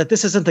that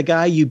this isn't the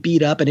guy you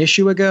beat up an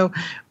issue ago.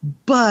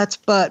 But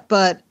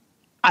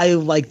I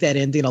like that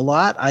ending a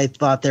lot. I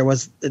thought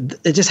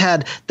it just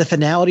had the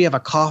finality of a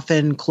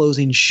coffin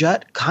closing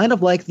shut, kind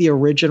of like the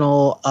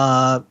original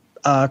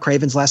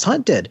Kraven's Last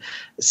Hunt did.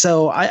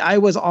 So I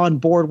was on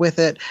board with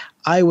it.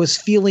 I was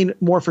feeling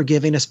more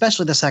forgiving,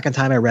 especially the second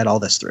time I read all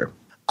this through.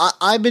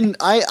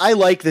 I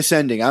like this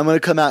ending. I'm going to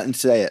come out and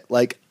say it.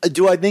 Like,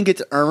 do I think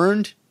it's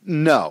earned?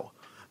 No.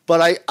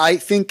 But I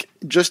think,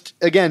 just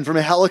again, from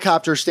a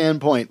helicopter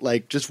standpoint,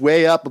 like just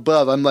way up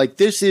above, I'm like,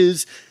 this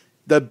is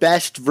the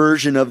best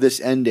version of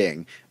this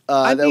ending.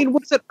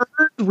 Was it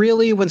earned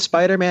really when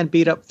Spider-Man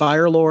beat up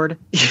Firelord?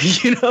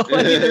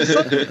 There's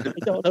something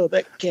I don't know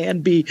that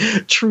can be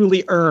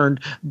truly earned,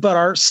 but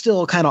are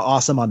still kind of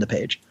awesome on the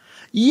page.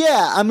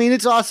 Yeah, I mean,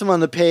 it's awesome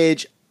on the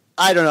page.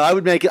 I don't know. I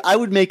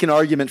would make an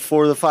argument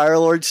for the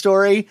Firelord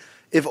story,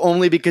 if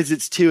only because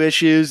it's 2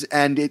 issues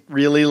and it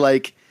really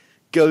like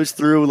goes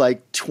through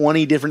like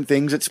 20 different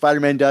things that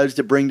Spider-Man does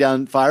to bring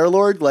down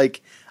Firelord.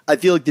 Like, I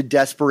feel like the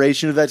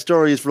desperation of that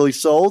story is really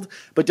sold,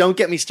 but don't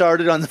get me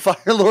started on the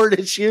Firelord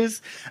issues.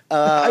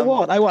 I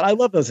won't. I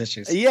love those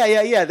issues.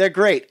 Yeah. They're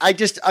great. I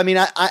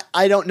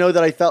don't know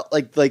that I felt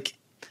like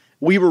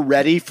we were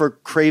ready for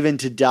Kraven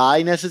to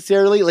die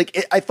necessarily.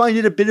 Like, I find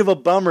it a bit of a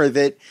bummer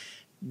that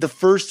the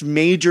first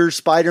major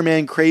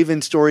Spider-Man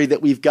Kraven story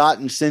that we've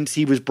gotten since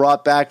he was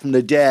brought back from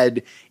the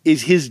dead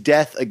is his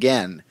death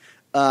again.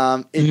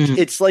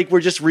 It's like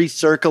we're just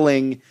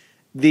recircling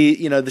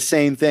the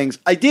same things.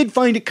 I did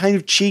find it kind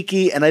of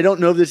cheeky, and I don't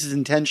know if this is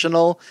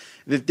intentional,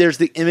 that there's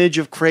the image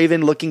of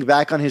Kraven looking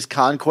back on his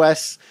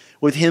conquests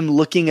with him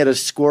looking at a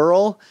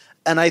squirrel.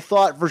 And I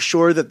thought for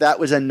sure that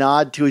was a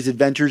nod to his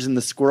adventures in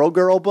the Squirrel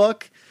Girl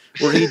book,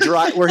 where he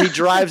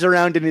drives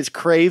around in his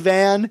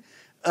Kravan.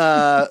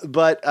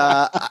 But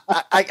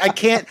I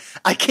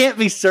can't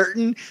be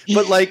certain.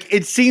 But like,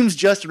 it seems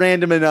just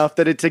random enough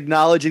that it's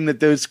acknowledging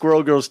that those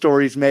Squirrel Girl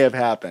stories may have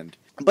happened.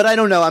 But I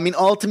don't know. I mean,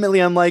 ultimately,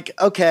 I'm like,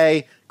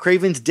 okay,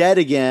 Kraven's dead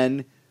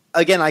again.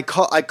 Again, I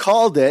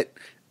called it.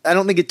 I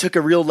don't think it took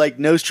a real like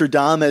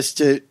Nostradamus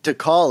to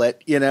call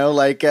it.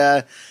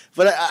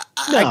 But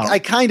I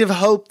kind of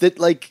hope that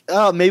like,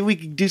 maybe we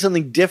could do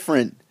something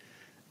different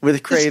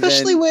with Kraven.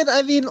 Especially when,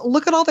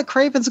 look at all the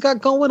Kraven's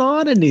got going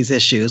on in these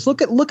issues.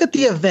 Look at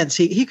the events.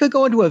 He could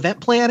go into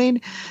event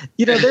planning.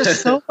 There's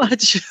so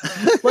much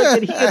like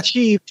that he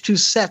achieved to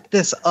set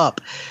this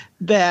up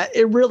that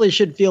it really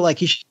should feel like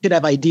he should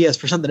have ideas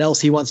for something else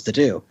he wants to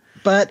do.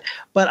 But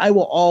I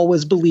will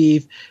always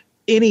believe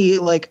any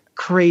like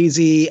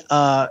crazy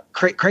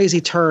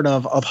turn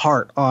of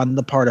heart on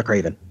the part of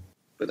Kraven.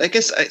 But I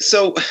guess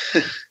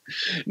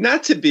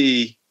not to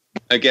be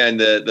again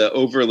the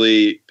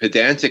overly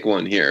pedantic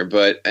one here,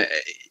 but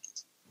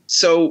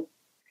so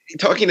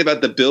talking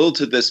about the build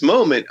to this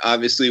moment,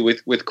 obviously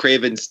with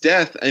Kraven's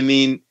death, I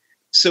mean,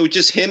 so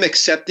just him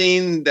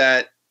accepting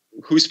that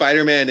who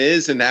Spider-Man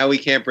is and how he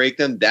can't break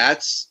them,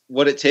 that's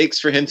what it takes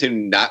for him to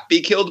not be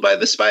killed by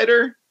the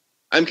spider?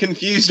 I'm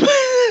confused.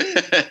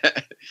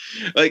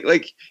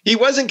 like he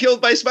wasn't killed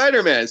by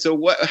Spider-Man.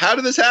 So how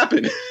did this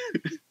happen?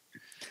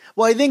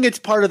 Well, I think it's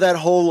part of that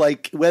whole,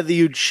 like, whether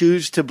you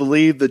choose to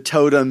believe the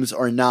totems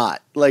or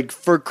not. Like,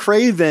 for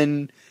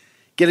Kraven,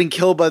 getting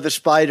killed by the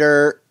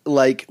spider,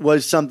 like,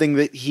 was something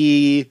that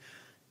he,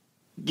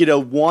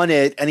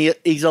 wanted, and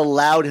he's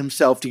allowed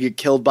himself to get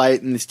killed by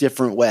it in this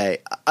different way.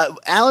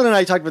 Alan and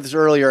I talked about this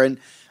earlier, and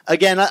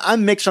again,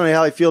 I'm mixed on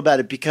how I feel about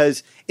it,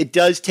 because it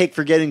does take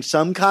forgetting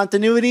some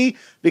continuity,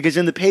 because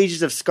in the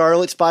pages of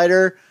Scarlet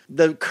Spider,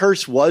 the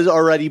curse was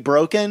already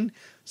broken.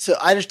 So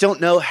I just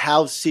don't know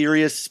how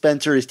serious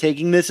Spencer is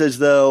taking this, as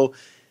though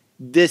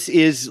this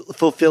is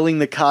fulfilling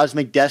the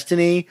cosmic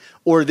destiny,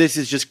 or this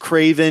is just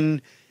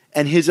Kraven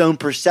and his own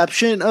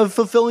perception of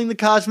fulfilling the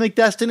cosmic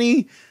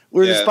destiny,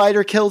 where the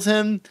spider kills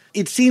him.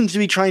 It seems to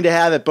be trying to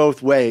have it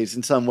both ways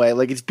in some way.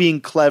 Like, it's being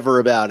clever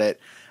about it.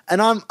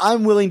 And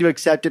I'm willing to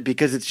accept it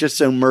because it's just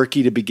so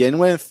murky to begin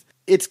with.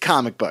 it's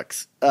comic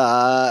books.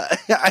 I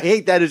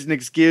hate that as an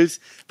excuse,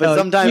 but No,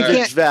 sometimes you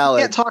it's valid.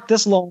 You can't talk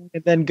this long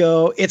and then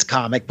go, it's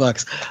comic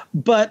books.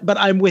 But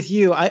I'm with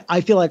you.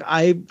 I feel like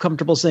I'm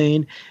comfortable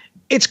saying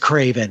it's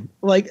Craven.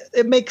 Like,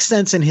 it makes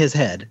sense in his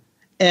head.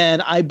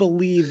 And I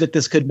believe that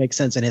this could make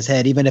sense in his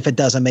head, even if it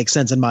doesn't make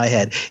sense in my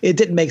head. It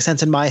didn't make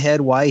sense in my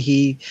head why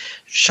he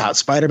shot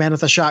Spider-Man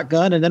with a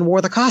shotgun and then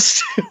wore the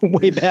costume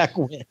way back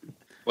when.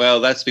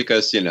 Well, that's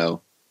because,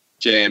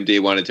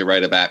 JMD wanted to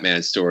write a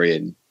Batman story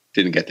and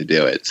didn't get to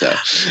do it. So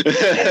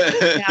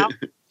Now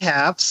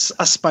perhaps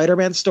a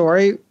Spider-Man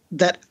story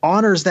that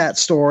honors that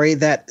story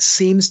that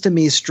seems to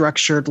me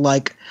structured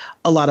like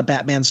a lot of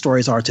Batman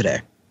stories are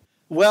today.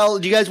 Well,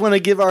 do you guys want to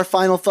give our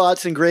final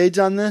thoughts and grades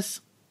on this?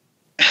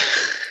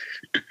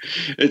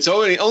 It's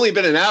only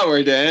been an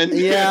hour, Dan.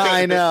 Yeah,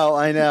 I know.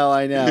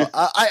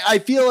 I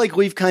feel like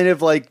we've kind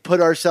of like put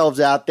ourselves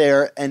out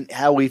there and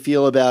how we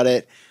feel about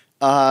it.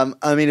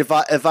 I mean,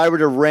 if I were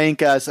to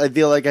rank us, I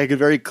feel like I could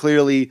very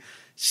clearly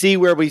see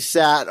where we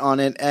sat on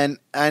it, and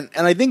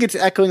I think it's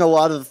echoing a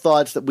lot of the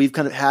thoughts that we've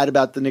kind of had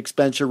about the Nick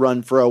Spencer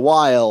run for a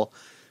while,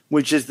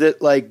 which is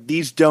that like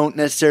these don't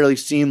necessarily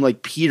seem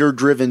like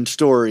Peter-driven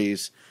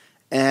stories,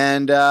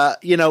 and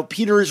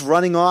Peter is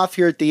running off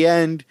here at the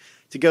end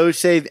to go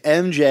save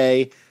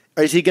MJ.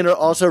 Or is he going to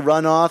also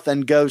run off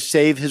and go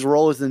save his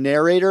role as the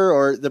narrator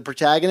or the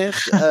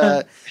protagonist?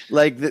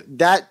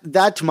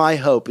 That's my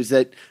hope, is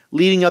that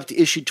leading up to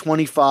issue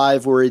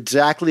 25, we're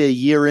exactly a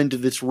year into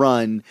this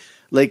run.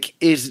 Like,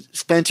 is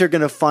Spencer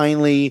going to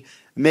finally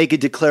make a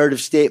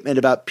declarative statement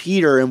about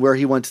Peter and where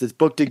he wants this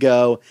book to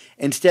go,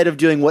 instead of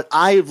doing what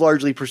I've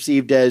largely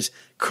perceived as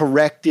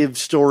corrective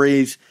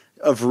stories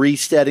of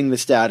resetting the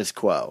status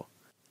quo?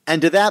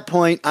 And to that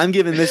point, I'm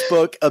giving this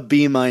book a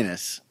B-.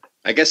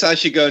 I guess I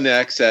should go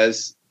next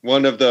as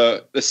one of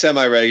the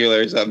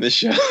semi-regulars on this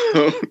show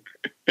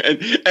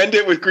and end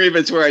it with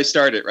grievance where I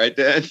started, right,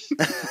 Dan?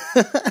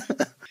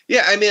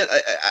 Yeah, I mean,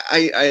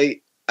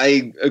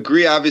 I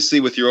agree, obviously,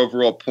 with your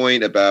overall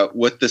point about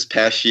what this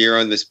past year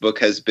on this book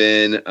has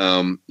been.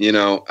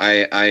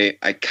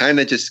 I kind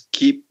of just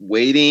keep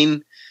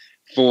waiting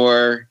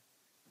for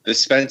the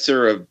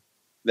Spencer of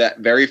that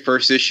very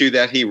first issue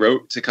that he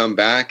wrote to come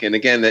back. And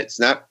again, that's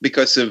not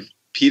because of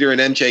Peter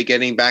and MJ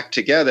getting back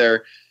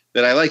together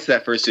that I liked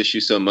that first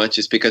issue so much.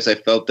 It's because I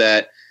felt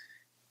that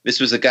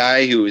this was a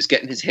guy who was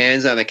getting his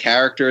hands on a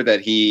character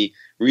that he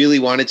really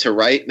wanted to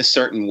write in a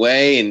certain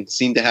way and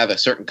seemed to have a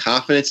certain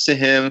confidence to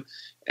him.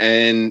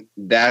 And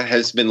that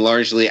has been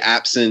largely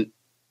absent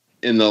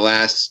in the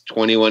last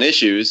 21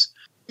 issues.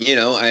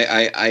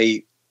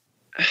 I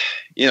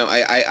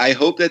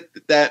hope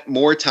that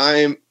more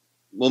time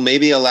will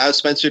maybe allow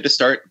Spencer to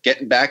start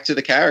getting back to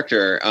the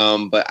character.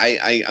 But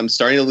I'm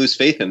starting to lose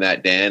faith in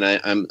that, Dan.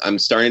 I'm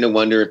starting to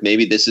wonder if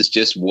maybe this is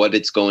just what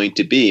it's going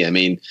to be. I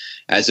mean,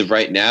 as of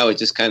right now, it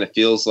just kind of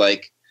feels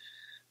like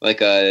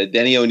a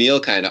Denny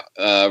O'Neil kind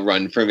of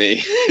run for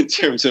me in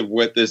terms of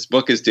what this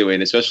book is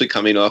doing, especially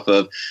coming off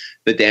of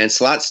the Dan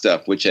Slott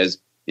stuff, which, as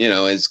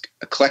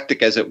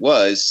eclectic as it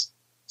was,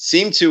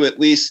 seemed to at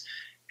least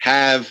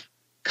have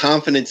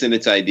confidence in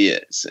its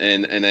ideas.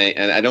 And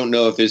I don't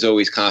know if there's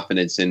always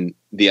confidence in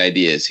the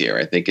ideas here.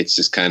 I think it's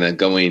just kind of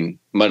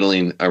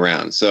muddling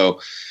around.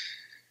 So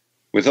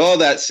with all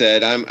that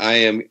said,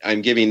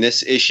 I'm giving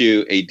this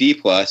issue a D+,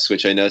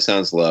 which I know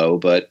sounds low,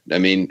 but I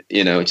mean,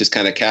 it just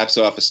kind of caps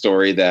off a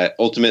story that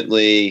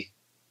ultimately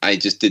I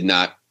just did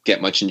not get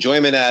much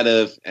enjoyment out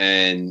of,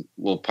 and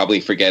we'll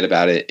probably forget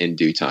about it in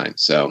due time.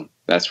 So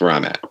that's where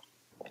I'm at.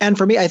 And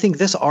for me, I think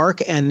this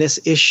arc and this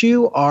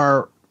issue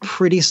are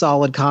pretty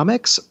solid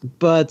comics,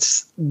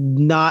 but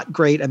not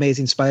great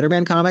Amazing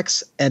Spider-Man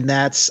comics, and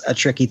that's a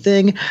tricky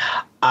thing.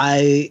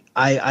 I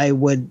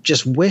would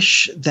just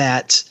wish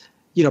that,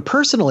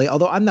 personally,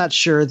 although I'm not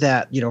sure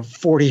that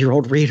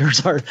 40-year-old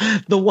readers are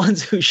the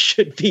ones who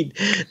should be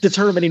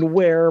determining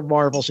where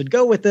Marvel should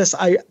go with this.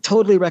 I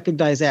totally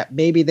recognize that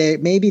maybe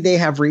they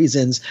have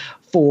reasons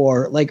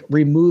for like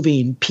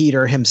removing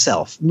Peter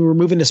himself,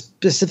 removing the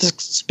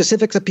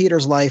specifics of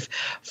Peter's life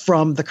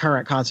from the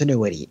current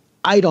continuity.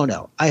 I don't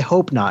know. I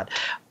hope not.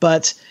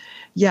 But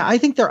yeah, I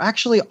think there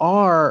actually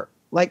are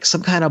like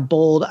some kind of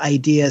bold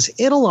ideas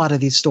in a lot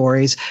of these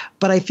stories,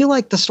 but I feel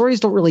like the stories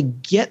don't really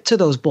get to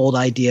those bold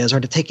ideas or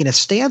to taking a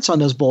stance on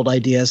those bold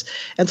ideas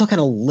until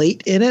kind of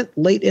late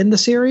in the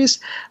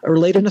series or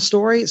late in the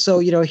story. So,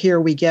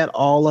 here we get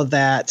all of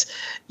that,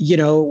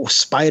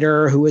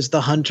 Spider, who is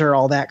the hunter,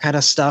 all that kind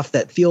of stuff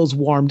that feels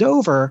warmed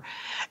over.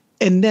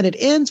 And then it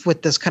ends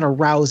with this kind of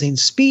rousing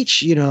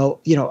speech,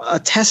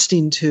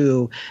 attesting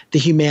to the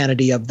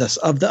humanity of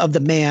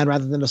the man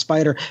rather than the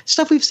spider.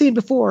 Stuff we've seen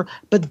before,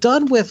 but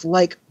done with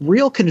like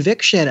real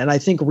conviction and I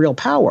think real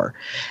power.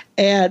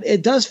 And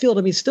it does feel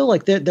to me still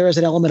like there is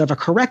an element of a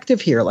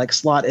corrective here, like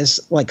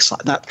Spencer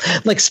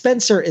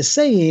is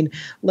saying,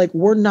 like,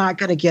 we're not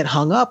going to get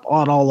hung up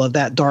on all of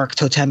that dark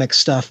totemic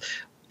stuff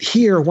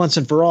here once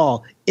and for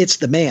all. It's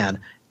the man.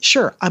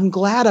 Sure, I'm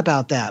glad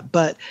about that,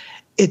 but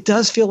it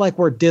does feel like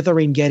we're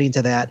dithering getting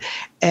to that.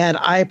 And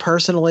I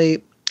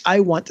personally, I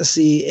want to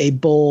see a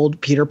bold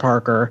Peter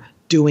Parker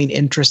doing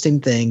interesting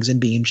things and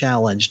being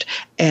challenged.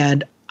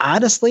 And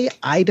honestly,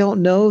 I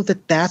don't know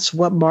that that's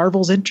what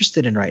Marvel's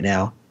interested in right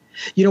now.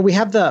 You know, we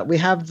have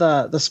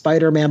the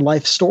Spider-Man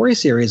Life Story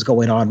series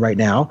going on right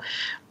now,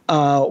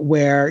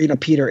 where, you know,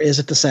 Peter is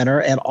at the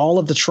center, and all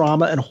of the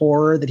trauma and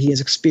horror that he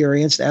has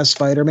experienced as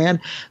Spider-Man,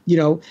 you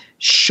know,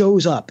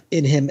 shows up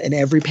in him in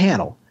every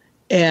panel.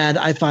 And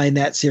I find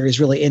that series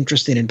really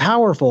interesting and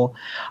powerful.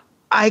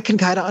 I can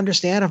kind of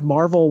understand if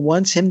Marvel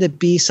wants him to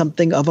be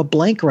something of a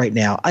blank right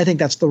now. I think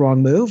that's the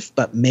wrong move,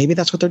 but maybe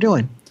that's what they're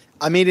doing.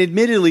 I mean,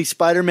 admittedly,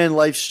 Spider-Man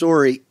Life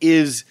Story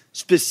is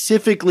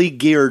specifically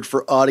geared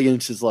for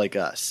audiences like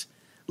us.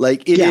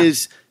 Like, it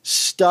is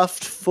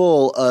stuffed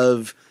full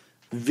of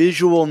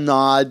visual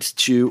nods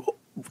to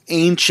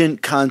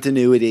ancient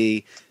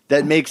continuity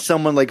that makes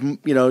someone like,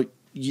 you know,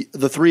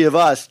 the three of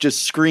us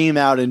just scream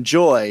out in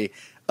joy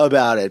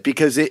about it,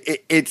 because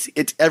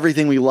it's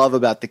everything we love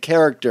about the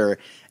character.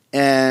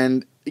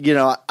 And, you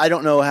know, I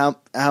don't know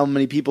how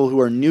many people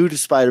who are new to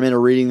Spider-Man are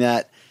reading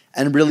that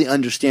and really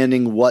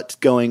understanding what's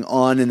going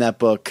on in that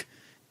book.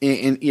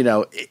 In you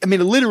know, I mean,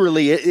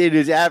 literally, it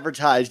is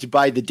advertised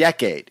by the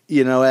decade,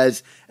 you know,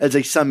 as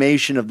a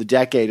summation of the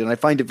decade, and I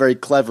find it very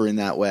clever in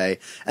that way.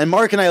 And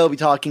Mark and I will be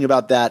talking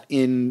about that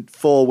in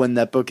full when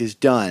that book is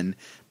done.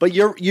 But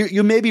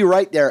you may be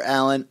right there,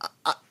 Alan.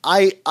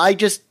 I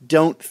just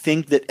don't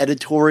think that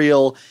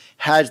editorial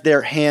has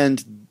their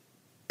hand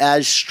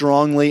as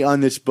strongly on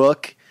this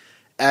book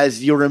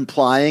as you're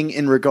implying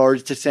in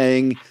regards to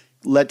saying,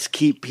 let's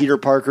keep Peter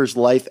Parker's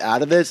life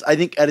out of this. I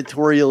think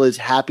editorial is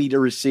happy to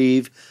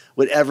receive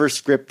whatever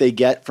script they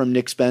get from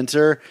Nick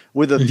Spencer,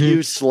 with a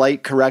few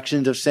slight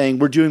corrections of saying,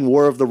 we're doing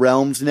War of the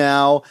Realms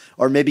now,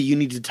 or maybe you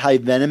need to tie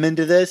Venom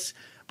into this.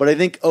 But I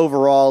think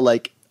overall,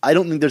 like, I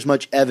don't think there's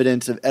much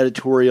evidence of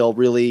editorial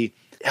really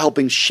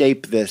helping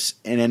shape this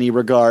in any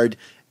regard.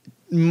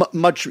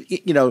 Much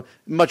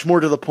more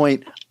to the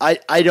point,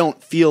 I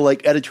don't feel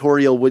like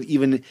editorial would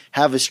even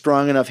have a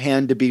strong enough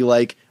hand to be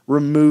like,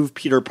 remove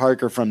Peter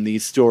Parker from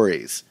these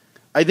stories.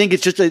 I think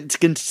it's just it's a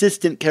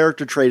consistent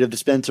character trait of the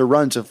Spencer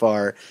run so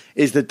far,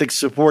 is that the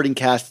supporting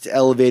cast is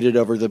elevated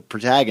over the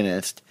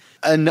protagonist,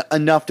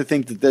 enough to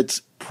think that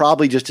that's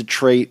probably just a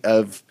trait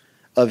of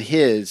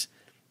his.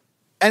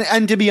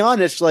 And to be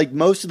honest, like,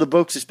 most of the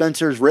books that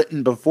Spencer's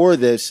written before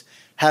this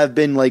have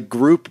been like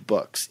group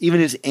books. Even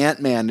his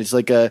Ant-Man is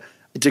like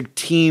it's a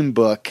team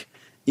book.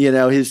 You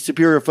know, his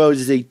Superior Foes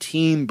is a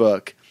team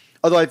book.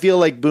 Although I feel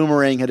like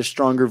Boomerang had a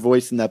stronger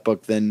voice in that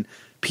book than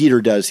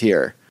Peter does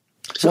here.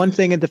 So, one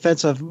thing in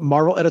defense of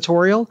Marvel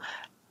editorial,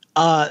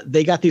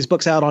 they got these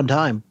books out on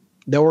time.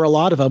 There were a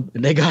lot of them,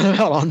 and they got them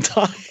out on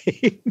time.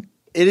 It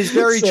is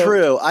very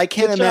true. I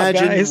can't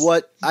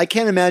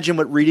imagine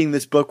what reading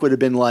this book would have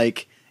been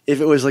like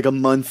if it was like a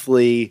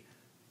monthly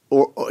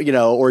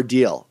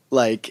ordeal.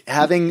 Like,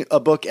 having a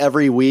book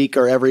every week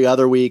or every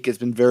other week has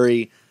been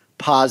very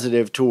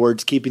positive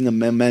towards keeping the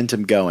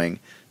momentum going.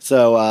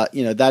 So,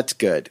 that's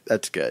good.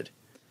 That's good.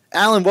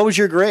 Alan, what was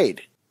your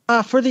grade?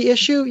 For the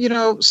issue,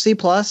 C+,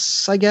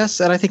 I guess.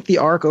 And I think the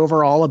arc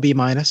overall, a B-.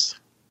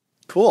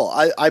 Cool.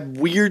 I'm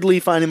weirdly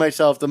finding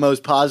myself the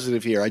most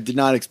positive here. I did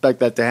not expect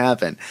that to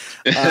happen.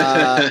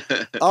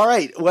 All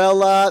right.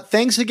 Well,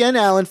 thanks again,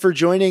 Alan, for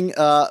joining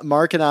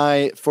Mark and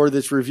I for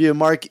this review.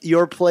 Mark,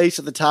 your place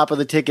at the top of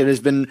the ticket has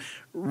been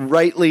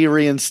rightly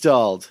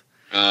reinstalled.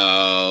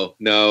 Oh,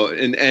 no.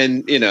 And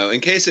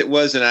in case it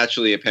wasn't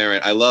actually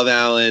apparent, I love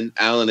Alan.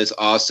 Alan is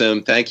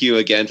awesome. Thank you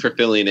again for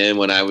filling in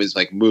when I was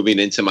like moving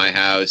into my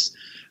house.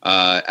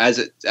 As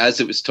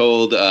it was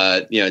told,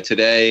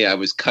 today I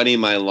was cutting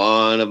my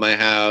lawn of my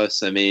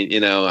house. I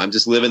mean, I'm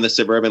just living the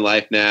suburban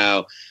life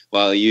now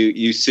while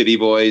you city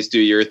boys do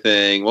your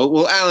thing.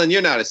 Well, Alan,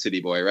 you're not a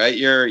city boy, right?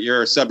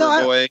 You're a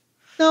suburb boy.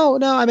 No.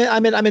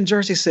 I'm in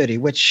Jersey City,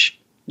 which,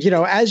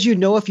 as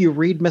if you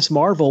read Miss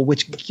Marvel,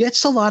 which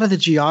gets a lot of the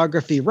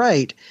geography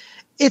right,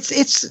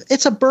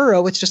 it's a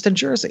borough. It's just in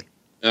Jersey.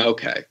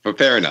 Okay, well,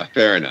 fair enough.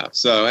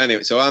 So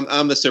anyway,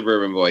 I'm the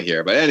suburban boy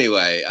here, but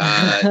anyway,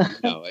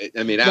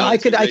 I mean, I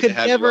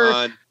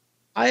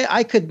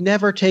could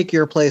never take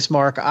your place,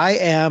 Mark. I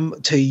am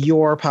to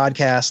your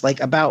podcast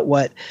like about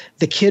what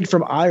the kid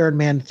from Iron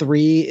Man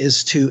 3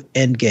 is to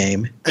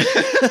Endgame.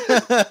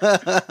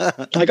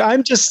 Like,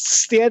 I'm just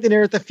standing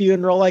there at the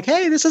funeral, like,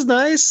 hey, this is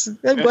nice.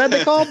 I'm glad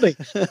they called me.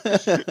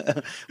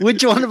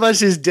 Which one of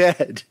us is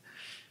dead?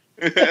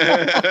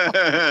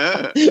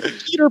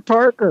 Peter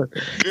Parker.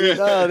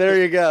 Oh,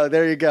 there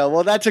you go.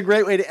 Well, that's a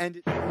great way to end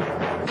it.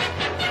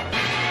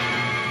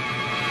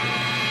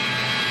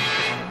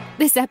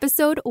 This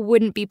episode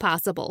wouldn't be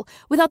possible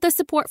without the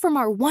support from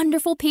our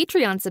wonderful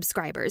Patreon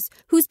subscribers,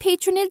 whose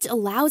patronage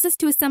allows us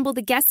to assemble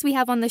the guests we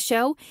have on the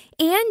show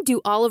and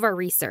do all of our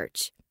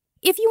research.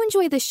 If you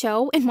enjoy the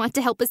show and want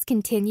to help us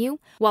continue,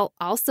 while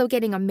also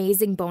getting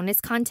amazing bonus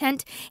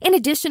content and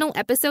additional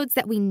episodes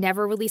that we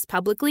never release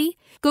publicly,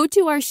 go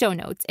to our show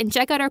notes and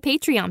check out our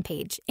Patreon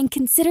page and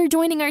consider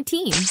joining our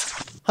team.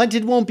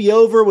 Hunted won't be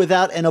over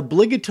without an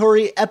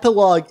obligatory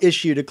epilogue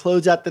issue to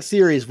close out the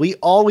series. We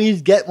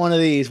always get one of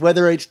these,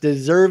 whether it's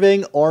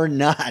deserving or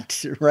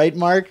not. Right,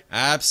 Mark?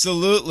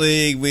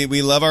 Absolutely.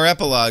 We love our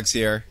epilogues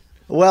here.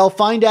 Well,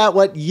 find out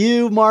what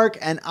you, Mark,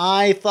 and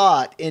I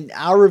thought in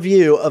our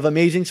review of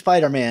Amazing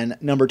Spider-Man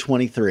number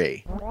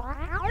 23.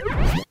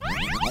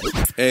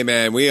 Hey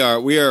man, we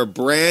are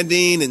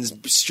branding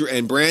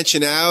and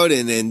branching out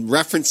and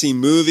referencing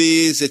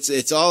movies.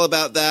 It's all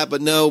about that.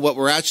 But no, what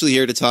we're actually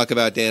here to talk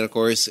about, Dan, of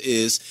course,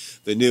 is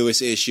the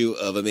newest issue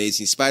of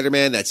Amazing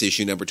Spider-Man. That's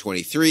issue number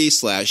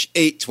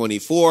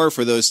 23/824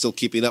 for those still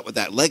keeping up with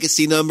that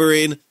legacy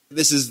numbering.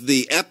 This is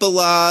the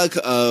epilogue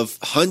of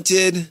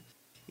Hunted.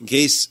 In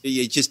case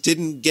you just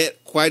didn't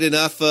get quite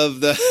enough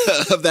of the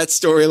of that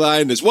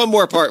storyline, there's one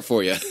more part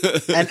for you.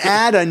 And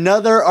add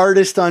another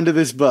artist onto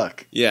this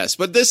book. Yes,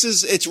 but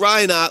it's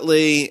Ryan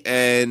Ottley,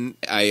 and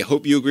I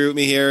hope you agree with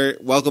me here.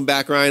 Welcome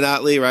back, Ryan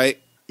Ottley, right?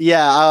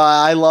 Yeah,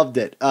 I loved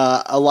it.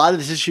 A lot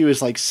of this issue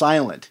is like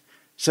silent,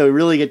 so we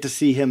really get to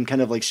see him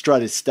kind of like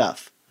strut his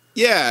stuff.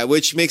 Yeah,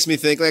 which makes me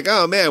think like,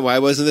 oh man, why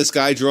wasn't this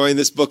guy drawing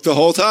this book the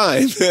whole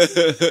time?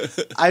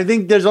 I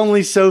think there's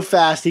only so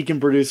fast he can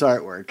produce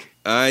artwork.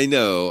 I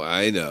know.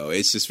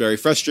 It's just very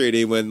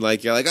frustrating when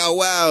like you're like, oh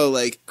wow,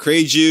 like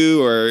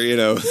Craiju or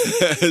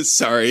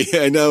sorry,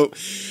 I know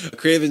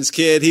Craven's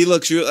kid. He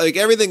looks like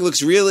everything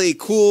looks really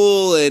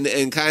cool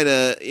and kind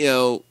of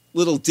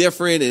little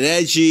different and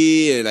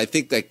edgy. And I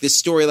think like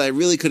this storyline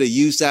really could have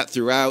used that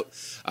throughout.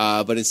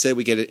 But instead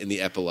we get it in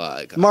the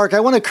epilogue. Mark, I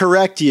want to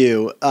correct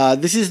you.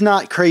 This is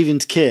not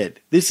Craven's kid.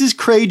 This is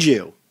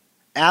Craiju.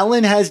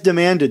 Alan has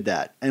demanded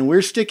that, and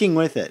we're sticking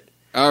with it.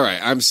 All right,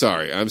 I'm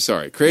sorry.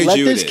 Craiju. Let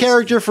this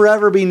character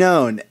forever be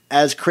known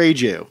as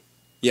Craiju.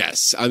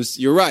 Yes,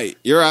 you're right.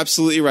 You're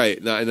absolutely right,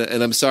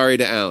 and I'm sorry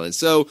to Alan.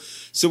 So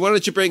why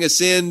don't you bring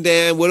us in,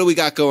 Dan? What do we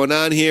got going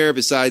on here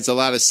besides a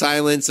lot of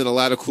silence and a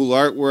lot of cool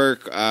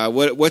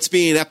artwork? What's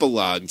being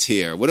epilogued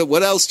here?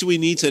 What else do we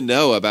need to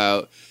know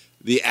about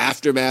the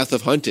aftermath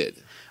of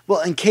Hunted?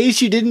 Well, in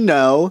case you didn't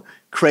know,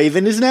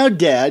 Kraven is now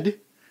dead.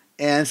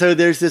 And so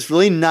there's this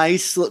really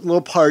nice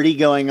little party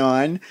going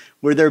on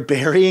where they're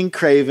burying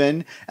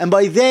Kraven. And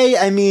by they,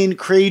 I mean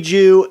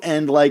Craiju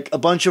and like a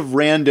bunch of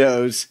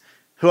randos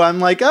who I'm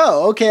like,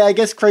 oh, okay, I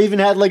guess Kraven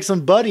had like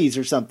some buddies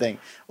or something.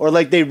 Or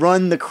like they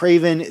run the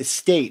Kraven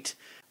estate.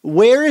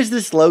 Where is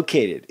this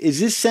located? Is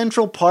this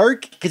Central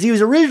Park? Because he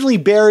was originally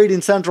buried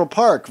in Central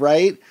Park,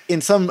 right? In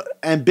some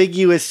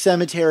ambiguous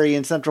cemetery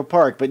in Central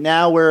Park. But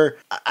now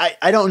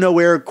I don't know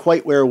where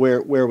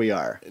we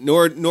are.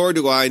 Nor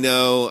do I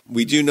know.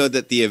 We do know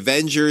that the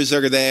Avengers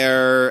are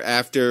there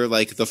after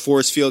like the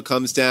force field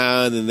comes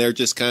down, and they're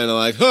just kind of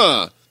like,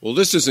 well,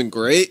 this isn't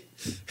great.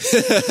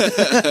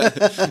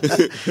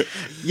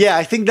 Yeah,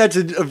 I think that's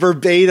a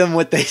verbatim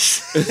what they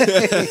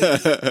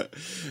say.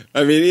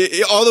 I mean,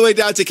 all the way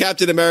down to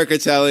Captain America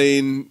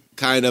telling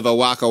kind of a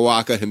Waka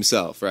Waka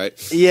himself, right?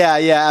 Yeah,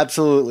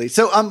 absolutely.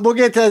 So we'll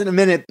get to that in a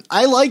minute.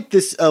 I like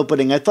this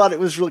opening. I thought it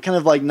was really kind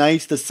of like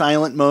nice, the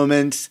silent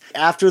moments.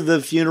 After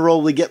the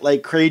funeral, we get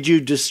like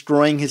Craiju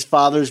destroying his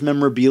father's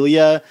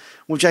memorabilia,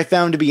 which I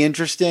found to be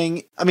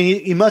interesting. I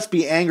mean, he must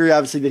be angry,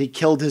 obviously, that he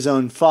killed his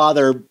own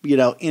father,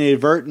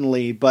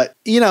 inadvertently. But,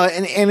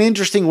 an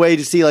interesting way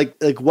to see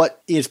like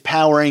what is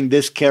powering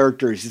this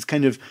character is his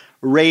kind of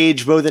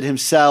rage both at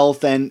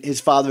himself and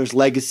his father's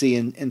legacy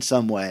in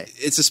some way.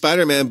 It's a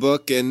Spider-Man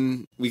book,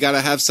 and we got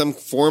to have some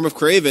form of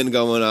Kraven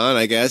going on,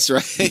 I guess,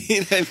 right?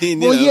 I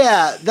mean,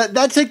 yeah,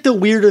 that's like the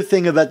weirder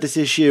thing about this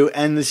issue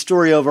and the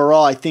story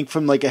overall. I think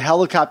from like a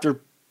helicopter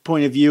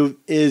point of view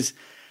is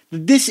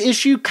this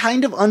issue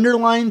kind of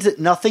underlines that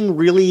nothing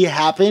really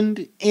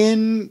happened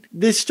in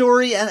this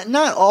story, and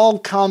not all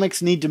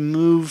comics need to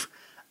move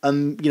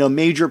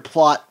major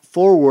plot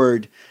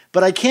forward.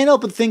 But I can't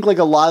help but think like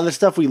a lot of the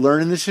stuff we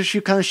learn in this issue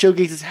kind of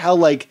showcases how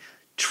like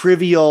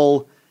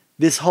trivial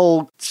this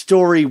whole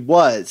story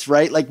was,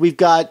 right? Like we've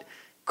got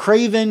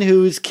Kraven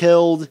who's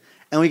killed,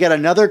 and we got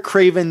another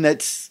Kraven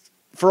that's,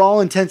 for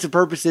all intents and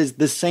purposes,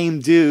 the same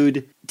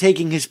dude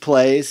taking his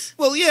place.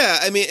 Well, yeah.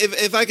 I mean,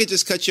 if I could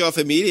just cut you off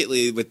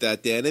immediately with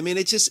that, Dan. I mean,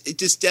 it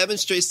just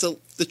demonstrates the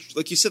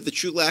like you said, the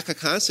true lack of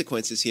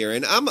consequences here.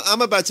 And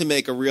I'm about to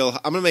make I'm going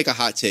to make a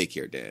hot take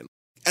here, Dan.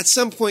 At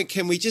some point,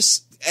 can we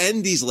just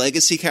end these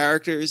legacy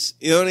characters?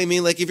 You know what I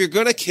mean? Like, if you're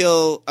going to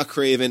kill a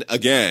Kraven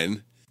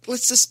again,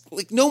 let's just,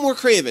 like, no more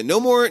Kraven.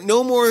 No more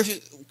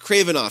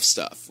Kraven-off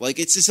stuff. Like,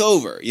 it's just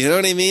over. You know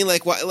what I mean?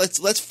 Like, why,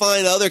 let's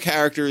find other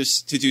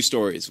characters to do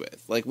stories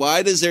with. Like,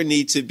 why does there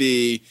need to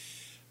be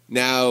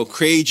now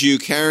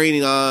Craiju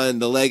carrying on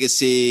the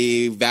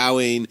legacy,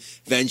 vowing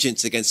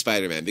vengeance against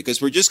Spider-Man?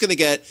 Because we're just going to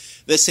get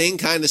the same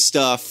kind of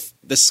stuff,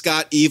 the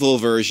Scott Evil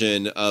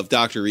version of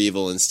Dr.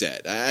 Evil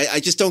instead.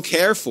 I just don't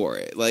care for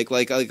it. Like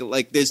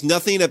there's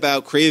nothing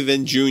about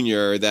Kraven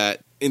Jr. that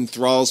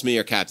enthralls me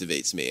or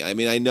captivates me. I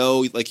mean, I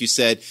know, like you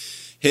said,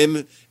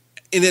 him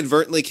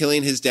inadvertently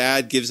killing his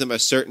dad gives him a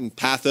certain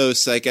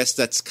pathos. I guess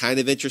that's kind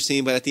of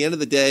interesting. But at the end of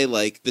the day,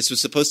 like, this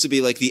was supposed to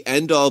be like the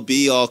end-all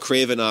be-all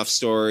Kravinoff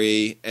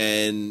story.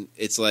 And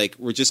it's like,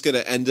 we're just going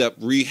to end up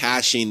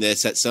rehashing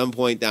this at some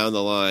point down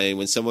the line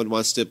when someone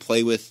wants to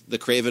play with the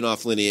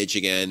Kravinoff lineage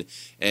again.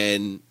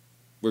 And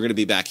we're going to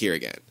be back here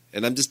again.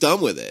 And I'm just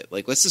done with it.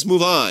 Like, let's just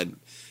move on.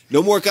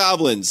 No more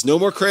goblins. No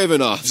more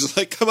Kravinoffs.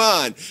 Like, come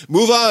on.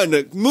 Move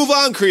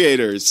on,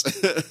 creators.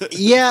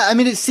 Yeah, I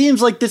mean, it seems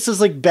like this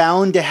is, like,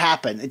 bound to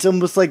happen. It's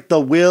almost like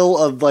the will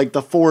of, like,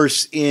 the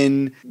Force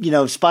in, you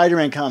know,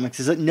 Spider-Man comics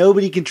is that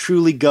nobody can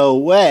truly go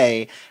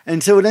away.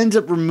 And so it ends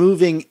up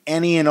removing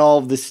any and all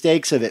of the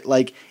stakes of it.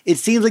 Like, it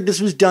seems like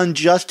this was done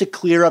just to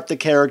clear up the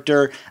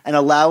character and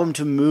allow him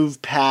to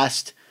move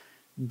past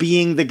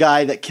being the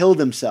guy that killed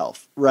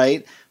himself,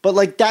 right? But,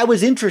 like, that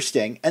was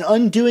interesting. And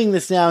undoing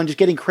this now and just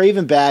getting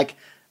Kraven back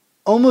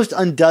almost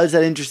undoes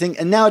that interesting.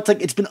 And now it's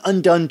like it's been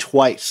undone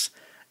twice.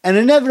 And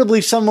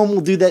inevitably someone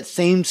will do that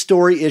same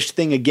story-ish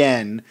thing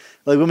again.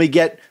 Like when we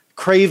get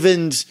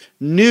Kraven's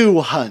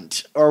new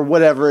hunt or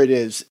whatever it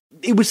is.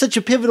 It was such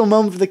a pivotal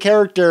moment for the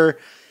character.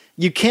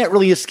 You can't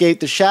really escape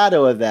the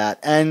shadow of that.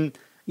 And,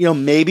 you know,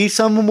 maybe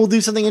someone will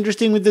do something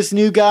interesting with this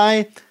new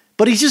guy.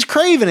 But he's just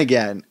Kraven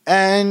again.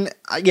 And,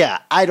 yeah,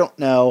 I don't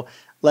know.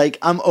 Like,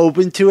 I'm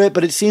open to it,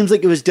 but it seems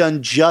like it was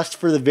done just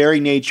for the very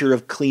nature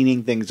of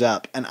cleaning things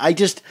up. And I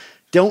just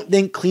don't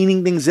think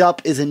cleaning things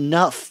up is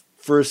enough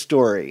for a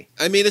story.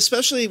 I mean,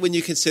 especially when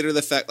you consider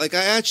the fact, like,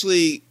 I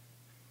actually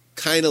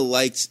kind of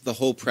liked the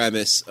whole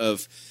premise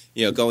of,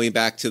 you know, going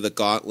back to the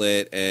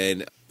Gauntlet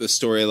and the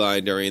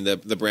storyline during the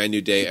Brand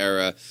New Day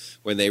era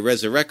when they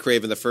resurrect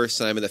Kraven the first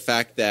time, and the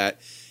fact that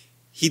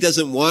he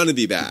doesn't want to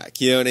be back.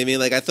 You know what I mean?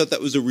 Like, I thought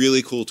that was a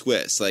really cool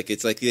twist. Like,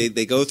 it's like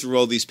they go through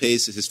all these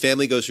paces. His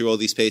family goes through all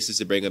these paces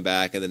to bring him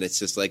back. And then it's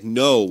just like,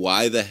 no,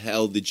 why the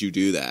hell did you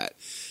do that?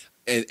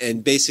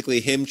 And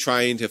basically him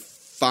trying to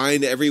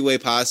find every way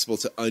possible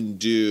to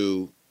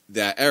undo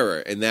that error.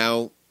 And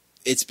now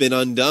it's been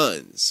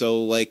undone.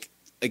 So, like,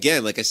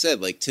 again, like I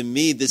said, like, to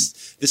me,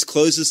 this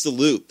closes the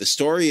loop. The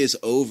story is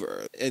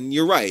over. And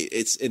you're right.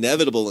 It's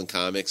inevitable in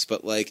comics,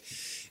 but, like,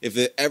 if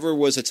it ever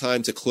was a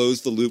time to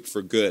close the loop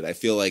for good, I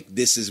feel like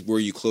this is where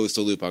you close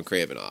the loop on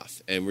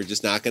Kravinoff, and we're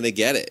just not going to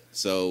get it.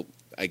 So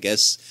I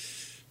guess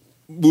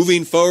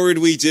moving forward,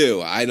 we do.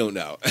 I don't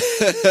know.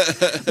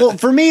 Well,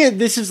 for me,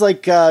 this is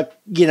like,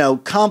 you know,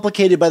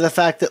 complicated by the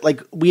fact that,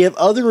 like, we have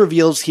other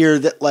reveals here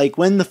that, like,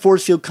 when the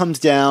force field comes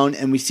down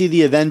and we see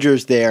the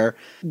Avengers there,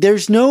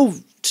 there's no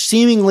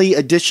seemingly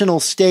additional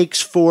stakes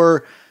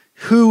for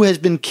who has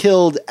been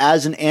killed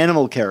as an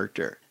animal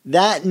character.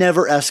 That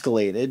never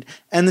escalated.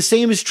 And the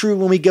same is true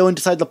when we go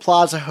inside the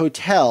Plaza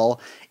Hotel.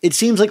 It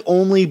seems like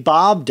only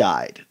Bob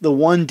died, the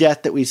one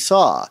death that we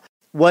saw.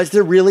 Was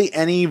there really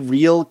any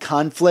real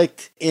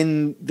conflict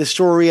in the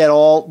story at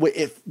all?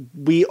 If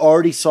we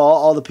already saw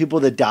all the people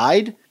that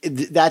died,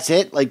 that's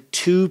it? Like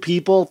 2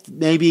 people,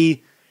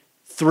 maybe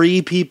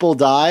 3 people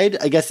died?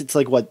 I guess it's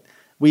like what?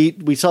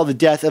 We saw the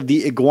death of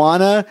the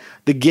iguana,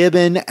 the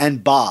gibbon,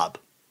 and Bob.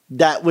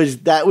 That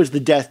was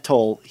the death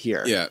toll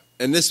here. Yeah.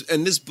 And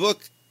this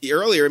book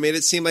earlier made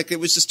it seem like it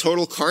was just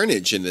total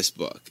carnage in this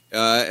book.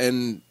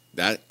 And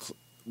that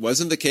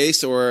wasn't the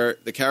case, or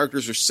the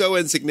characters were so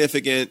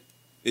insignificant,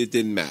 it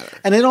didn't matter.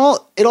 And it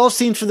all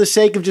seems for the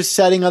sake of just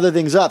setting other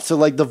things up. So,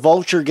 like, the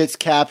Vulture gets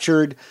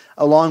captured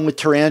along with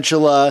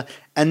Tarantula,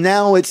 and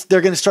now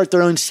they're going to start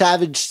their own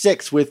Savage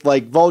Six with,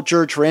 like,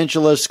 Vulture,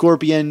 Tarantula,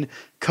 Scorpion,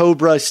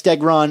 Cobra,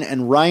 Stegron,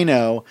 and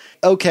Rhino.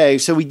 Okay,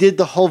 so we did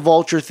the whole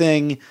Vulture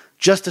thing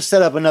just to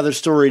set up another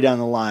story down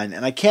the line.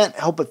 And I can't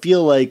help but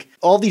feel like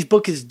all these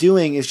books is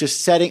doing is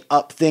just setting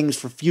up things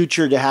for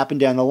future to happen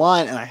down the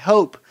line. And I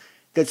hope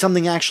that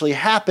something actually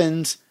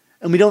happens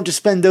and we don't just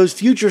spend those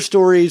future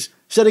stories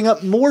setting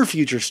up more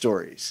future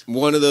stories.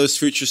 One of those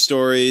future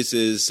stories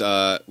is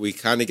we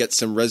kind of get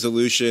some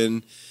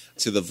resolution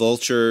to the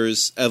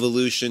Vulture's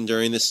evolution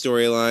during this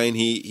storyline.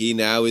 He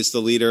now is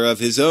the leader of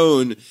his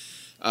own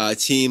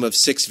team of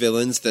 6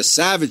 villains, the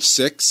Savage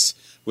Six,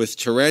 with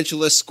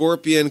Tarantula,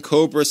 Scorpion,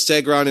 Cobra,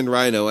 Stegron, and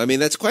Rhino. I mean,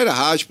 that's quite a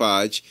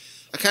hodgepodge.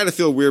 I kind of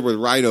feel weird with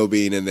Rhino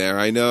being in there.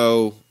 I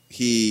know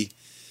he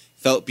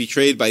felt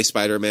betrayed by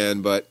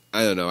Spider-Man, but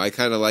I don't know. I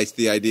kind of liked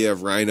the idea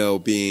of Rhino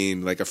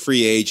being like a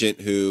free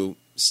agent who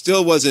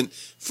still wasn't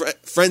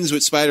friends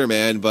with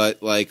Spider-Man,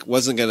 but like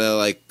wasn't going to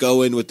like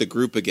go in with the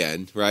group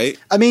again, right?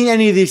 I mean,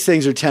 any of these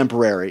things are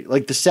temporary.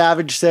 Like the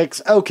Savage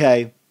Six,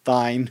 okay,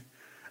 fine.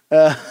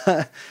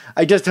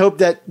 I just hope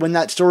that when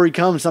that story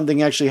comes,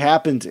 something actually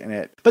happens in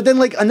it. But then,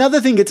 like,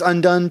 another thing gets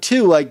undone,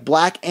 too, like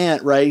Black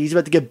Ant, right? He's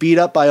about to get beat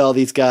up by all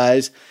these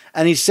guys,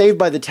 and he's saved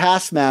by the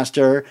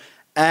Taskmaster,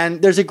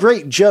 and there's a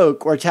great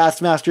joke where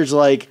Taskmaster's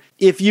like,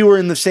 if you were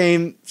in the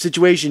same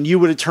situation, you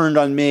would have turned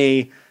on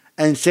me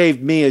and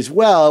saved me as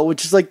well,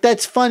 which is like,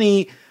 that's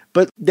funny,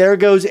 but there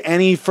goes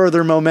any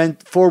further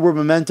forward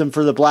momentum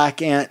for the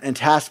Black Ant and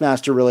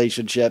Taskmaster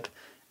relationship.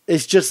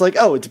 It's just like,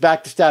 oh, it's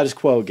back to status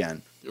quo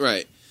again.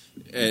 Right.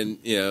 And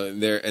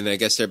and I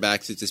guess they're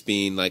back to just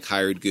being like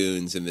hired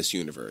goons in this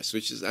universe,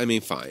 which is, I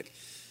mean, fine.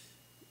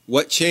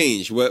 What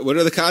changed? What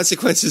are the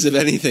consequences of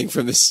anything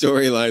from this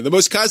storyline? The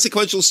most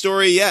consequential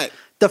story yet.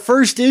 The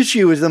first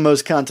issue is the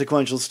most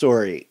consequential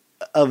story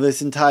of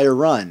this entire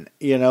run.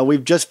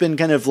 We've just been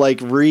kind of like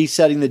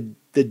resetting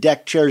the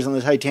deck chairs on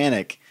the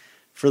Titanic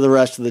for the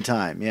rest of the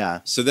time. Yeah.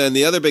 So then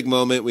the other big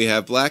moment, we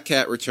have Black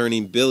Cat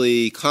returning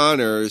Billy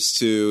Connors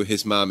to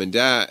his mom and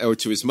dad, or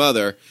to his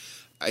mother.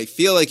 I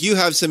feel like you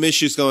have some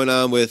issues going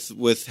on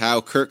with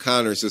how Kurt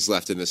Connors is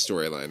left in this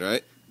storyline,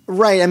 right?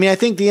 Right. I mean, I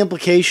think the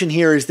implication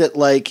here is that,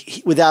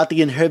 like, without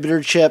the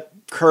inhibitor chip,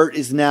 Kurt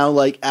is now,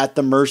 like, at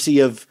the mercy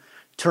of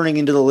turning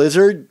into the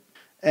lizard.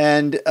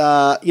 And,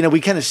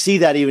 we kind of see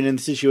that even in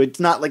this issue.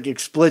 It's not, like,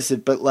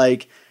 explicit, but,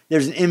 like,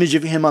 there's an image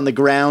of him on the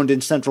ground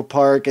in Central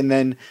Park and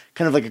then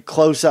kind of like a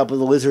close-up of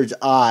the lizard's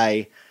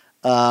eye,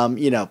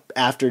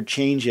 after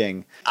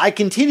changing. I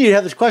continue to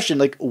have this question,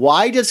 like,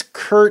 why does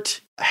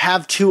Kurt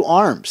have two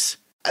arms?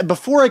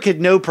 Before I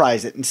could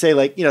no-prize it and say,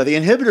 like, the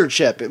inhibitor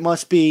chip, it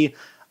must be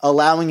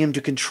allowing him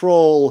to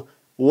control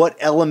what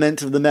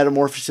element of the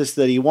metamorphosis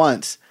that he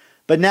wants.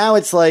 But now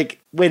it's like,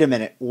 wait a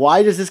minute,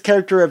 why does this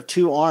character have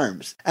two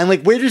arms? And,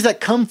 like, where does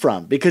that come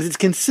from? Because it's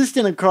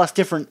consistent across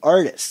different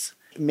artists.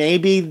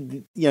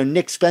 Maybe,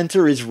 Nick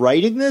Spencer is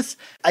writing this?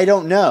 I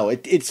don't know.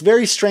 It's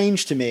very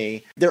strange to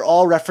me. They're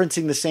all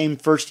referencing the same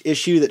first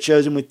issue that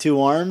shows him with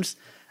two arms.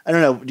 I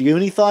don't know. Do you have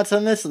any thoughts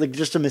on this? Like,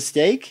 just a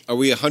mistake? Are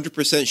we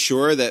 100%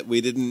 sure that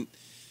we didn't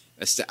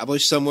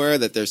establish somewhere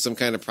that there's some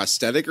kind of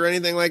prosthetic or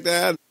anything like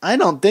that? I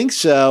don't think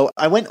so.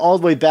 I went all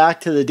the way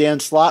back to the Dan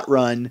Slott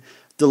run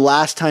the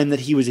last time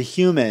that he was a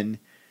human,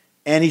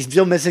 and he's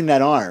still missing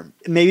that arm.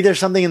 Maybe there's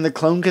something in the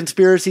clone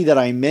conspiracy that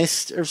I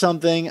missed or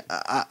something.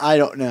 I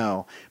don't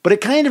know. But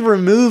it kind of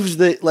removes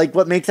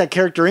what makes that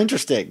character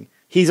interesting.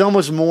 He's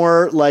almost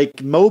more,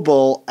 like,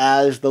 mobile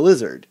as the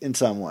lizard in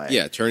some way.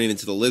 Yeah, turning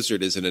into the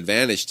lizard is an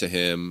advantage to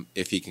him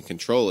if he can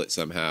control it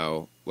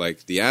somehow,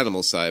 like the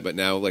animal side. But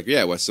now, like,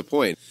 yeah, what's the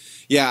point?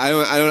 Yeah,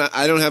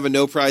 I don't have a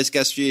no prize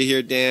guess for you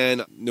here,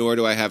 Dan. Nor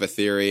do I have a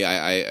theory.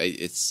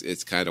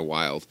 It's kind of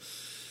wild.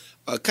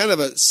 Kind of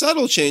a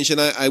subtle change, and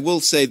I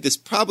will say this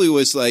probably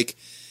was, like,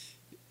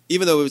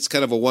 even though it's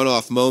kind of a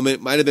one-off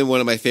moment, might have been one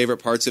of my favorite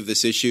parts of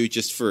this issue,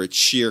 just for its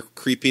sheer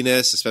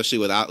creepiness, especially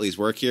with Otley's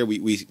work here.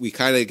 We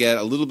kind of get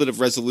a little bit of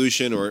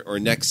resolution or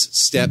next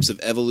steps of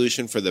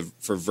evolution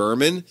for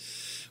Vermin.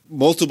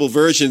 Multiple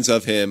versions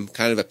of him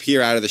kind of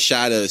appear out of the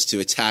shadows to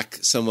attack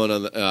someone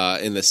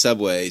in the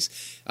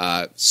subways.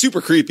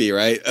 Super creepy,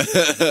 right?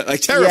 Like,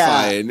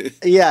 terrifying.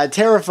 Yeah,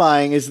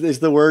 terrifying is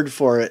the word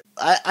for it.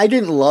 I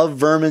didn't love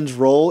Vermin's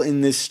role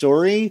in this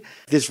story,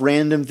 this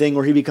random thing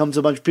where he becomes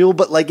a bunch of people,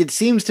 but, like, it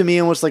seems to me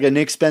almost like a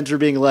Nick Spencer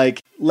being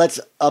like, let's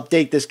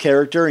update this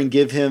character and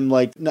give him,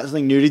 like,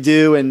 something new to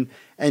do and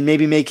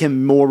maybe make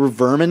him more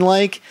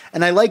Vermin-like.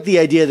 And I like the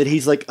idea that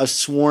he's like a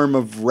swarm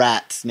of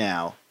rats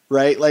now,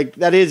 right? Like,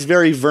 that is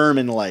very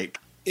Vermin-like.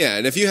 Yeah,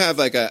 and if you have,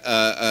 like, a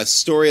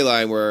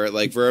storyline where,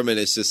 like, Vermin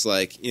is just,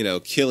 like,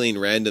 killing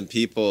random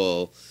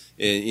people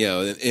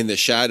in the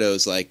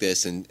shadows like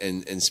this,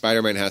 and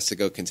Spider-Man has to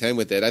go contend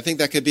with it, I think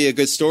that could be a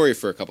good story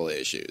for a couple of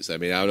issues. I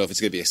mean, I don't know if it's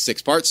going to be a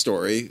 6-part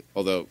story,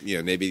 although,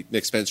 maybe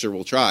Nick Spencer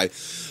will try.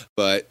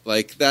 But,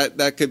 like,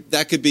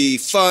 that could be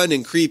fun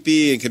and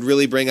creepy and could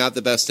really bring out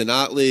the best in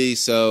Otley.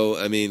 So,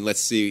 I mean, let's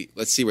see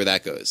where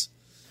that goes.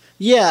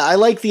 Yeah, I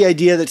like the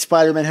idea that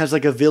Spider-Man has,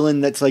 like, a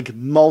villain that's, like,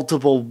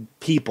 multiple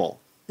people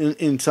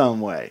in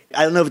some way.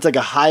 I don't know if it's like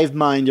a hive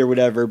mind or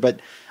whatever, but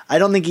I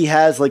don't think he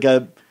has, like,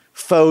 a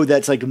foe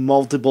that's, like,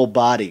 multiple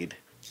bodied.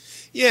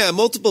 Yeah,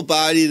 multiple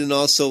bodied, and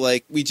also,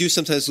 like, we do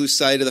sometimes lose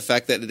sight of the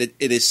fact that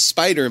it is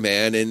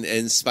Spider-Man,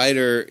 and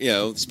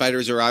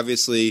spiders are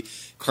obviously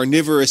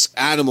carnivorous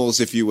animals,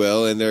 if you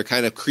will, and they're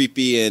kind of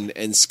creepy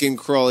and skin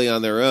crawly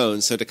on their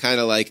own. So to kind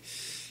of, like,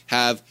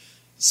 have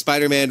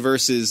Spider-Man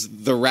versus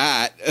the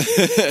rat,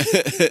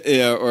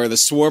 or the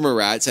swarm of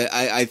rats,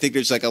 I think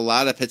there's, like, a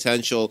lot of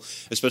potential,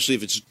 especially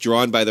if it's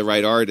drawn by the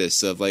right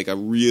artists, of, like, a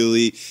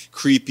really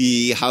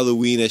creepy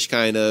Halloweenish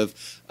kind of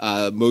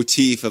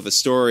motif of a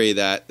story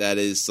that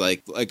is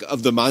like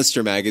of the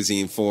Monster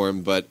Magazine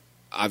form, but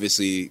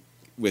obviously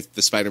with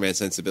the Spider-Man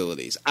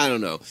sensibilities. I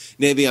don't know.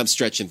 Maybe I'm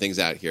stretching things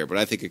out here, but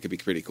I think it could be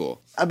pretty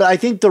cool. But I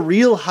think the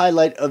real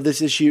highlight of this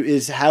issue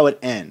is how it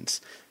ends.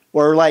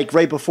 Or, like,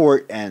 right before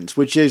it ends,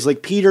 which is,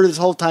 like, Peter this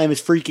whole time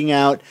is freaking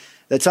out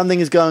that something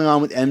is going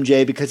on with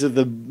MJ because of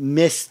the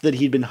mist that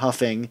he'd been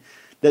huffing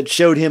that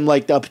showed him,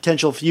 like, the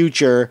potential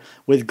future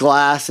with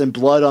glass and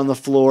blood on the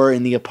floor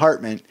in the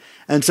apartment.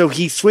 And so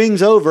he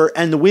swings over,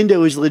 and the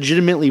window is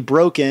legitimately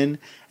broken,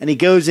 and he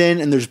goes in,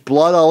 and there's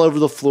blood all over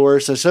the floor,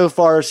 so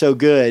far, so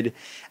good.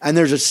 And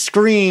there's a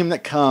scream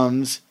that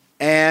comes,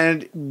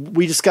 and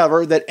we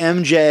discover that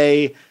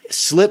MJ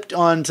slipped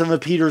on some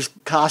of Peter's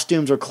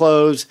costumes or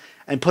clothes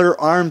and put her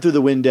arm through the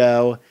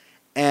window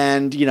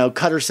and,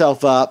 cut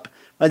herself up,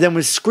 and then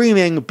was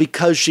screaming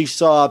because she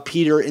saw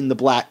Peter in the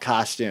black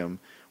costume,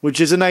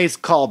 which is a nice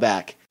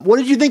callback. What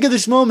did you think of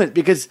this moment?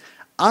 Because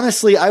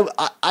honestly, I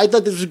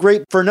thought this was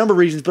great for a number of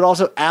reasons, but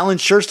also Alan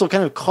Scherstl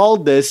kind of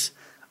called this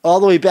all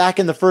the way back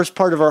in the first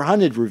part of our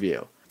Hunted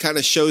review. Kind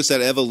of shows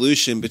that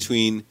evolution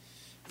between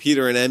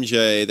Peter and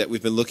MJ that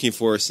we've been looking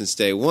for since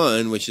day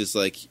one, which is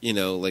like, you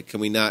know, like, can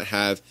we not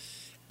have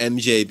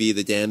MJ be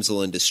the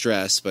damsel in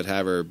distress, but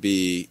have her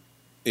be,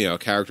 you know, a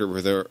character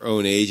with her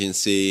own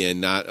agency and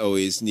not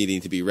always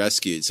needing to be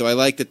rescued. So I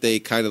like that they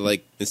kind of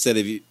like, instead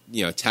of, you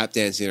know, tap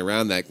dancing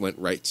around that, went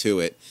right to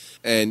it.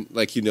 And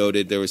like you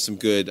noted, there was some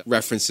good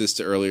references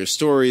to earlier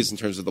stories in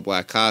terms of the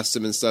black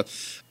costume and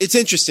stuff. It's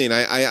interesting.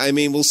 I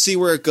mean, we'll see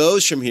where it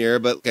goes from here,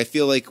 but I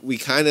feel like we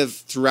kind of,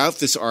 throughout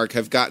this arc,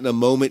 have gotten a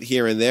moment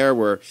here and there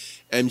where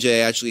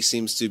MJ actually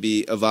seems to be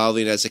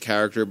evolving as a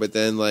character, but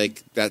then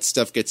like that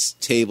stuff gets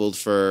tabled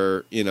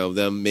for, you know,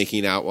 them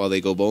making out while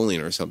they go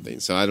bowling or something.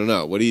 So I don't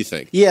know. What do you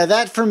think? Yeah,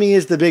 that for me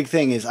is the big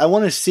thing, is I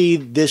want to see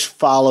this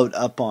followed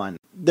up on.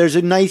 There's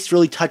a nice,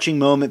 really touching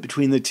moment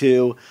between the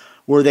two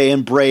where they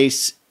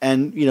embrace,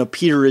 and, you know,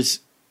 Peter is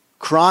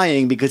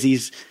crying because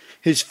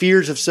his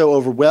fears have so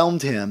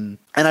overwhelmed him.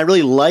 And I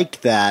really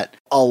liked that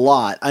a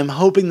lot. I'm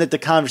hoping that the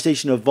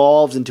conversation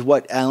evolves into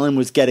what Alan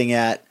was getting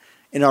at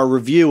in our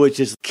review, which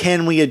is,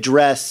 can we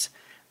address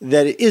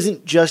that it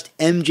isn't just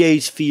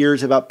MJ's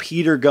fears about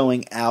Peter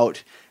going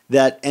out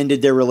that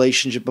ended their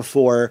relationship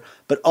before,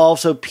 but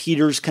also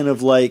Peter's kind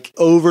of like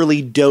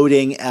overly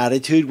doting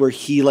attitude where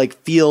he like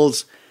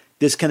feels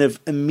this kind of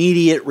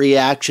immediate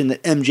reaction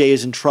that MJ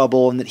is in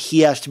trouble and that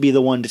he has to be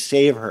the one to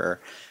save her.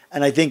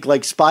 And I think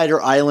like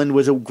Spider Island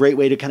was a great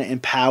way to kind of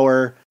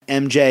empower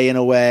MJ in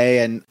a way.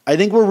 And I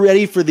think we're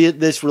ready for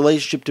this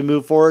relationship to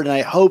move forward. And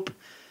I hope,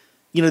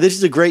 you know, this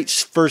is a great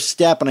first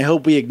step, and I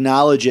hope we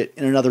acknowledge it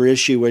in another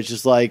issue, which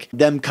is like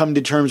them come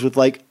to terms with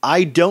like,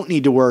 I don't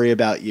need to worry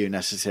about you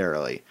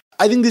necessarily.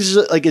 I think this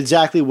is like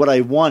exactly what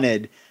I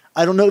wanted.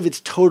 I don't know if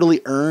it's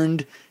totally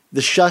earned.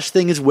 The shush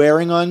thing is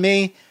wearing on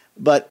me,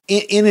 but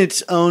in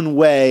its own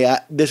way,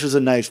 this was a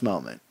nice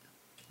moment.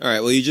 All right,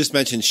 well, you just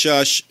mentioned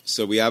Shush,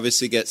 so we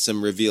obviously get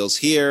some reveals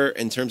here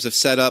in terms of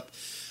setup.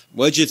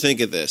 What'd you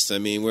think of this? I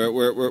mean,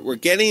 we're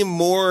getting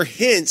more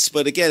hints,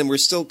 but again, we're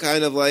still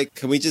kind of like,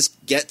 can we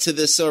just get to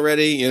this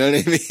already? You know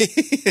what I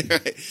mean?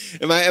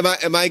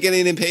 Right. Am I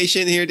getting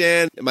impatient here,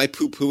 Dan? Am I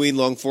poo-pooing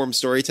long-form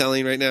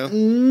storytelling right now?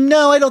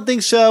 No, I don't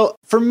think so.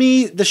 For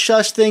me, the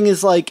Shush thing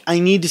is like, I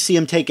need to see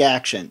him take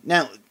action.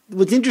 Now,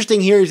 what's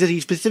interesting here is that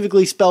he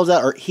specifically spells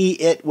out, or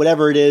it,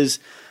 whatever it is,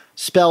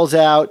 spells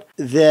out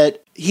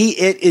that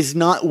it is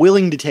not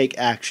willing to take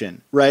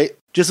action, right?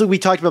 Just like we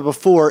talked about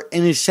before,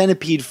 in his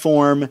centipede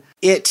form,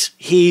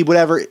 he,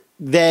 whatever,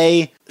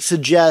 they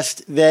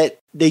suggest that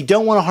they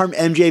don't want to harm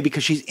MJ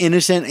because she's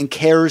innocent and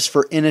cares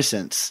for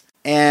innocence.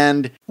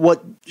 And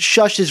what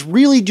Shush is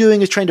really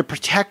doing is trying to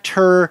protect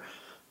her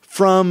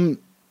from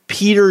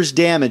Peter's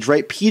damage,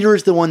 right? Peter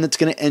is the one that's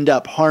going to end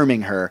up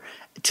harming her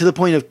to the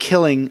point of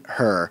killing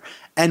her.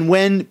 And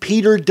when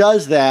Peter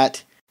does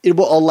that, it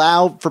will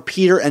allow for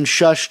Peter and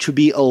Shush to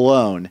be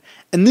alone.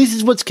 And this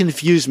is what's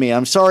confused me.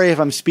 I'm sorry if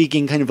I'm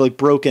speaking kind of like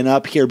broken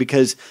up here,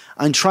 because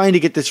I'm trying to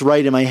get this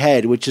right in my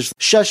head, which is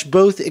Shush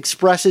both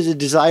expresses a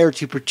desire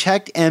to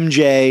protect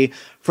MJ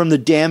from the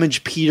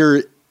damage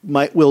Peter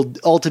will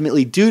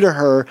ultimately do to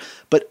her,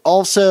 but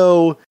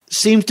also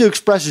seems to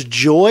express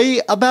joy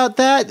about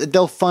that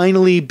they'll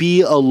finally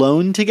be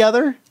alone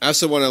together. I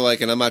also want to like,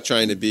 and I'm not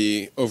trying to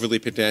be overly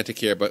pedantic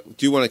here, but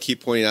do want to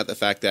keep pointing out the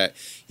fact that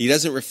he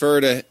doesn't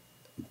refer to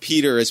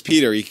Peter as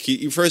Peter.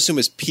 He refers to him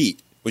as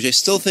Pete, which I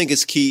still think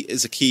is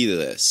a key to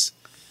this,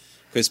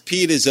 because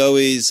Pete is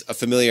always a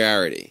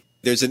familiarity.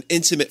 There's an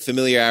intimate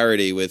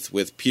familiarity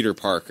with Peter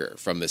Parker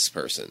from this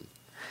person.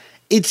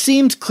 It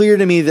seems clear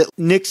to me that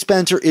Nick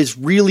Spencer is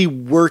really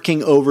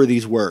working over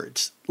these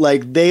words.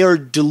 Like, they are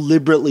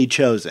deliberately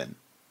chosen,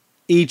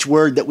 each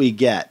word that we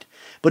get.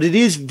 But it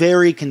is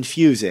very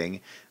confusing,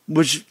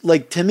 which,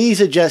 like, to me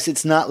suggests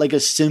it's not like a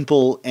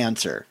simple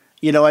answer.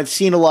 You know, I've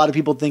seen a lot of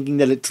people thinking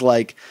that it's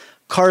like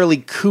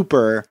Carly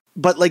Cooper,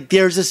 but like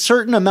there's a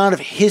certain amount of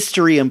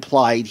history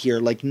implied here,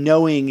 like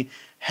knowing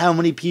how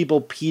many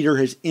people Peter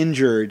has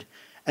injured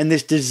and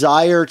this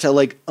desire to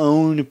like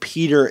own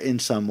Peter in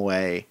some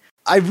way.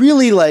 I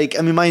really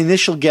my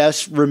initial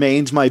guess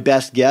remains my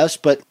best guess,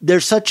 but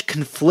there's such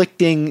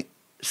conflicting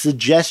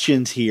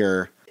suggestions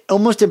here. It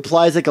almost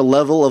implies like a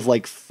level of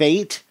like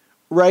fate,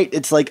 right?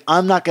 It's like,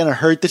 I'm not going to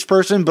hurt this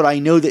person, but I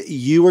know that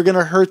you are going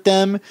to hurt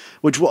them,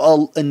 which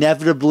will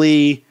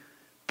inevitably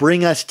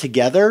bring us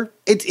together.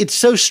 It's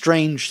so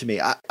strange to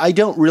me. I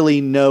don't really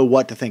know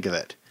what to think of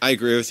it. I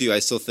agree with you. I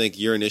still think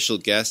your initial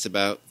guess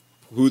about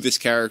who this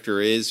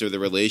character is or the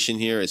relation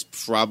here is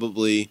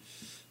probably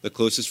the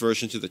closest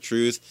version to the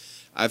truth.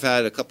 I've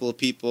had a couple of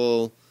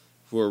people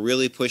who are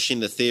really pushing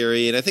the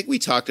theory, and I think we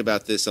talked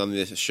about this on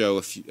the show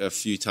a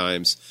few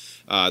times,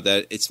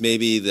 that it's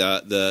maybe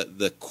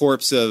the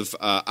corpse of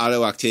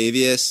Otto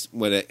Octavius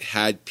when it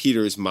had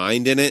Peter's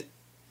mind in it,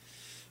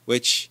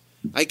 which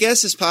I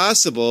guess is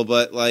possible,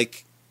 but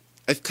like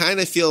I kind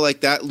of feel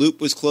like that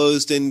loop was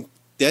closed in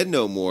Dead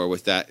No More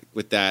with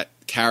that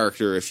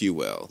character, if you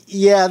will.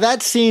 Yeah,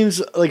 that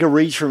seems like a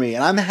reach for me,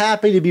 and I'm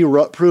happy to be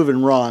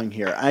proven wrong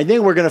here. I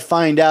think we're going to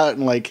find out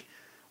in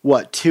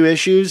 2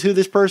 issues who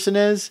this person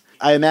is.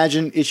 I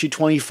imagine issue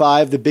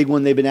 25, the big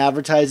one they've been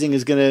advertising,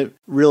 is going to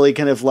really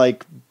kind of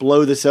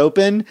blow this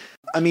open.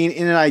 I mean,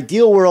 in an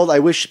ideal world, I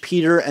wish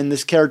Peter and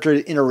this character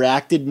had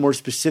interacted more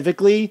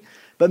specifically,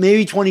 but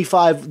maybe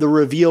 25, the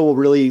reveal will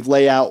really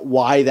lay out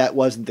why that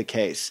wasn't the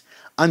case.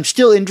 I'm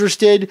still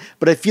interested,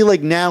 but I feel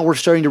like now we're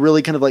starting to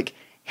really kind of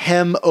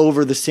hem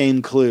over the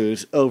same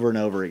clues over and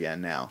over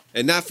again now.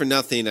 And not for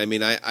nothing, I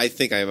mean, I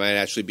think I might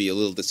actually be a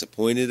little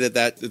disappointed at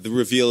that. The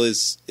reveal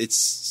it's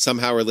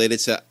somehow related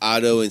to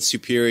Otto and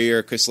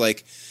Superior, because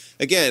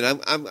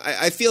again,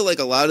 I feel like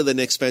a lot of the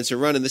Nick Spencer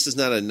run, and this is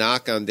not a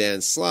knock on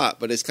Dan Slott,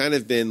 but it's kind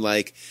of been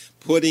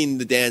putting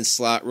the Dan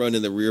Slott run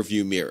in the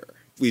rearview mirror.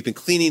 We've been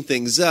cleaning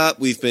things up.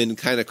 We've been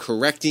kind of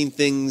correcting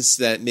things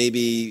that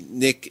maybe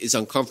Nick is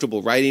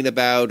uncomfortable writing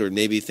about, or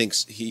maybe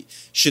thinks he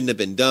shouldn't have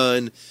been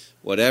done.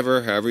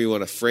 Whatever, however you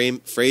want to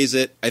phrase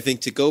it. I think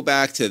to go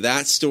back to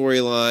that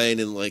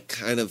storyline and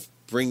kind of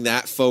bring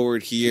that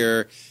forward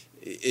here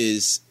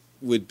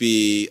would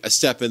be a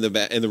step in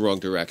the wrong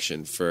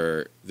direction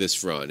for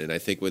this run, and I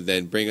think would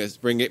then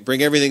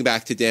bring everything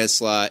back to Dan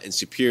Slott and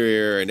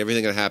Superior and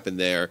everything that happened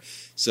there.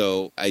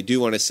 So I do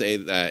want to say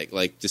that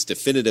just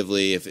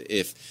definitively,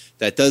 if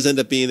that does end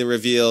up being the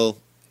reveal,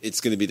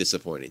 it's going to be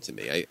disappointing to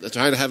me. I'm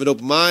trying to have an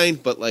open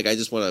mind, but I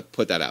just want to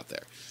put that out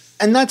there.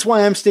 And that's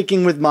why I'm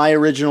sticking with my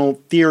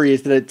original theory,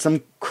 is that it's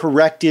some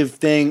corrective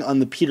thing on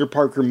the Peter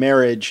Parker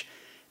marriage,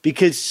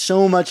 because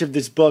so much of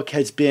this book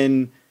has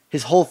been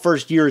his whole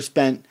first year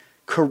spent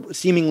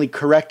seemingly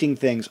correcting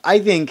things. I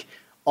think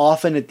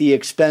often at the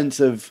expense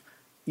of,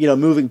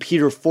 moving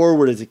Peter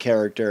forward as a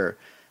character.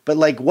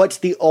 But what's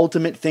the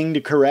ultimate thing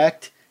to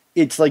correct?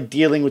 It's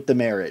dealing with the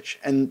marriage.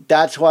 And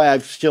that's why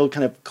I've still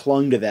kind of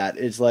clung to that.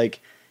 Is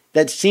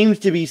that seems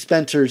to be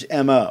Spencer's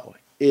MO.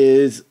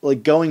 Is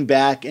going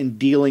back and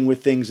dealing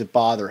with things that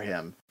bother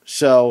him.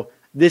 So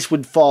this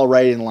would fall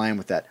right in line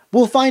with that.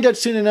 We'll find out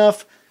soon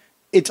enough.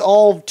 It's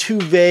all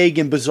too vague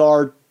and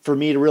bizarre for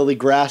me to really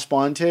grasp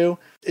onto.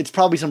 It's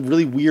probably some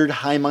really weird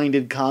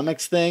high-minded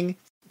comics thing.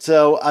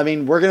 So, I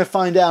mean, we're going to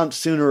find out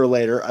sooner or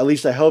later. At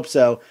least I hope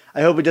so.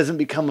 I hope it doesn't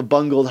become a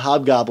bungled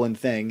Hobgoblin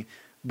thing.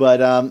 But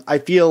I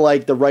feel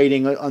like the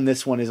writing on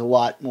this one is a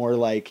lot more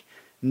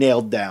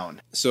nailed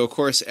down. So, of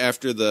course,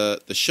 after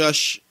the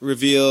Shush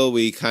reveal,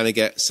 we kind of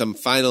get some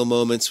final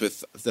moments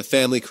with the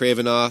family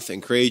Kravinoff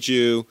and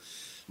Krayju.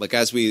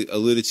 As we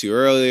alluded to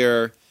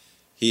earlier,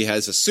 he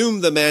has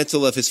assumed the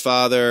mantle of his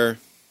father.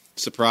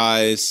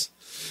 Surprise.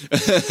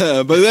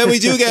 But then we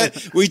do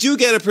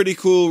get a pretty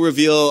cool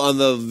reveal on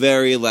the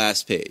very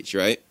last page,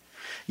 right?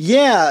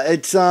 Yeah,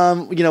 it's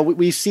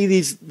we see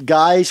these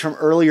guys from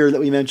earlier that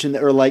we mentioned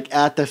that are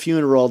at the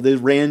funeral, the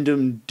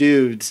random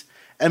dudes.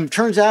 And it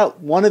turns out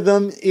one of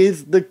them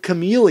is the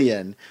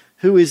Chameleon,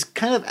 who is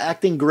kind of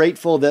acting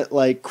grateful that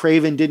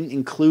Kraven didn't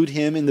include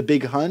him in the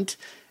big hunt,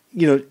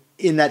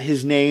 in that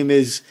his name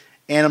is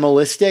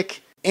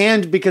animalistic.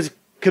 And because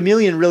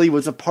Chameleon really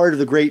was a part of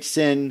the great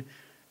sin,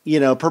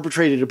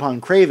 perpetrated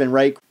upon Kraven,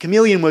 right?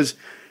 Chameleon was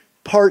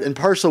part and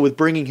parcel with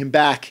bringing him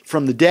back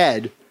from the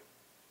dead,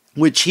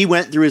 which he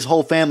went through his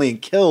whole family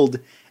and killed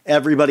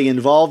everybody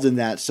involved in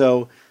that.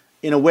 So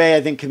in a way,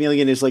 I think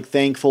Chameleon is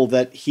thankful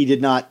that he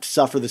did not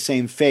suffer the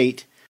same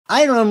fate.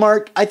 I don't know,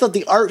 Mark. I thought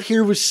the art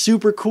here was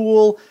super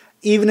cool,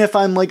 even if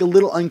I'm a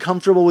little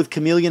uncomfortable with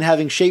Chameleon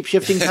having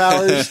shape-shifting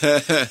powers.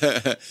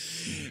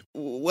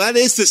 What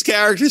is this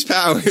character's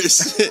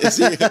powers?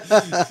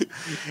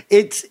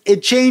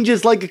 It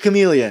changes like a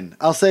chameleon.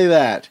 I'll say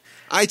that.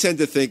 I tend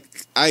to think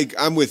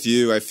I'm with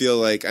you. I feel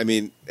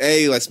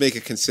let's make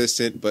it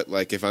consistent. But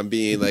if I'm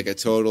being a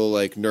total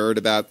nerd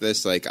about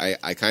this, I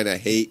kind of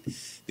hate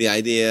the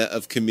idea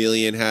of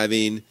Chameleon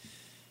having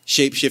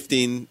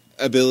shape-shifting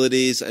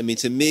abilities. I mean,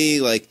 to me,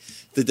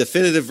 the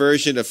definitive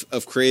version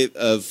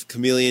of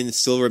Chameleon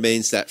still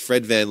remains that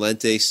Fred Van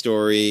Lente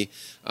story,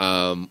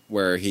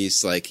 where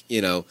he's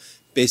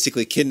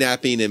basically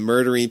kidnapping and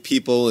murdering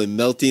people and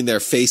melting their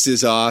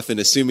faces off and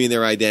assuming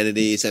their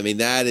identities. I mean,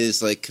 that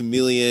is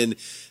Chameleon,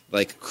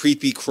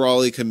 creepy,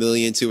 crawly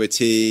Chameleon to a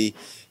T.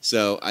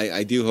 So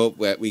I do hope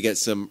that we get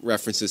some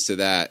references to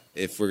that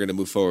if we're going to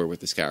move forward with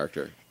this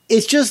character.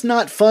 It's just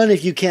not fun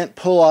if you can't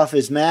pull off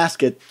his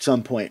mask at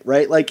some point,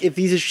 right? If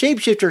he's a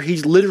shapeshifter,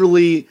 he's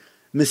literally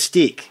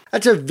Mystique.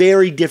 That's a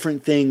very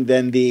different thing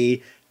than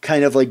the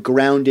kind of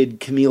grounded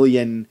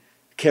Chameleon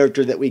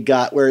character that we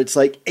got, where it's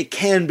it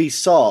can be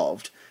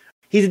solved.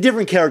 He's a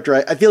different character.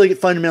 I feel like it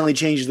fundamentally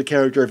changes the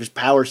character if his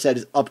power set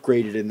is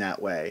upgraded in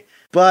that way.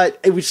 But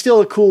it was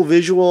still a cool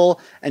visual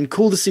and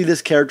cool to see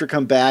this character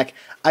come back.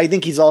 I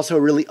think he's also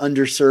a really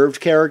underserved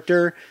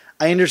character.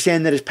 I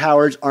understand that his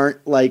powers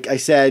aren't, like I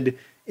said,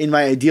 in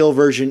my ideal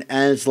version,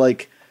 as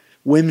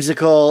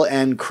whimsical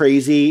and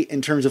crazy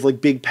in terms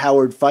of big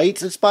powered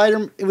fights with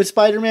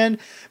Spider-Man,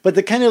 but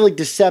the kind of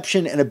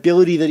deception and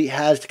ability that he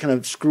has to kind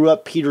of screw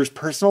up Peter's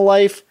personal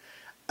life,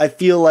 I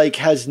feel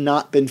has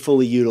not been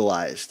fully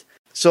utilized.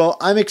 So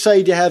I'm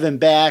excited to have him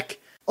back.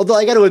 Although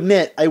I got to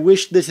admit, I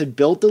wish this had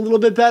built a little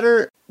bit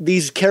better.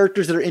 These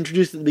characters that are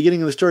introduced at the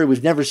beginning of the story,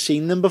 we've never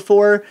seen them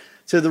before.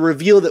 So the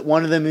reveal that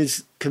one of them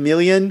is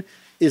Chameleon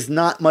is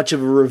not much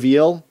of a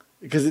reveal,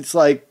 because it's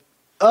like,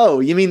 oh,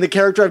 you mean the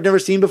character I've never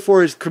seen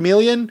before is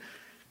Chameleon?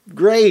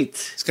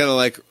 Great. It's kind of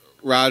like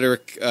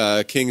Roderick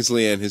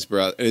Kingsley and his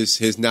brother,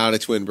 his not a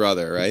twin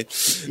brother, right?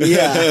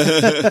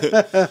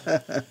 Yeah.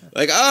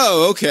 Like,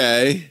 oh,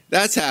 okay,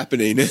 that's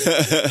happening.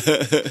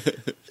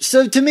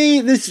 So to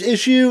me, this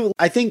issue,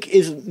 I think,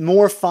 is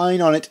more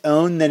fine on its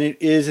own than it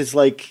is as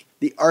like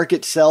the arc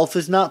itself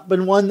has not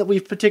been one that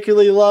we've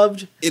particularly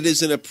loved. It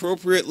is an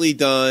appropriately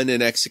done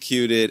and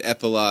executed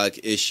epilogue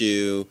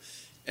issue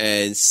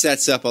and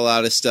sets up a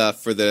lot of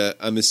stuff for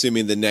I'm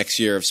assuming, the next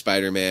year of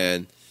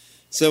Spider-Man.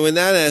 So in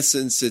that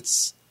essence,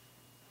 it's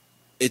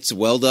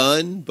well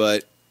done,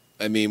 but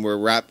I mean, we're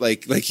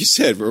like you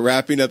said, we're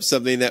wrapping up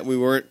something that we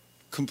weren't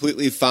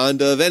completely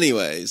fond of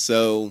anyway.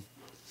 So,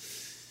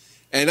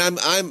 and I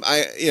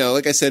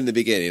like I said in the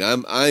beginning,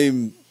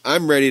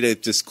 I'm ready to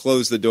just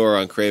close the door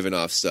on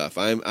Kravinoff stuff.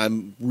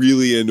 I'm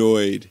really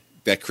annoyed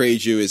that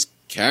Kraju is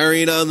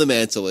carrying on the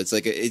mantle. It's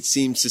like it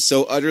seems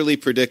so utterly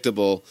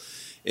predictable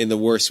in the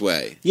worst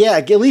way. Yeah,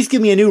 at least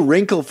give me a new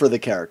wrinkle for the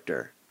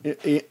character.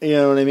 You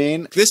know what I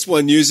mean? This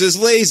one uses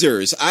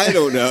lasers. I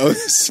don't know.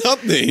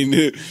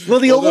 Something. Well,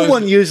 the old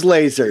one used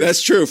lasers.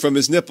 That's true, from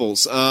his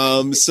nipples.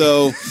 I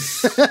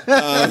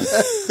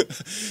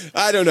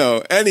don't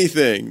know.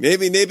 Anything.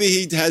 Maybe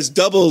he has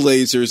double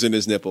lasers in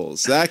his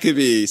nipples. That could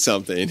be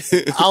something.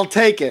 I'll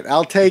take it.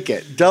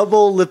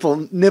 Double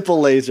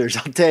nipple lasers.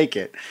 I'll take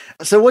it.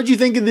 So what do you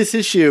think of this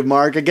issue,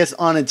 Mark? I guess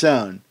on its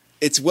own.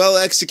 It's well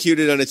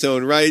executed on its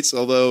own rights,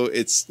 although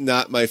it's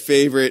not my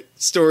favorite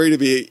story to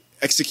be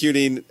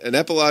executing an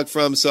epilogue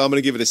from, so I'm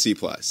going to give it a C+.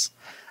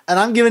 And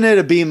I'm giving it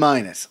a B-.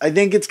 I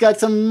think it's got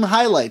some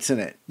highlights in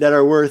it that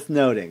are worth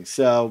noting.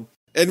 So,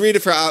 and read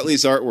it for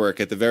Otley's artwork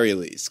at the very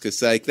least, because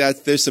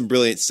there's some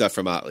brilliant stuff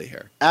from Otley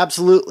here.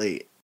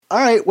 Absolutely. All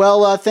right.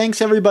 Well,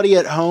 thanks everybody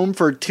at home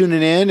for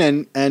tuning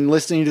in and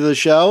listening to the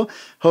show.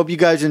 Hope you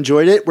guys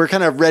enjoyed it. We're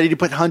kind of ready to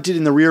put Hunted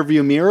in the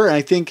rearview mirror, and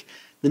I think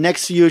the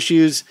next few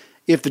issues,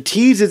 if the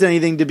tease is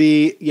anything to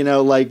be,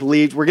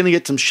 believed, we're going to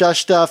get some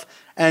Shush stuff.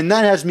 And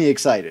that has me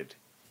excited.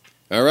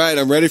 All right,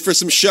 I'm ready for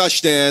some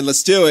Shush, Dan.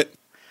 Let's do it.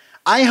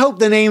 I hope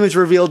the name is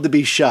revealed to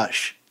be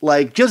Shush.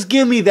 Just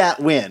give me that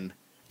win.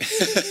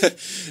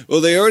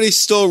 Well, they already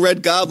stole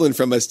Red Goblin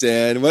from us,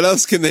 Dan. What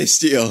else can they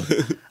steal?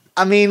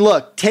 I mean,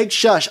 look, take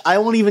Shush. I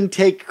won't even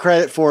take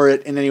credit for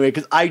it in any way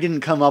because I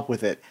didn't come up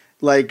with it.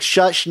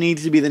 Shush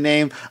needs to be the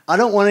name. I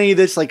don't want any of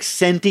this,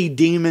 Senti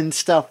demon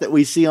stuff that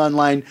we see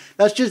online.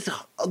 That's just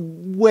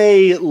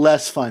way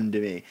less fun to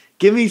me.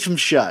 Give me some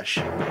Shush.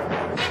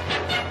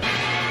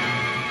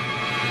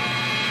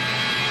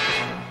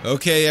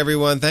 Okay,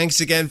 everyone.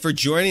 Thanks again for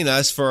joining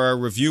us for our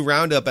review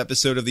roundup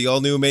episode of the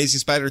all-new Amazing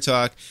Spider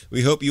Talk.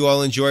 We hope you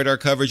all enjoyed our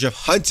coverage of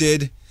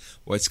Hunted.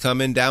 What's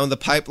coming down the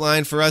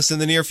pipeline for us in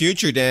the near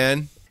future,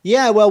 Dan?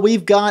 Yeah, well,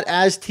 we've got,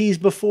 as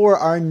teased before,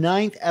 our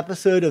 9th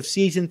episode of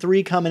Season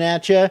 3 coming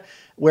at you,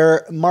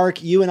 where,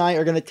 Mark, you and I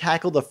are going to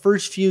tackle the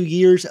first few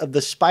years of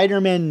the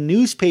Spider-Man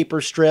newspaper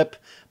strip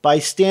by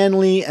Stan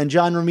Lee and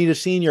John Romita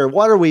Sr.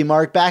 What are we,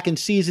 Mark, back in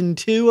Season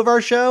 2 of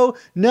our show?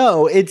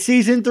 No, it's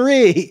Season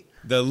 3.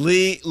 The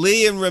Lee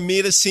and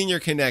Romita Sr.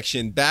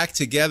 connection back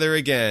together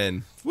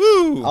again.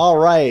 Woo! All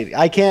right.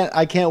 I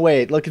can't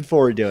wait. Looking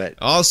forward to it.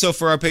 Also,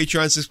 for our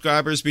Patreon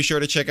subscribers, be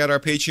sure to check out our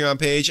Patreon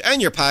page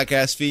and your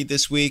podcast feed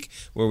this week,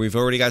 where we've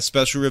already got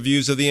special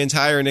reviews of the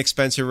entire Nick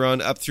Spencer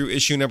run up through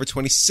issue number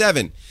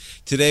 27.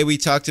 Today, we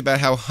talked about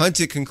how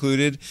Hunted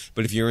concluded,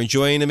 but if you're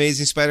enjoying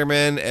Amazing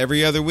Spider-Man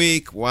every other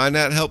week, why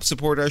not help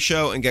support our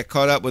show and get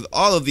caught up with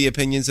all of the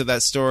opinions of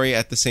that story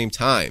at the same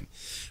time?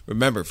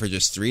 Remember, for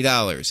just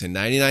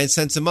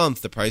 $3.99 a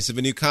month, the price of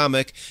a new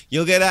comic,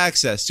 you'll get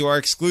access to our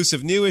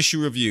exclusive new issue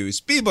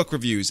reviews, B-book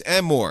reviews,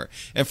 and more.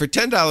 And for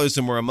 $10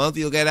 or more a month,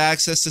 you'll get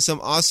access to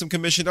some awesome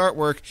commissioned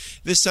artwork,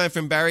 this time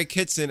from Barry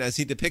Kitson as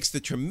he depicts the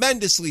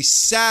tremendously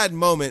sad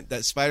moment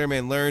that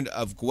Spider-Man learned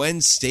of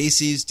Gwen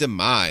Stacy's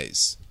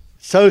demise.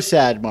 So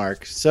sad,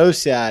 Mark. So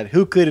sad.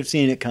 Who could have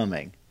seen it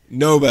coming?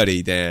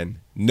 Nobody, Dan.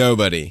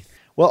 Nobody.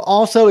 Well,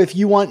 also, if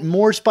you want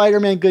more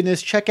Spider-Man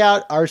goodness, check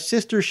out our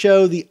sister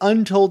show, The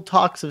Untold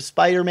Talks of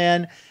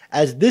Spider-Man,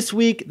 as this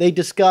week they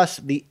discuss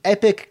the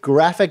epic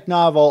graphic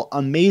novel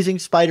Amazing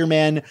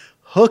Spider-Man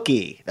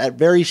Hooky, that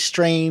very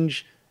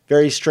strange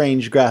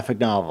graphic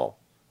novel.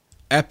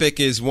 Epic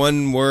is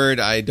one word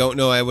I don't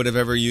know I would have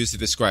ever used to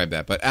describe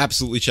that, but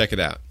absolutely check it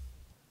out.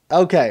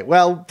 Okay,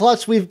 well,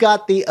 plus we've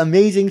got the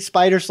amazing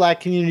Spider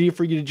Slack community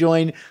for you to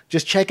join.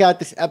 Just check out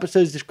this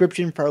episode's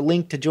description for a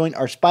link to join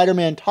our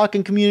Spider-Man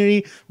talking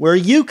community, where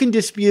you can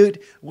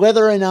dispute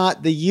whether or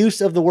not the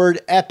use of the word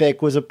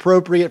epic was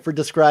appropriate for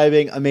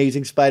describing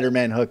Amazing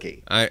Spider-Man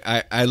Hooky.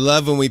 I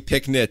love when we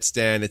pick nits,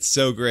 Dan. It's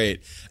so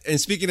great.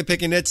 And speaking of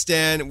picking nits,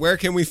 Dan, where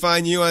can we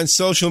find you on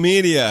social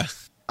media?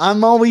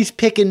 I'm always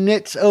picking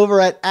nits over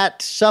at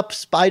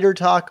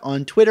SupSpiderTalk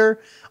on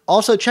Twitter.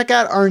 Also, check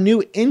out our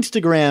new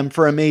Instagram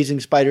for Amazing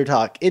Spider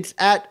Talk. It's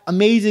at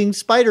Amazing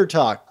Spider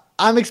Talk.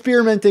 I'm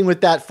experimenting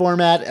with that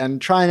format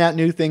and trying out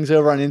new things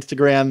over on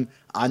Instagram.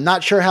 I'm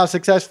not sure how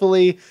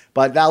successfully,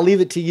 but I'll leave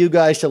it to you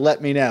guys to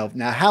let me know.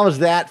 Now, how is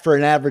that for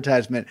an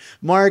advertisement?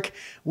 Mark,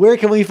 where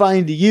can we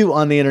find you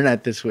on the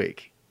internet this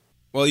week?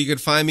 Well, you can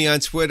find me on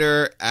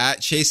Twitter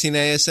at Chasing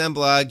ASM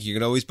Blog. You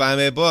can always buy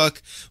my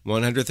book,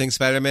 100 Things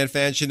Spider-Man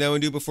Fans Should Know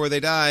and Do Before They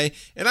Die.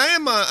 And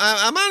I'm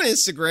on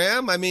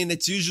Instagram. I mean,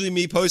 it's usually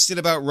me posting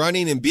about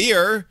running and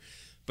beer,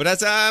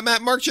 but I'm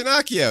at Mark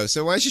Ginocchio.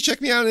 So why don't you check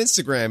me out on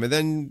Instagram and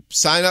then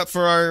sign up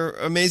for our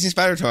Amazing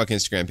Spider Talk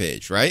Instagram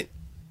page, right?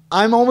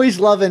 I'm always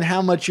loving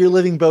how much you're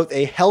living both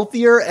a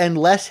healthier and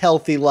less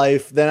healthy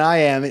life than I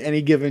am at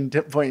any given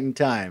point in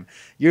time.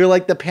 You're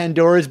like the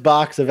Pandora's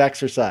box of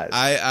exercise.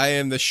 I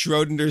am the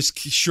Schrodinger's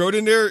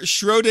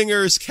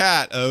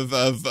cat of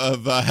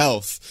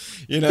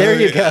health. You know, there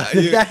you go.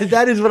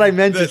 That is what I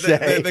meant to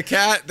say. The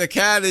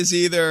cat is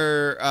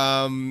either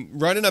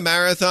running a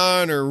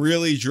marathon or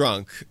really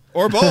drunk.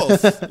 Or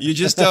both. You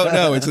just don't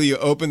know until you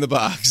open the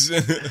box.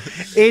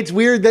 It's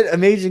weird that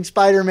Amazing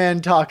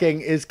Spider-Man talking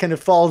is kind of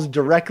falls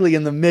directly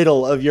in the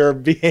middle of your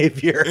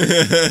behavior.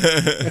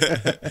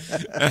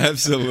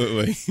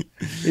 Absolutely.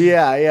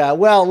 Yeah.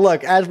 Well,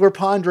 look, as we're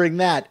pondering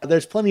that,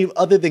 there's plenty of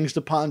other things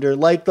to ponder,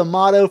 like the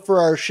motto for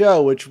our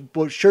show, which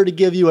was sure to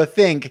give you a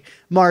think.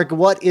 Mark,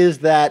 what is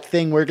that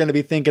thing we're going to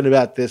be thinking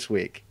about this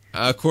week?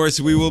 Of course,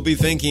 we will be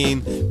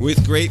thinking,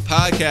 with great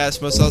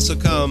podcasts must also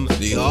come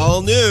the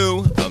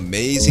all-new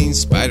Amazing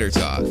Spider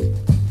Talk.